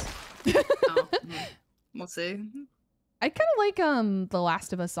on this. We'll see. I kind of like The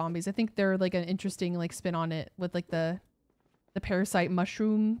Last of Us zombies. I think they're like an interesting spin on it with like the parasite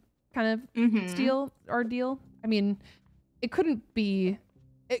mushroom kind of deal. I mean, it could be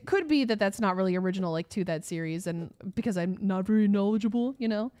that that's not really original to that series, and because I'm not very knowledgeable,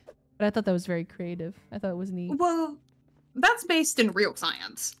 but I thought that was very creative. I thought it was neat. Well, that's based in real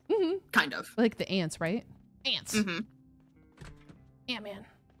science. Kind of. Like the ants, right? Ants. Ant-Man.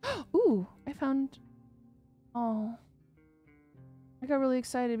 Ooh, I found... Oh. I got really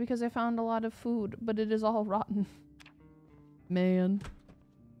excited because I found a lot of food, but it is all rotten. Man.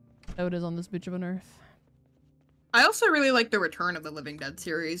 So it is on this bitch of an earth. I also really like the Return of the Living Dead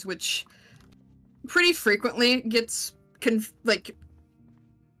series, which pretty frequently gets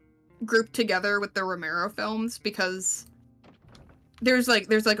grouped together with the Romero films because there's a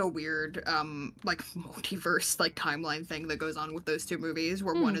weird multiverse timeline thing that goes on with those two movies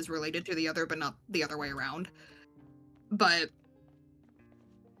where one is related to the other but not the other way around. But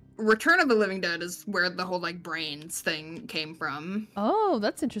Return of the Living Dead is where the whole brains thing came from. Oh,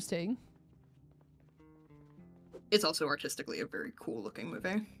 that's interesting. It's also artistically a very cool looking movie.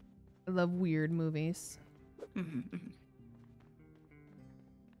 I love weird movies.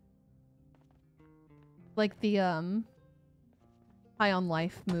 Like the High on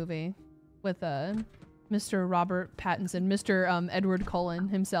Life movie with Mr. Robert Pattinson, Mr. Edward Cullen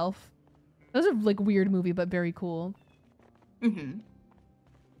himself. Those are weird movie, but very cool.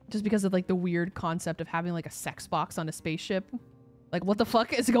 Just because of the weird concept of having a sex box on a spaceship. What the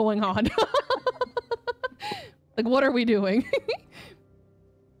fuck is going on? What are we doing?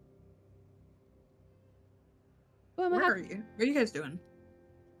 Where are you? What are you guys doing?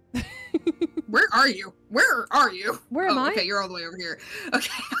 Where are you? Where are you? Where am I? Okay, you're all the way over here. Okay,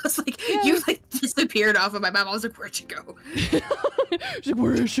 I was like, yeah. You disappeared off of my map. I was like, where'd you go? She's like,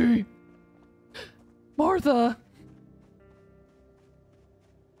 where is she? Martha!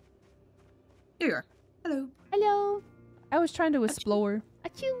 Here you are. Hello. Hello. I was trying to explore.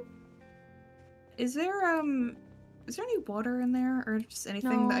 Achoo. Is there any water in there or just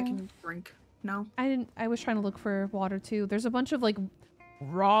anything that I can drink? No? I was trying to look for water too. There's a bunch of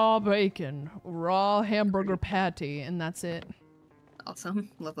raw bacon, raw hamburger patty, and that's it. Awesome.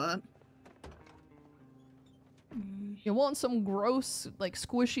 Love that. You want some gross,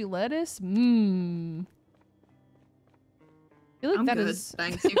 squishy lettuce? Mmm. I feel I'm that good. is...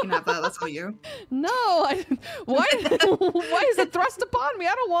 Thanks. You can have that. That's all you. No, why is it thrust upon me?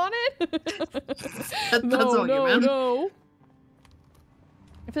 I don't want it. That's all you, man. No.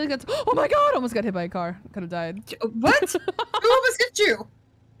 I feel like that's... Oh my god! I almost got hit by a car. Could have died. What? Who almost hit you?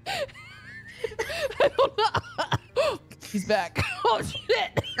 I don't know. He's back. Oh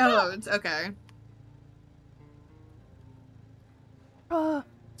shit! Oh, it's okay.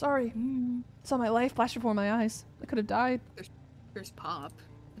 Sorry. Saw my life flash before my eyes. I could have died. There's pop.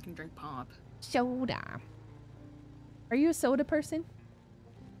 I can drink pop. Soda. Are you a soda person?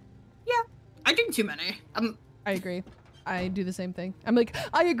 Yeah. I drink too many. I agree. I do the same thing. I'm like,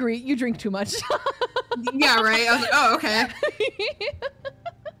 I agree. You drink too much. Yeah, right? I was like, oh, okay.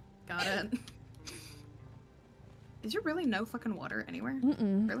 Got it. Is there really no fucking water anywhere?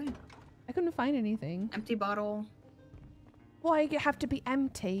 Really? I couldn't find anything. Empty bottle. Why you have to be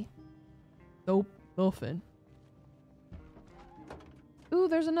empty? Nope. Nothing. Ooh,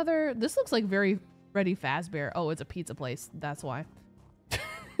 there's another... This looks like very Freddy Fazbear. Oh, it's a pizza place. That's why.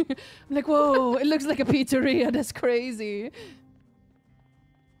 I'm like, whoa, it looks like a pizzeria. That's crazy.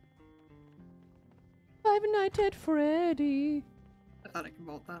 Five Nights at Freddy. I thought I could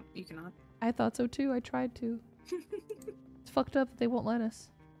vault that. You cannot. I thought so too. I tried to. It's fucked up that they won't let us.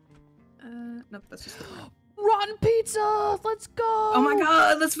 Nope, that's just... Rotten pizza! Let's go! Oh my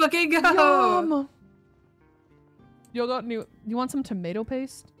god, let's fucking go! Yum. You got new? You want some tomato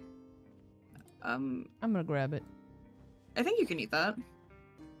paste? I'm gonna grab it. I think you can eat that.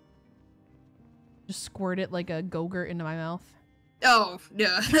 Just squirt it like a Go-Gurt into my mouth. Oh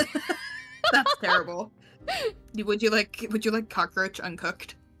yeah, that's terrible. Would you like cockroach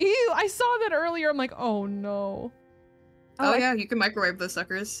uncooked? Ew! I saw that earlier. I'm like, oh no. Oh yeah, you can microwave those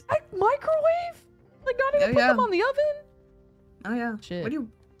suckers. Microwave? Like not even put them on the oven? Oh yeah. Shit. What do you?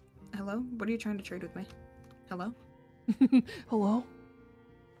 Hello? What are you trying to trade with me? Hello? Hello?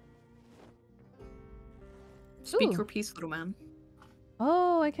 Speak Ooh. your piece, little man.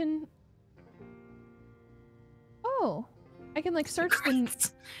 Oh, I can... Oh. I can like search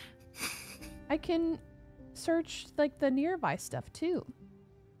the... I can search like the nearby stuff too.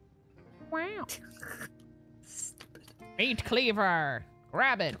 Wow. Stupid. Meat cleaver!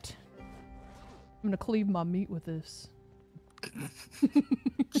 Grab it! I'm gonna cleave my meat with this.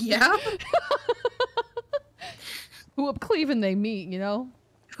 Yeah? Who up cleaving they meat, you know?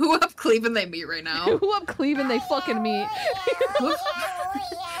 Who up cleaving they meet right now? Who up cleaving they fucking meat?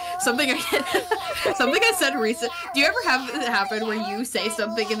 Something I said recently. Do you ever have it happen where you say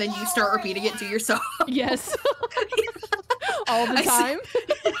something and then you start repeating it to yourself? Yes. All the time.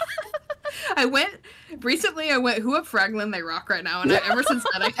 I went who up Fraglin they rock right now, and ever since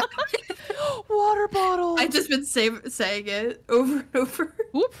then Water bottle. I've just been saying it over and over.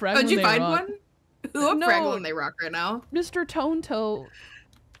 Who up Fraglin Oh, did you they find rock? one? Who up No. Fraglin they rock right now? Mr. Tonto.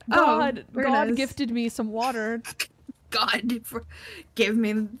 Oh, God very nice. gifted me some water. God give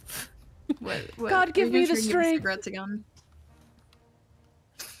me what God, give are you me the gonna strength. Cigarettes again.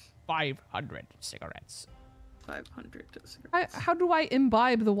 500 cigarettes. 500 cigarettes. How do I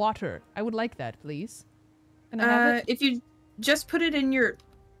imbibe the water? I would like that, please. Can I have it? If you just put it in your...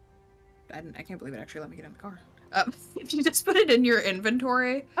 I can't believe it actually let me get in the car. If you just put it in your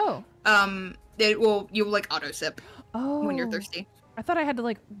inventory, Oh. you'll like auto sip Oh. when you're thirsty. I thought I had to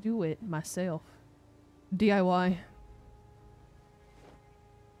like do it myself. DIY.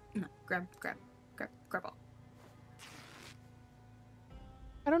 No, grab all.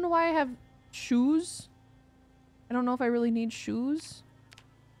 I don't know why I have shoes. I don't know if I really need shoes.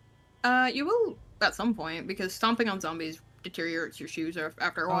 You will at some point because stomping on zombies deteriorates your shoes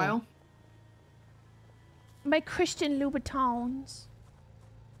after a while. My Christian Louboutins.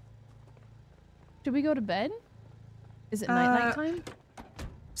 Should we go to bed? Is it night time?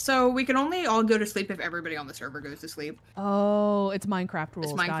 So we can only all go to sleep if everybody on the server goes to sleep. Oh, it's Minecraft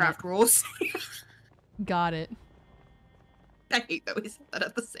rules. It's Minecraft rules. Got it. I hate that we said that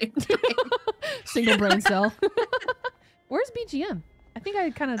at the same time. Single brain cell. Where's BGM? I think I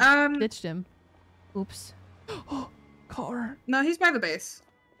kind of ditched him. Oops. Car. No, he's by the base.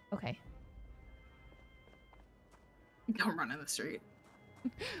 Okay. Don't run in the street.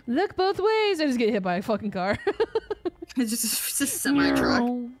 Look both ways. I just get hit by a fucking car. It's just a semi-truck.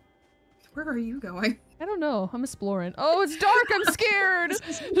 Where are you going? I don't know. I'm exploring. Oh, it's dark. I'm scared.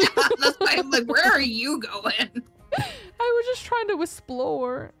 Yeah, that's why I'm like, where are you going? I was just trying to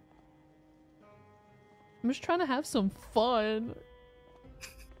explore. I'm just trying to have some fun.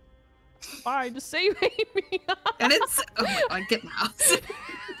 Fine, just save me. And it's oh my god, get in the house.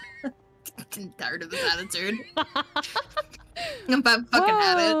 I'm tired of this attitude. I'm fucking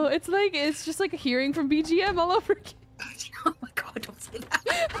at it. It's just like hearing from BGM all over again. Oh my god, don't say that.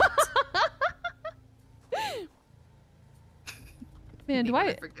 Man, do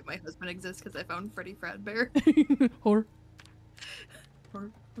I forget my husband exists because I found Freddy Fazbear. Horror.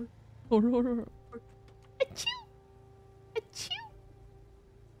 Horror. Horror. Achoo! Achoo!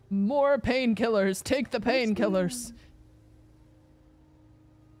 More painkillers. Take the painkillers.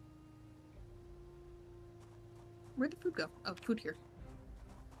 Where'd the food go? Oh, food here.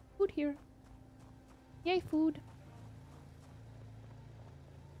 Food here. Yay, food.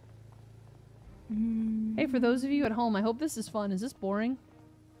 Hey, for those of you at home, I hope this is fun. Is this boring?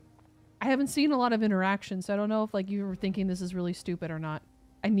 I haven't seen a lot of interaction, so I don't know if like you were thinking this is really stupid or not.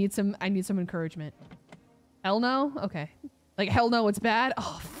 I need some encouragement. Hell no? Okay. Like hell no, it's bad?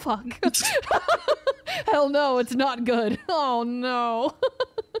 Oh fuck. Hell no, it's not good. Oh no.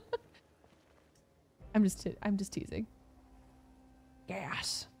 I'm just teasing.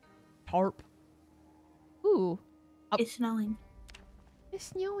 Gas. Tarp. Ooh. It's snowing. It's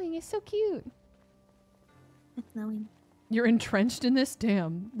snowing. It's so cute. It's snowing. You're entrenched in this?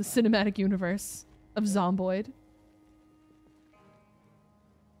 Damn. The cinematic universe of Zomboid.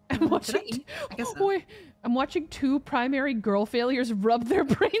 I'm watching. I guess so. Wait, I'm watching two primary girl failures rub their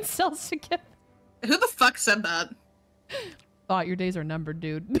brain cells together. Who the fuck said that? Thought your days are numbered,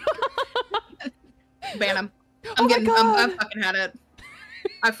 dude. Ban him. Oh my God. I fucking had it.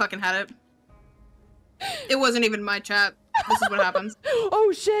 I fucking had it. It wasn't even my chat. This is what happens.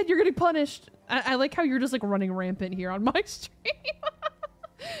 Oh shit, you're getting punished. I like how you're just like running rampant here on my stream.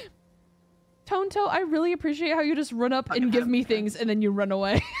 Tonto, I really appreciate how you just run up and give me things and then you run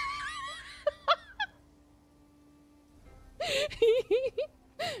away.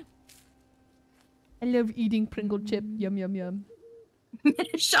 I love eating Pringle chip. Yum, yum, yum.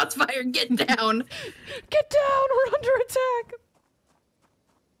 Shots fired. Get down. Get down. We're under attack.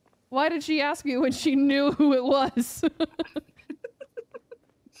 Why did she ask me when she knew who it was?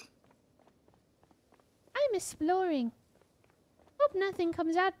 I'm exploring. Hope nothing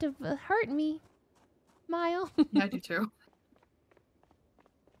comes out to hurt me. Smile. Yeah, I do too.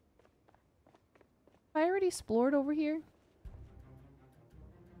 I already explored over here.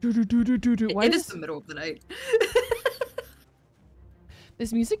 Why It is the middle of the night.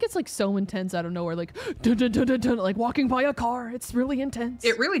 This music gets like so intense out of nowhere, like dun, dun, dun, dun, dun, like walking by a car. It's really intense.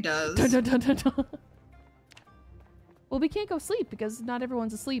 It really does. Dun, dun, dun, dun, dun. Well, we can't go sleep because not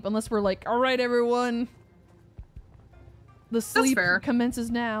everyone's asleep unless we're like, all right, everyone. The sleep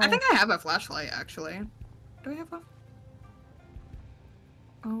commences now. I think I have a flashlight, actually. Do I have one?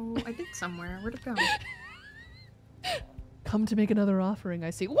 Oh, I did somewhere. Where'd it go? Come to make another offering, I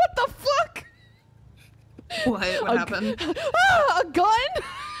see. What the fuck? What happened? A gun?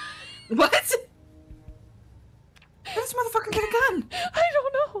 What? How did this motherfucker get a gun? I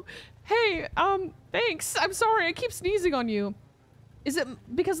don't know. Hey, thanks. I'm sorry. I keep sneezing on you. Is it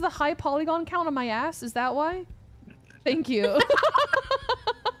because of the high polygon count on my ass? Is that why? Thank you.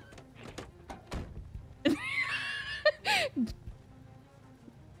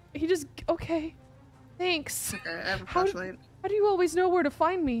 He just... Okay. Thanks. Okay, I have a flashlight. How do you always know where to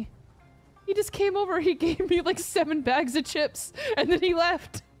find me? He just came over, he gave me like 7 bags of chips, and then he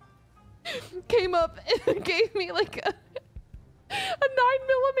left. Came up and gave me like a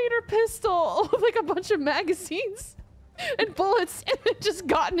 9mm pistol with like a bunch of magazines and bullets, and then just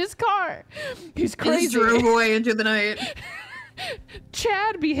got in his car. He's crazy. He drove away into the night.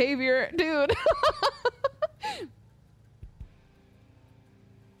 Chad behavior, dude.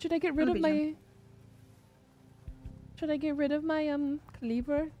 Should I get rid of my... Should I get rid of my,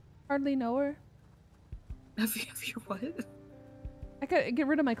 cleaver? Hardly know her. Have you what? I gotta get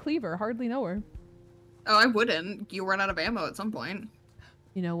rid of my cleaver. Hardly know her. Oh, I wouldn't. You run out of ammo at some point.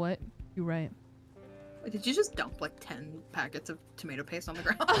 You know what? You're right. Wait, did you just dump like 10 packets of tomato paste on the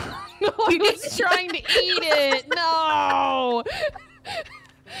ground? No, I was trying to eat it. No.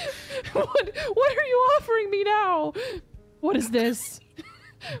 What are you offering me now? What is this?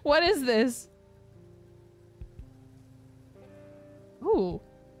 What is this? Ooh,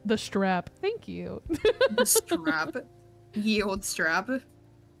 the strap. Thank you. The strap. Ye old strap.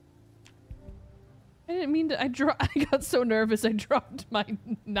 I didn't mean to. I got so nervous. I dropped my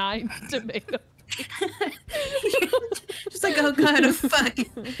 9 tomato. Just like, oh god, oh fuck.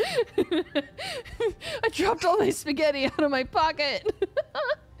 I dropped all my spaghetti out of my pocket.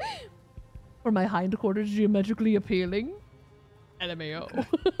 Were my hindquarters geometrically appealing? LMAO.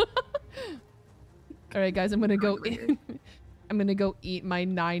 All right, guys, I'm gonna go. I'm gonna go eat my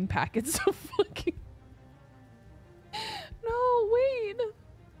 9 packets of fucking. No, wait.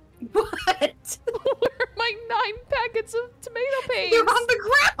 What? Where are my 9 packets of tomato paste? You're on the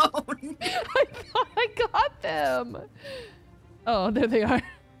ground. I thought I got them. Oh, there they are.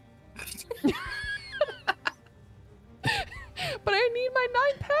 But I need my 9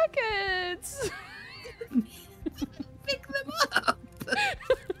 packets. Pick them up.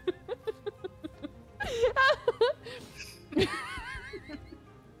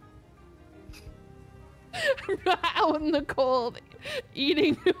 Out in the cold,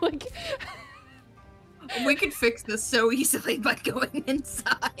 eating like. We could fix this so easily by going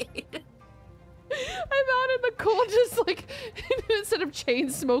inside. I'm out in the cold, just like instead of chain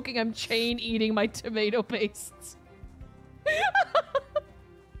smoking, I'm chain eating my tomato pastes.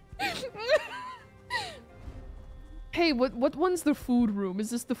 Hey, what one's the food room? Is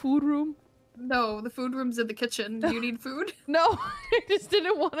this the food room? No, the food room's in the kitchen. Do you need food? No, I just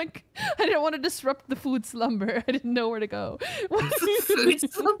didn't want to. I didn't want to disrupt the food slumber. I didn't know where to go.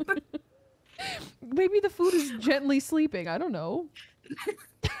 Food slumber? Maybe the food is gently sleeping. I don't know.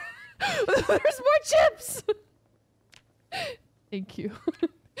 There's more chips. Thank you.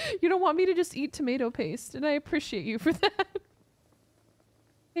 You don't want me to just eat tomato paste, and I appreciate you for that.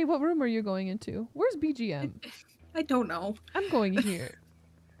 Hey, what room are you going into? Where's BGM? I don't know. I'm going here.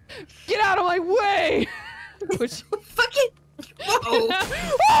 Get out of my way! Which... Fuck it! Whoa!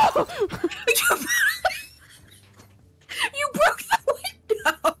 Oh! You broke the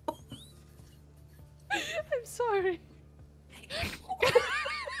window! I'm sorry.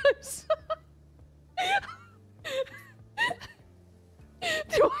 I'm sorry.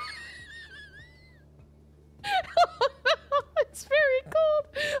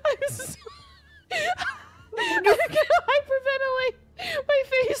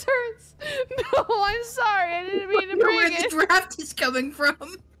 I'm sorry. I didn't mean to Where bring the it. draft is coming from.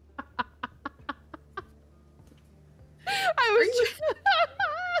 I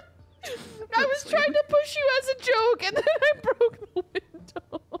was trying to push you as a joke, and then I broke the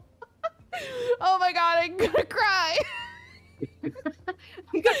window. Oh my god, I'm gonna cry. I'm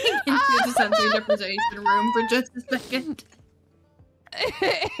going into the sensory deprivation room for just a second.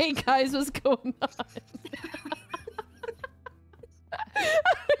 Hey guys, what's going on?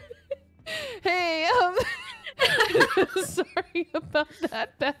 Hey, sorry about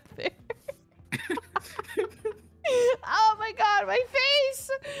that back there. Oh my god, my face!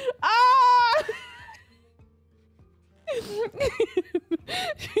 Ah!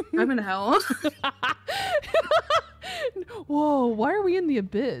 I'm in hell. Whoa, why are we in the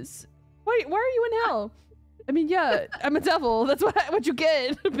abyss? Why are you in hell? I mean, yeah, I'm a devil. That's what you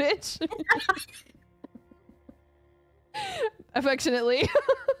get, bitch. Affectionately.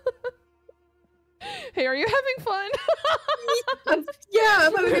 Hey, are you having fun? Yeah,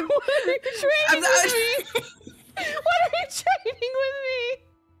 I'm having What are you trading with me? What are you trading with me?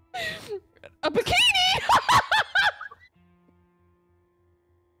 A bikini?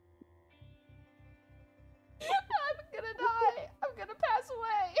 I'm gonna die. I'm gonna pass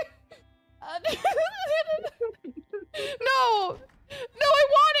away. No! No, I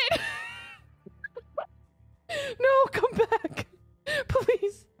want it! No, come back.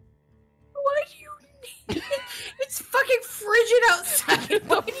 Please. What do you need? It's fucking frigid outside. Get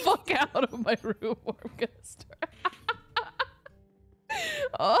the fuck out of my room or I'm gonna start.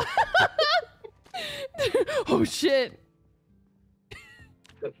 Oh. Oh shit.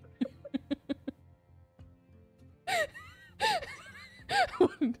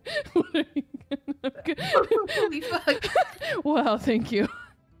 What are you Holy fuck. Wow, thank you.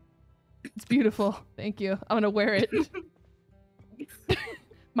 It's beautiful. Thank you. I'm gonna wear it.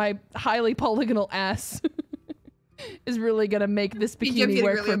 My highly polygonal ass is really gonna make this bikini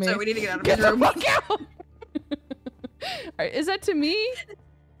work for me. We need to get out of Get his the room. fuck out! Alright, is that to me?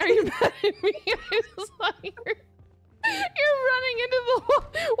 Are you mad at me? It's like you're running into the wall.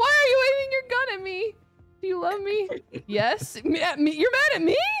 Why are you aiming your gun at me? Do you love me? Yes? You're mad at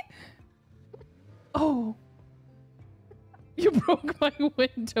me? Oh. You broke my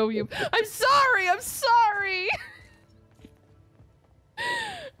window, you. I'm sorry! I'm sorry!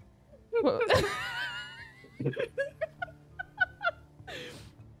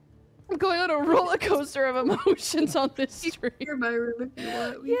 I'm going on a roller coaster of emotions on this stream. You're my room if you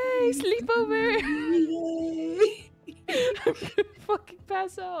want. Yay, sleepover! Yay. I'm gonna fucking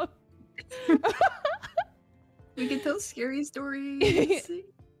pass out. We can tell scary stories. Do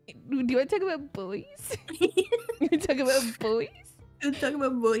you want to talk about boys? You talk about boys? Let's talk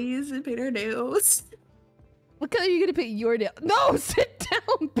about boys and paint our nails. What color are you gonna paint your nail? No, sit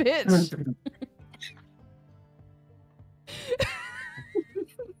down, bitch.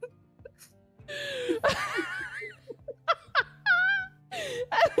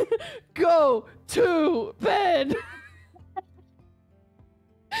 Go to bed.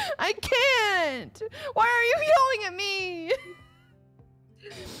 I can't. Why are you yelling at me?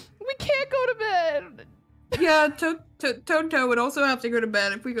 We can't go to bed. Yeah, Toto would also have to go to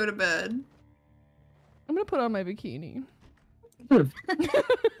bed if we go to bed. I'm gonna put on my bikini.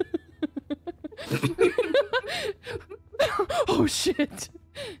 Oh shit.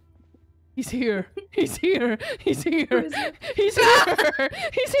 He's here. He's here. He's here. He's here.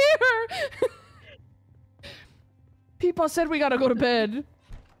 He's here. People said we gotta go to bed.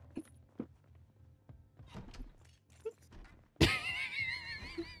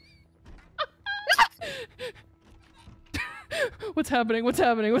 What's happening? What's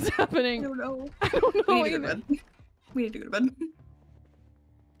happening? What's happening? I don't know. I don't know. We need to go to bed. We need to go to bed.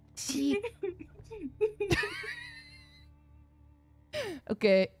 Sheep.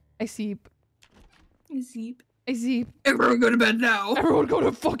 Okay, I seep. Zeep. I seep. Everyone go to bed now. Everyone go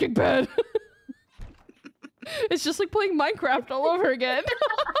to fucking bed. It's just like playing Minecraft all over again.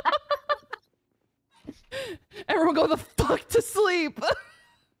 Everyone go the fuck to sleep.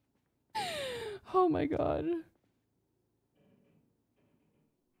 Oh my god.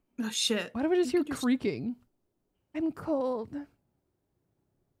 Oh shit. Why do I just hear creaking? I'm cold.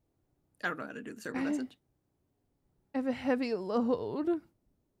 I don't know how to do the server message. I have a heavy load.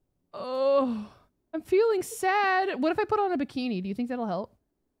 Oh, I'm feeling sad. What if I put on a bikini? Do you think that'll help?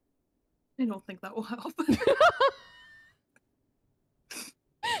 I don't think that will help.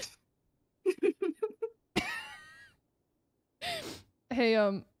 Hey,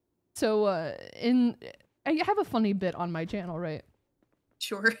 so I have a funny bit on my channel, right?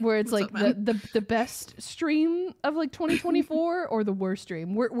 Sure. Where it's What's like up, man? the best stream of like 2024 or the worst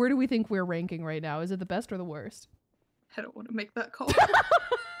stream? Where do we think we're ranking right now? Is it the best or the worst? I don't want to make that call.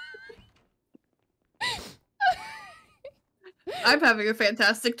 I'm having a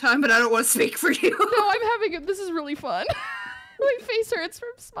fantastic time, but I don't want to speak for you. No, I'm having it. This is really fun. My face hurts from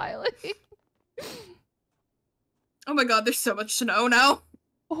smiling. Oh my god, there's so much snow now.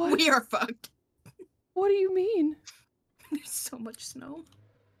 What? We are fucked. What do you mean? There's so much snow.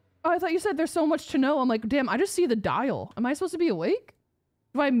 Oh, I thought you said there's so much to know. I'm like, damn, I just see the dial. Am I supposed to be awake?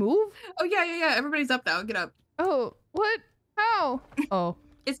 Do I move? Oh yeah. Everybody's up now. Get up. Oh, what? How? Oh.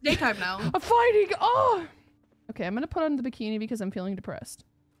 It's daytime now. I'm fighting! Oh! Okay, I'm gonna put on the bikini because I'm feeling depressed.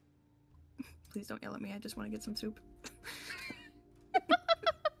 Please don't yell at me. I just want to get some soup.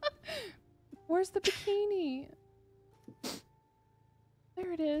 Where's the bikini?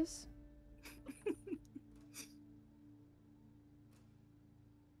 There it is.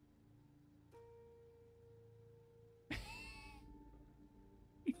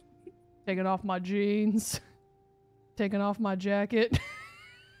 Taking off my jeans. Taking off my jacket.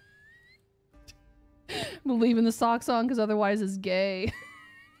 I'm leaving the socks on because otherwise it's gay.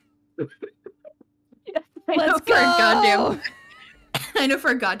 Let's go! I know for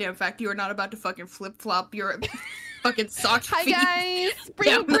a goddamn fact you are not about to fucking flip-flop your fucking sock Hi feet. guys! Spring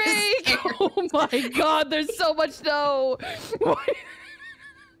down the break! stairs. Oh my god, there's so much snow!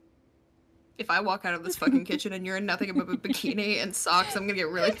 If I walk out of this fucking kitchen and you're in nothing but a bikini and socks, I'm gonna get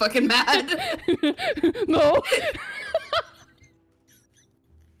really fucking mad. No!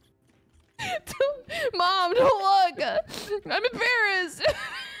 Mom, don't look! I'm embarrassed!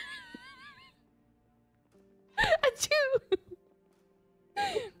 Achoo!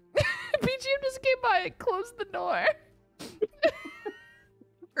 BGM just came by and closed the door.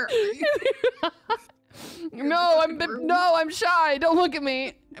 Where are you? No, I'm shy. Don't look at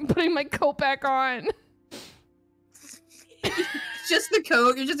me. I'm putting my coat back on. Just the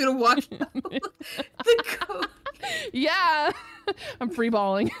coat. You're just gonna walk out. The coat. Yeah. I'm free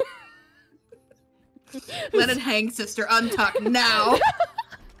balling. Let it hang, sister. Untuck now.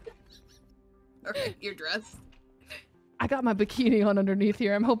 Alright, you're dressed. I got my bikini on underneath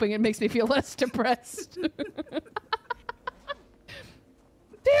here. I'm hoping it makes me feel less depressed. Damn,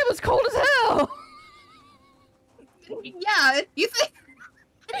 it's cold as hell. Yeah, you think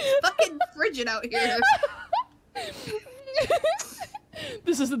it's fucking frigid out here.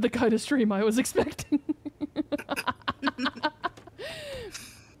 This isn't the kind of stream I was expecting.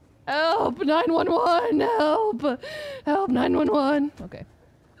 Help! 911! Help! Help! 911! Okay.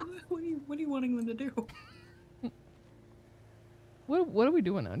 What are you wanting them to do? What are we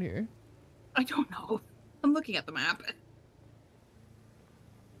doing out here? I don't know. I'm looking at the map.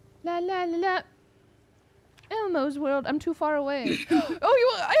 La la la la. Elmo's world. I'm too far away.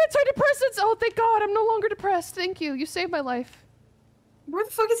 Oh, I had antidepressants. Oh, thank God. I'm no longer depressed. Thank you. You saved my life. Where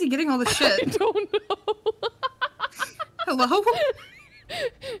the fuck is he getting all this shit? I don't know. Hello?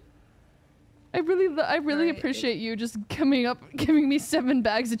 I really Right. appreciate you just coming up, giving me 7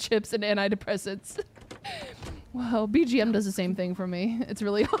 bags of chips and antidepressants. Wow, BGM does the same thing for me. It's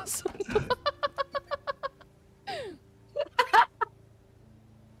really awesome.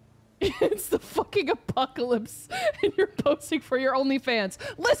 It's the fucking apocalypse, and you're posting for your OnlyFans.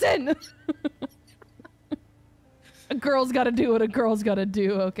 Listen! A girl's gotta do what a girl's gotta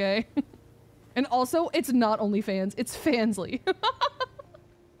do, okay? And also, it's not OnlyFans, it's Fansly.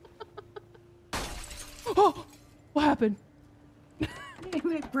 Oh! What happened?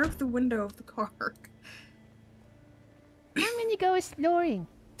 Damn it, broke the window of the car. I'm gonna go exploring.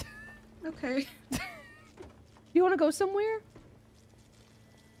 Okay. You wanna go somewhere?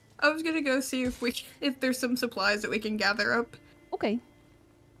 I was gonna go see if there's some supplies that we can gather up. Okay.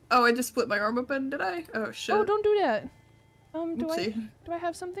 Oh, I just split my arm open, did I? Oh shit. Oh, don't do that. Do Oopsie. I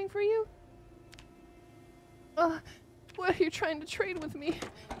have something for you? What are you trying to trade with me?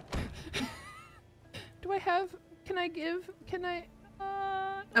 Can I give? Can I?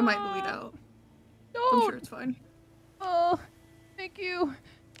 I might bleed out. No. I'm sure it's fine. Oh, thank you.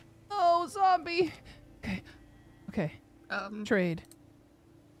 Oh, zombie. Okay. Okay. Trade.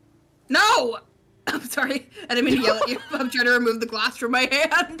 No! I'm sorry. I didn't mean to yell at you. I'm trying to remove the glass from my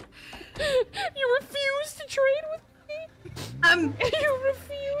hand. You refuse to trade with me? You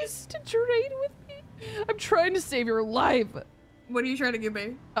refuse to trade with me? I'm trying to save your life. What are you trying to give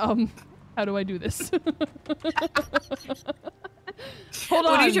me? How do I do this? Hold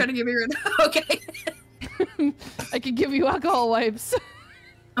on. What are you trying to give me right now? Okay. I can give you alcohol wipes.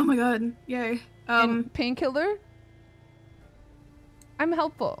 Oh my god. Yay. And painkiller. I'm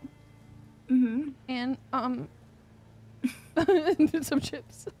helpful. Mm-hmm. And Some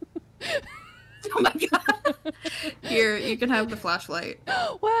chips. Oh my god. Here, you can have the flashlight.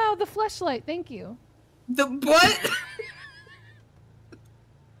 Wow, the flashlight. Thank you. The what?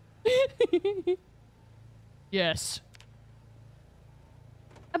 Yes.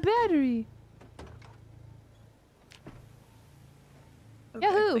 A battery. Okay,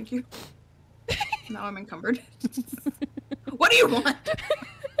 Yahoo! Thank you. Now I'm encumbered. What do you want?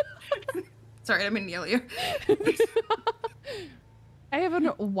 Sorry, I didn't yell at you. I have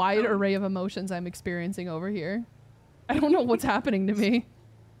a wide array of emotions I'm experiencing over here. I don't know what's happening to me.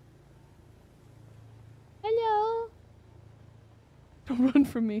 Hello. Don't run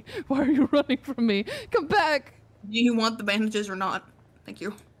from me. Why are you running from me? Come back. Do you want the bandages or not? Thank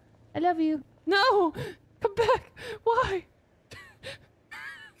you. I love you. No. Come back. Why?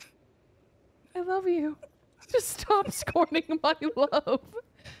 I love you. Just stop scorning my love.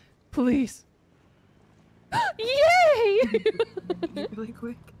 Please. Yay! Really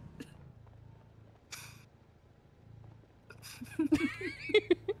quick.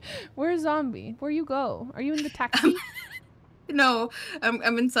 Where's Zombie? Where you go? Are you in the taxi? No,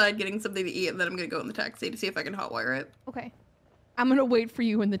 I'm inside getting something to eat, and then I'm gonna go in the taxi to see if I can hotwire it. Okay. I'm gonna wait for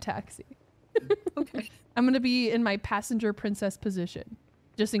you in the taxi. Okay. I'm gonna be in my passenger princess position,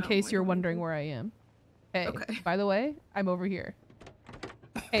 just in Oh case my you're God. wondering where I am. Hey, Okay. by the way, I'm over here.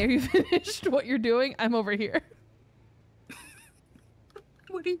 Hey, are you finished what you're doing? I'm over here.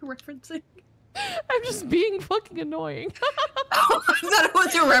 What are you referencing? I'm just being fucking annoying. Oh, I thought it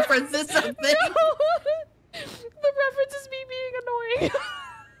was a reference to something. No! The reference is me being annoying.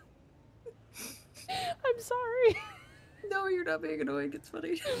 I'm sorry. No, you're not being annoying. It's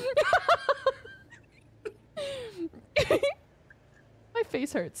funny. My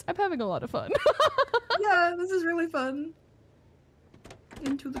face hurts. I'm having a lot of fun. Yeah, this is really fun.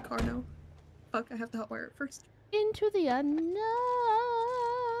 Into the car now. Fuck, I have to hotwire it first. Into the unknown.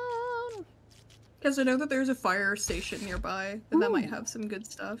 Because I know that there's a fire station nearby, and that might have some good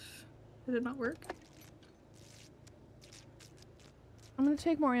stuff. Did it not work? I'm gonna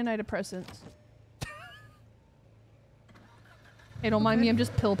take more antidepressants. Hey, don't mind me, I'm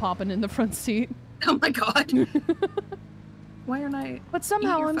just pill popping in the front seat. Oh my god. Why aren't I? But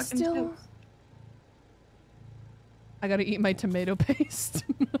somehow your I'm fucking still... pills? I gotta eat my tomato paste.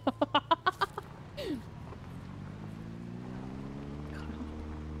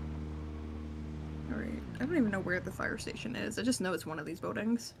 Alright. I don't even know where the fire station is. I just know it's one of these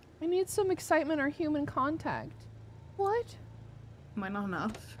buildings. I need some excitement or human contact. What? Am I not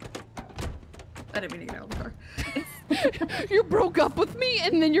enough? I didn't mean to get out of the car. You broke up with me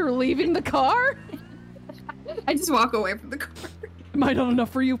and then you're leaving the car? I just walk away from the car. Am I not enough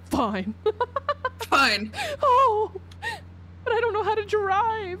for you? Fine. Fine. Oh, but I don't know how to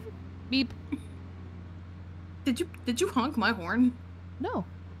drive. Beep. Did you honk my horn? No.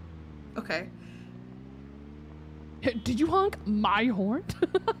 Okay. Did you honk my horn?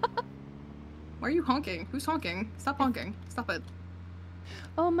 Why are you honking? Who's honking? Stop honking. Stop it.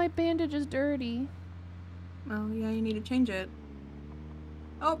 Oh, my bandage is dirty. Oh, yeah, you need to change it.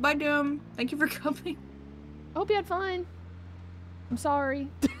 Oh, bye, Doom. Thank you for coming. I hope you had fun. I'm sorry.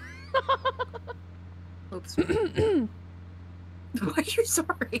 Oops. Why are you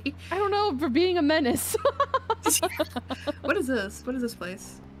sorry? I don't know, for being a menace. What is this? What is this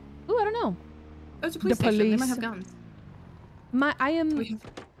place? Ooh, I don't know. Oh, it's a police The station. They might police. have guns.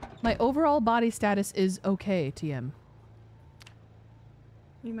 My overall body status is okay, TM.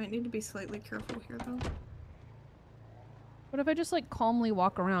 You might need to be slightly careful here, though. What if I just like calmly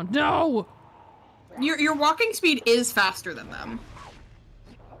walk around? No! Your walking speed is faster than them.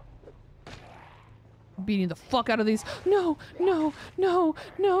 Beating the fuck out of these. No, no, no,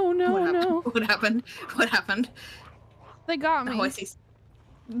 no, no, What happened? no. What happened? What happened? They got me. Oh, I see.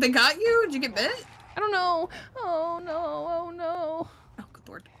 They got you? Did you get bit? I don't know. Oh no, oh no. Oh, good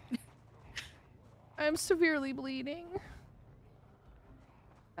lord. I'm severely bleeding.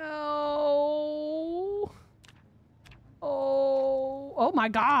 Ow. Oh. Oh my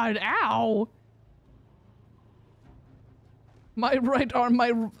god, ow. My right arm,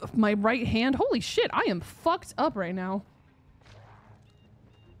 my right hand. Holy shit, I am fucked up right now.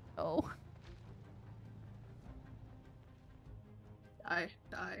 Oh. Die.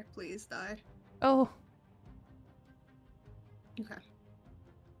 Die. Please die. Oh. Okay.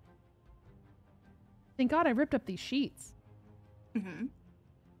 Thank God I ripped up these sheets. Mm-hmm.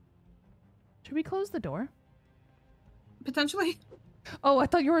 Should we close the door? Potentially. Oh, I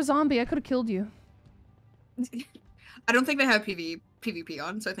thought you were a zombie. I could have killed you. I don't think they have PvP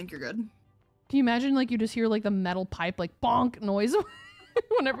on, so I think you're good. Can you imagine, like, you just hear, like, the metal pipe, like, bonk noise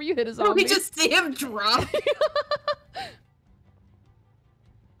whenever you hit a zombie? We just see him drop.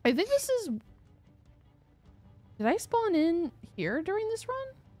 I think this is... Did I spawn in here during this run?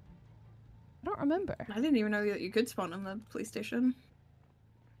 I don't remember. I didn't even know that you could spawn on the police station.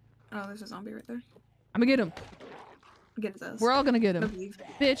 Oh, there's a zombie right there. I'm gonna get him. Get his ass. We're all gonna get I him. believe.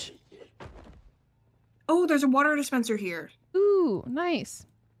 Bitch. Oh, there's a water dispenser here. Ooh, nice.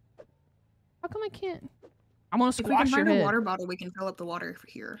 How come I can't? I'm gonna If we can squash your find a head. water bottle, we can fill up the water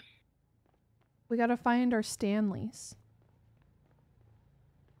here. We gotta find our Stanleys.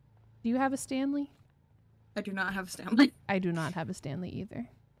 Do you have a Stanley? I do not have a Stanley. I do not have a Stanley either.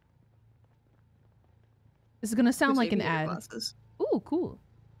 This is gonna sound like an ad. Glasses. Ooh, cool.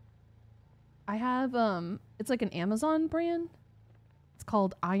 I have it's like an Amazon brand. It's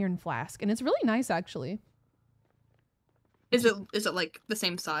called Iron Flask, and it's really nice actually. Is it like the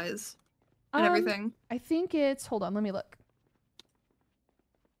same size and everything? I think it's, hold on, let me look.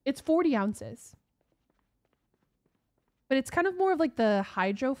 It's 40 ounces. But it's kind of more of like the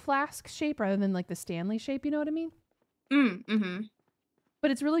Hydro Flask shape rather than like the Stanley shape, you know what I mean? Mm-hmm.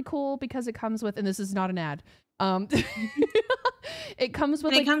 But it's really cool because it comes with, and this is not an ad. It comes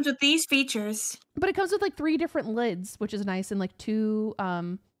with And like, it comes with these features. but it comes with like 3 different lids, which is nice, and like 2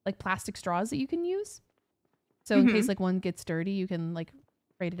 like plastic straws that you can use. So in case like one gets dirty, you can like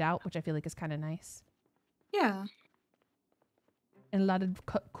trade it out, which I feel like is kind of nice. Yeah. And a lot of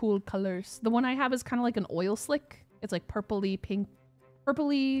cool colors. The one I have is kind of like an oil slick. It's like purpley pink,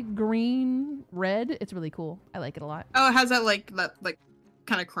 purpley green, red. It's really cool. I like it a lot. Oh, it has that like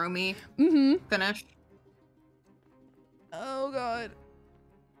kind of chromy finish. Oh god.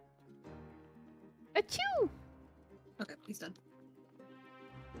 Achoo! Okay, he's dead.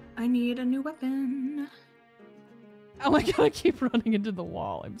 I need a new weapon. Oh my god, I keep running into the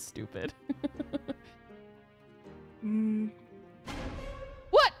wall. I'm stupid.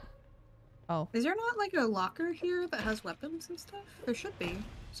 What? Oh. Is there not like a locker here that has weapons and stuff? There should be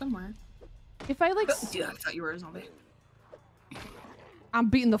somewhere. If I like Dude, I thought you were a zombie. I'm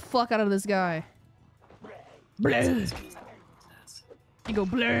beating the fuck out of this guy. Blue. You go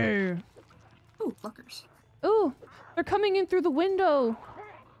blue. Ooh, lockers. Ooh, they're coming in through the window.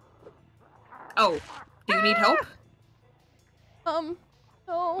 Oh, do you need help? No.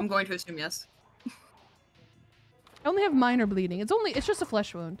 I'm going to assume yes. I only have minor bleeding. It's just a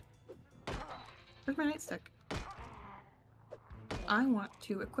flesh wound. Where's my nightstick? I want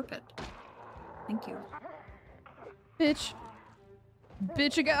to equip it. Thank you. Bitch.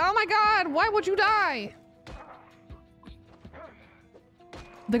 Bitch again. Oh my god, why would you die?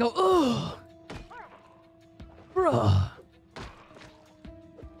 They go, ugh. Bruh.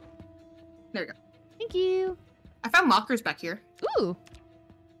 There we go. Thank you. I found lockers back here. Ooh.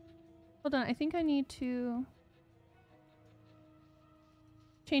 Hold on, I think I need to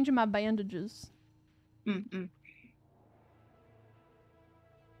change my bandages. I don't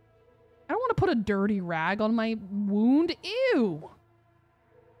want to put a dirty rag on my wound. Ew.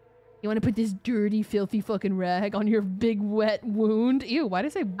 You want to put this dirty, filthy fucking rag on your big, wet wound? Ew, why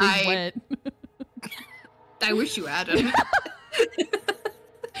did I say big, wet? I wish you hadn't. I'm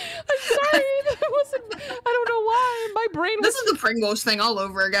sorry, that wasn't, I don't know why. My brain was... This is the Pringles thing all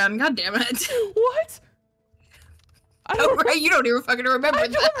over again. God damn it. What? I Oh, right, you don't even fucking remember I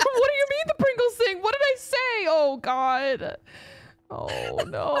that. don't, what do you mean the Pringles thing? What did I say? Oh, God. Oh,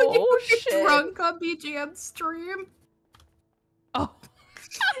 no. You were Shit. drunk on BGM stream. Oh.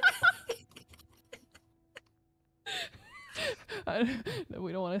 No,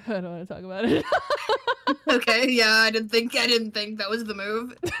 we don't want to. I don't want to talk about it. Okay, yeah, I didn't think that was the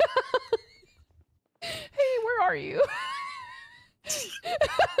move. Hey, where are you? I'm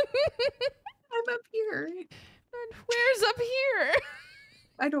up here. Where's up here?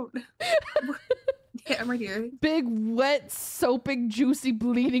 I don't. Yeah, I'm right here. Big, wet, soaping, juicy,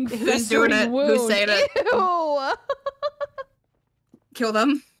 bleeding, Who's doing it? festering wound. Who's saying it? Ew. Kill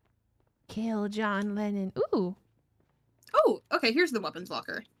them. Kill John Lennon. Ooh. Oh, okay. Here's the weapons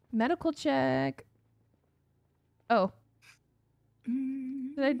locker. Medical check. Oh.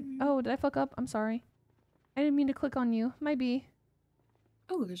 Did I fuck up? I'm sorry. I didn't mean to click on you. Might be.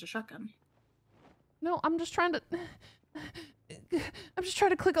 Oh, there's a shotgun. No, I'm just trying to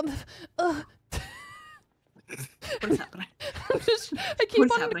click on the What is happening? I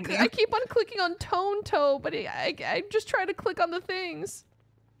keep on clicking on tone toe, but I just try to click on the things.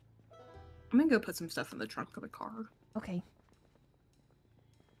 I'm gonna go put some stuff in the trunk of the car. Okay.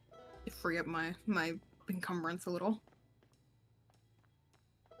 To free up my encumbrance a little.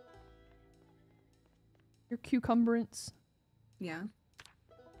 Your cucumbrance. Yeah.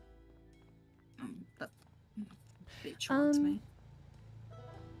 That bitch wants me.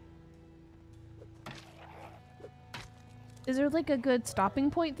 Is there like a good stopping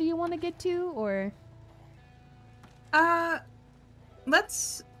point that you want to get to, or?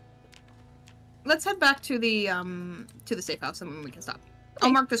 Let's head back to the safe house and then we can stop. Okay.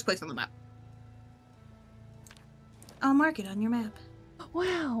 I'll mark this place on the map. I'll mark it on your map.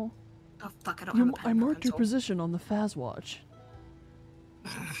 Wow. Oh fuck! I don't have a pen. I marked your position on the Fazwatch.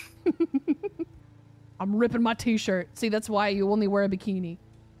 I'm ripping my t-shirt. See, that's why you only wear a bikini.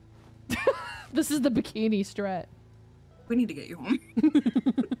 This is the bikini strat. We need to get you home.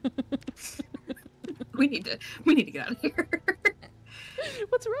 we need to get out of here.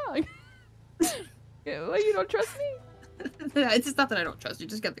 What's wrong? What, you don't trust me? It's just not that I don't trust you.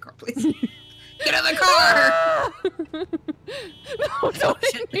 Just get in the car, please. Get in the car! No, don't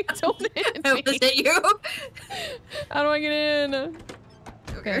hit me. Don't hit me. I was it you? How do I get in?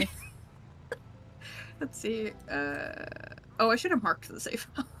 Okay. Let's see. Oh, I should have marked the safe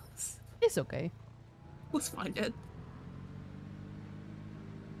house. It's okay. Let's find it.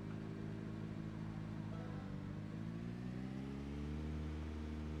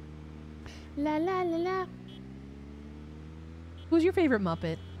 La la la la. Who's your favorite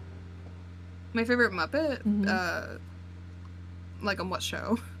Muppet? My favorite Muppet? Mm-hmm. Like on what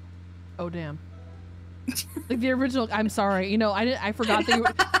show? Oh damn. Like the original. I'm sorry. You know, I forgot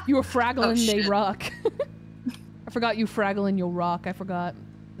that you were Fraggle and They Rock. I forgot you Fraggle and You'll Rock. I forgot.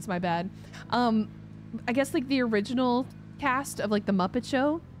 It's my bad. I guess like the original cast of like the Muppet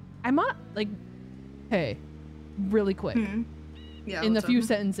Show. I'm not like, hey, really quick. Hmm. Yeah. In the few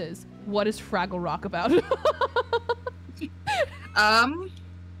sentences, what is Fraggle Rock about?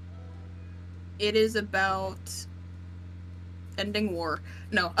 It is about ending war.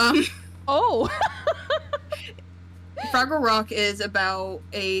 No. Oh. Fraggle Rock is about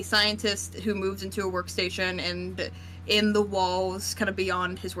a scientist who moves into a workstation, and in the walls, kind of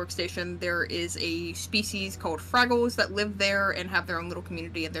beyond his workstation, there is a species called Fraggles that live there and have their own little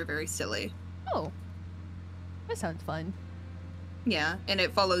community, and they're very silly. Oh. That sounds fun. Yeah, and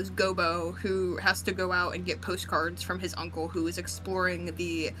it follows Gobo, who has to go out and get postcards from his uncle, who is exploring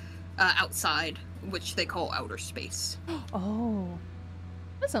the outside, which they call outer space. Oh.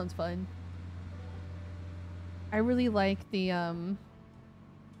 That sounds fun. I really like the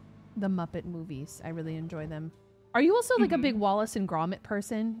Muppet movies. I really enjoy them. Are you also like a big Wallace and Gromit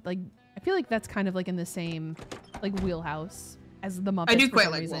person? Like, I feel like that's kind of like in the same like wheelhouse as the Muppets. I do quite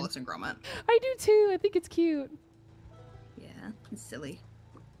like Wallace and Gromit. I do too. I think it's cute. Yeah, it's silly.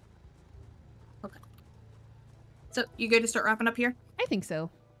 Okay. So, you good to start wrapping up here? I think so.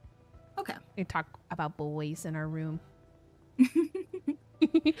 Okay. We talk about boys in our room.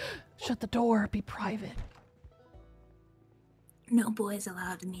 Shut the door. Be private. No boys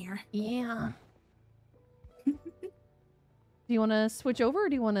allowed in here. Yeah. Do you want to switch over, or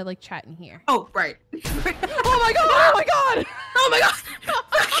do you want to like chat in here? Oh, right. Oh my god! Oh my god! Oh my god!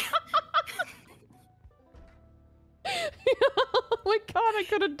 Oh my god! I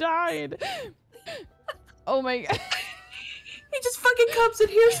could have died. Oh my god! He just fucking comes in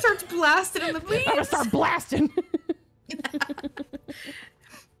here, starts blasting in the leaves. I'm gonna start blasting.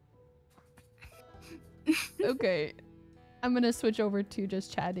 Okay. I'm gonna switch over to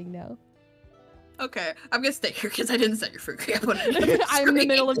just chatting now. Okay, I'm gonna stay here because I didn't set your fruit up on I'm in the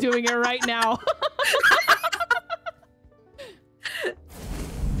middle of doing it right now.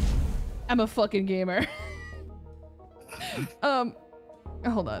 I'm a fucking gamer. Hold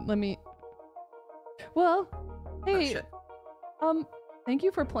on, let me. Well, hey, thank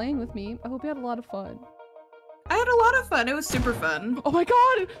you for playing with me. I hope you had a lot of fun. I had a lot of fun. It was super fun. Oh my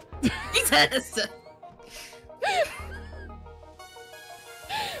god! Jesus.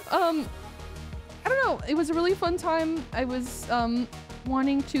 I don't know. It was a really fun time. I was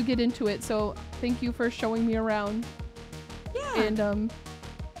wanting to get into it, so thank you for showing me around. Yeah. And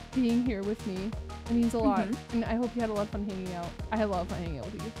being here with me. It means a lot. And I hope you had a lot of fun hanging out. I had a lot of fun hanging out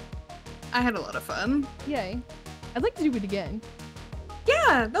with you. I had a lot of fun. Yay. I'd like to do it again.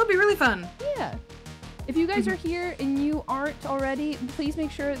 Yeah, that would be really fun. Yeah. If you guys are here and you aren't already, please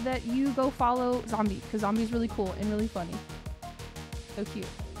make sure that you go follow Zombie, because Zombie's really cool and really funny. So cute.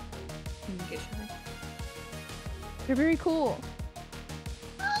 They're very cool.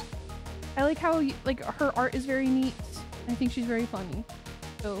 I like how like her art is very neat. I think she's very funny.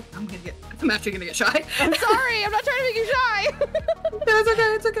 So I'm actually gonna get shy. I'm sorry. I'm not trying to make you shy. No, it's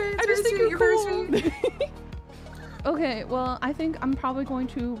okay. It's okay. It's I just think sweet. you're very cool. sweet. Okay, well, I think I'm probably going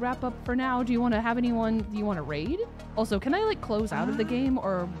to wrap up for now. Do you want to have anyone? Do you want to raid? Also, can I like close out of the game,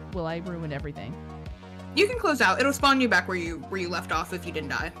 or will I ruin everything? You can close out. It'll spawn you back where you left off if you didn't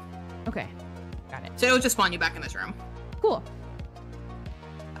die. Okay, got it. So it'll just spawn you back in this room. Cool.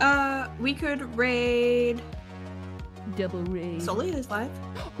 We could raid. Double raid. Sully is live.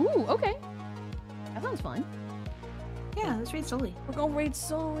 Ooh, okay. That sounds fun. Yeah, let's raid Sully. We're gonna raid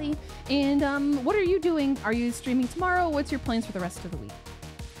Sully. And what are you doing? Are you streaming tomorrow? What's your plans for the rest of the week?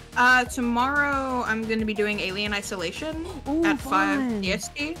 Tomorrow I'm gonna be doing Alien Isolation at 5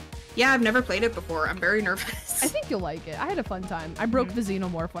 EST. Yeah, I've never played it before. I'm very nervous. I think you'll like it. I had a fun time. I broke the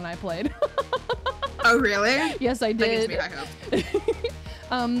xenomorph when I played. Oh, really? Yes, I did. That gives me high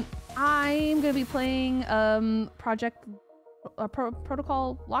hopes. I'm gonna be playing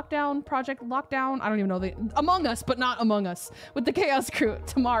Protocol Lockdown, Project Lockdown. I don't even know Among Us, but not Among Us with the Chaos Crew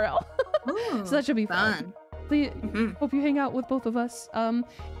tomorrow. Ooh, so that should be fun. Hope you hang out with both of us.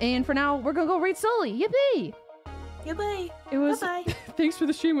 And for now, we're gonna go raid Sully. Yippee! Yippee! It was. Bye-bye. Thanks for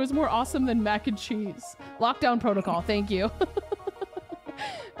the stream. It was more awesome than mac and cheese. Lockdown Protocol. Thank you.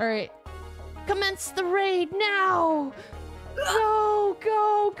 All right. Commence the raid now. Go,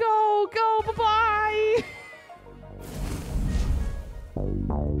 go, go, go. Bye-bye.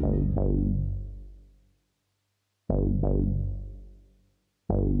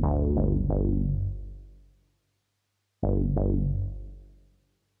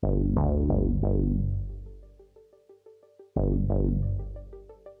 Bye.